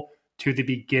prequel to the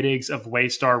beginnings of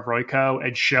Waystar Royco,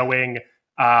 and showing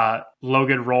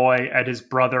Logan Roy and his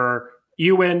brother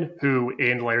Ewan, who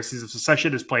in later seasons of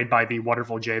Succession is played by the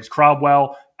wonderful James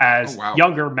Cromwell, as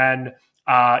younger men,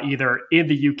 either in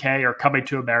the UK or coming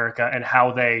to America, and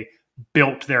how they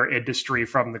built their industry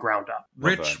from the ground up.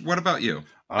 Rich, what about you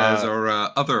as our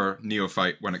other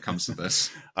neophyte when it comes to this?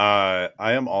 I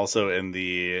am also in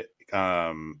the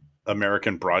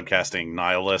American broadcasting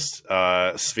nihilist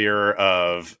sphere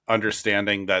of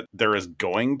understanding that there is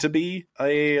going to be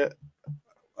a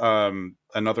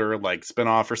another like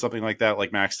spinoff or something like that.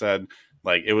 Like Max said,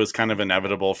 like it was kind of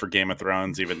inevitable for Game of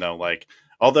Thrones, even though like,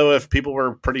 although if people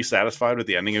were pretty satisfied with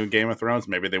the ending of Game of Thrones,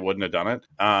 maybe they wouldn't have done it.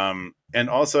 And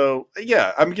also,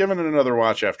 yeah, I'm giving it another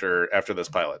watch after this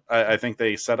pilot. I think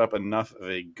they set up enough of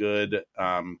a good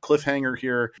cliffhanger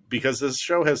here, because this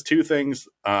show has 2 things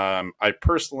I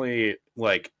personally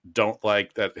like don't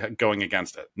like that going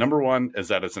against it. Number one is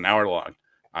that it's an hour long.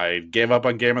 I gave up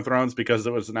on Game of Thrones because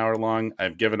it was an hour long.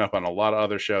 I've given up on a lot of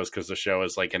other shows because the show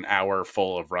is like an hour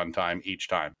full of runtime each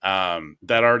time.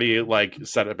 That already like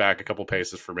set it back a couple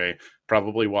paces for me.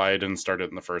 Probably why I didn't start it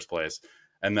in the first place.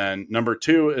 And then number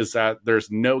 2 is that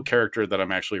there's no character that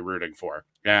I'm actually rooting for.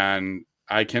 And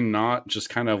I cannot just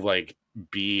kind of like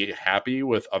be happy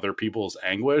with other people's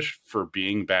anguish for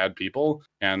being bad people.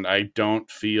 And I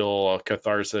don't feel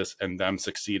catharsis in them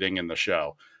succeeding in the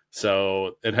show.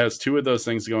 So it has 2 of those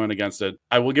things going against it.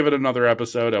 I will give it another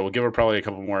episode. I will give it probably a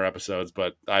couple more episodes,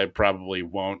 but I probably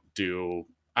won't do...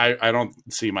 I don't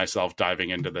see myself diving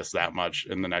into this that much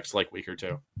in the next like week or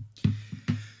two.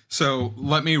 So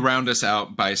let me round us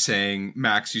out by saying,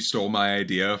 Max, you stole my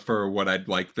idea for what I'd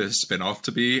like this spinoff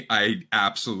to be. I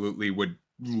absolutely would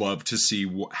love to see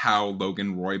how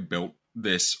Logan Roy built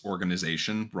this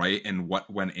organization, right? And what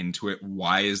went into it.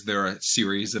 Why is there a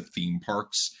series of theme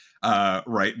parks,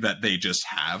 right, that they just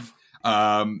have?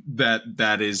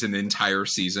 That is an entire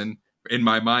season in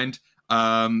my mind.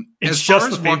 It's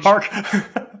just the theme park.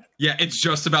 Yeah, it's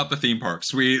just about the theme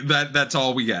parks. That's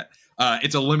all we get.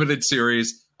 It's a limited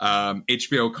series.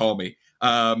 HBO, call me.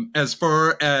 As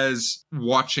far as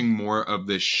watching more of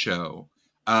this show,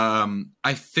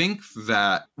 I think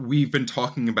that we've been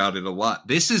talking about it a lot.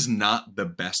 This is not the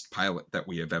best pilot that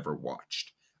we have ever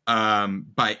watched,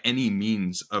 by any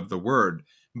means of the word.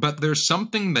 But there's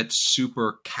something that's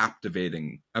super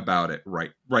captivating about it,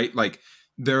 right? Like,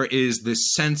 there is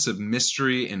this sense of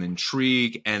mystery and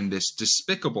intrigue and this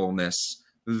despicableness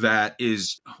that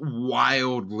is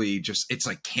wildly just, it's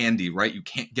like candy, right? You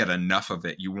can't get enough of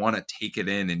it. You want to take it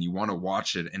in and you want to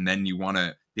watch it, and then you want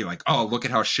to be like, oh, look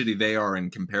at how shitty they are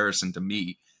in comparison to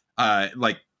me.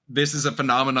 Like, this is a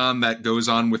phenomenon that goes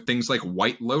on with things like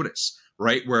White Lotus,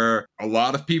 right? Where a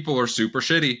lot of people are super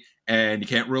shitty and you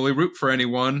can't really root for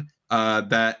anyone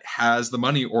that has the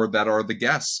money or that are the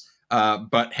guests.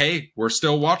 But hey, we're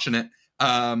still watching it.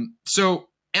 So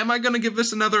am I going to give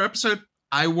this another episode?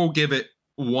 I will give it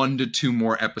 1 to 2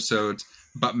 more episodes.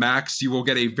 But Max, you will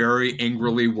get a very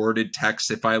angrily worded text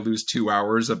if I lose 2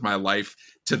 hours of my life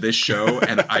to this show,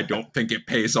 and I don't think it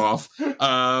pays off.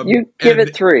 You give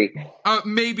it 3.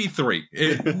 Maybe 3.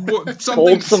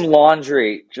 Fold some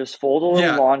laundry. Just fold a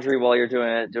little laundry while you're doing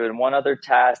it. Doing one other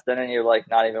task, then you're like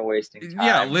not even wasting time.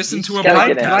 Yeah, listen to a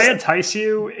podcast. Can I entice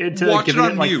you into giving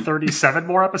it like 37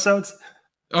 more episodes?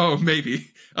 Oh,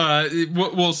 maybe.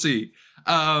 We'll see.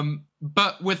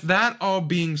 But with that all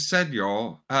being said,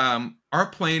 y'all, our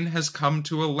plane has come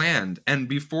to a land. And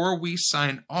before we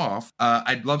sign off,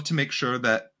 I'd love to make sure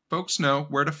that folks know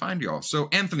where to find y'all. So,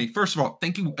 Anthony, first of all,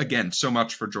 thank you again so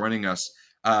much for joining us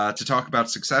to talk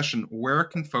about Succession. Where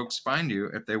can folks find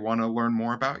you if they want to learn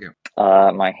more about you?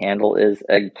 My handle is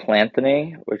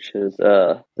Eggplanthony, which is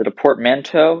a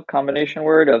portmanteau combination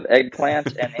word of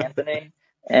eggplant and Anthony.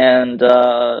 And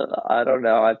I don't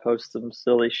know, I post some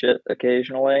silly shit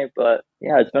occasionally, but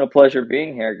yeah, it's been a pleasure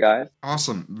being here, guys.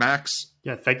 Awesome. Max?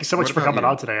 Yeah, thank you so much for coming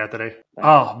on today, Anthony.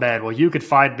 Oh, man, well, you could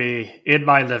find me in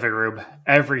my living room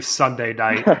every Sunday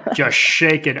night just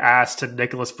shaking ass to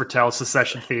Nicholas Britell's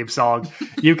Succession theme song.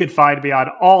 You can find me on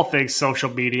all things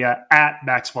social media at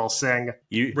Maxwell Singh.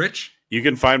 Rich? You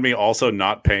can find me also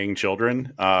not paying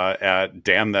children at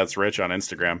Damn That's Rich on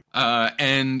Instagram.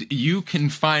 And you can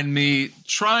find me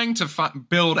trying to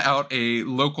build out a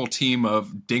local team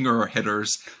of dinger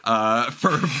hitters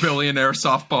for billionaire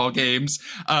softball games.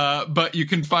 But you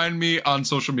can find me on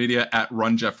social media at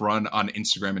RunJeffRun on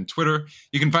Instagram and Twitter.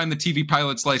 You can find the TV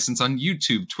Pilots License on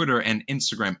YouTube, Twitter, and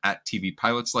Instagram at TV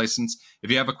Pilots License. If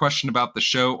you have a question about the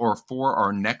show or for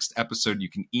our next episode, you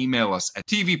can email us at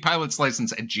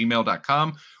tvpilotslicense@gmail.com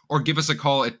or give us a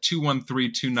call at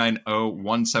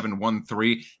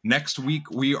 213-290-1713. Next week,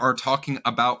 we are talking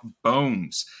about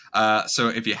Bones. So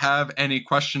if you have any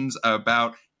questions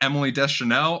about Emily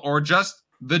Deschanel or just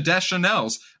the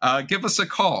Deschanels, give us a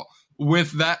call.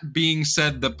 With that being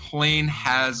said, the plane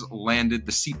has landed.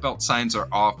 The seatbelt signs are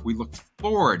off. We look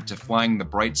forward to flying the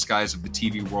bright skies of the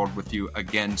TV world with you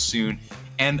again soon.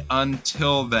 And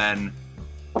until then,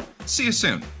 see you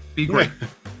soon. Be great.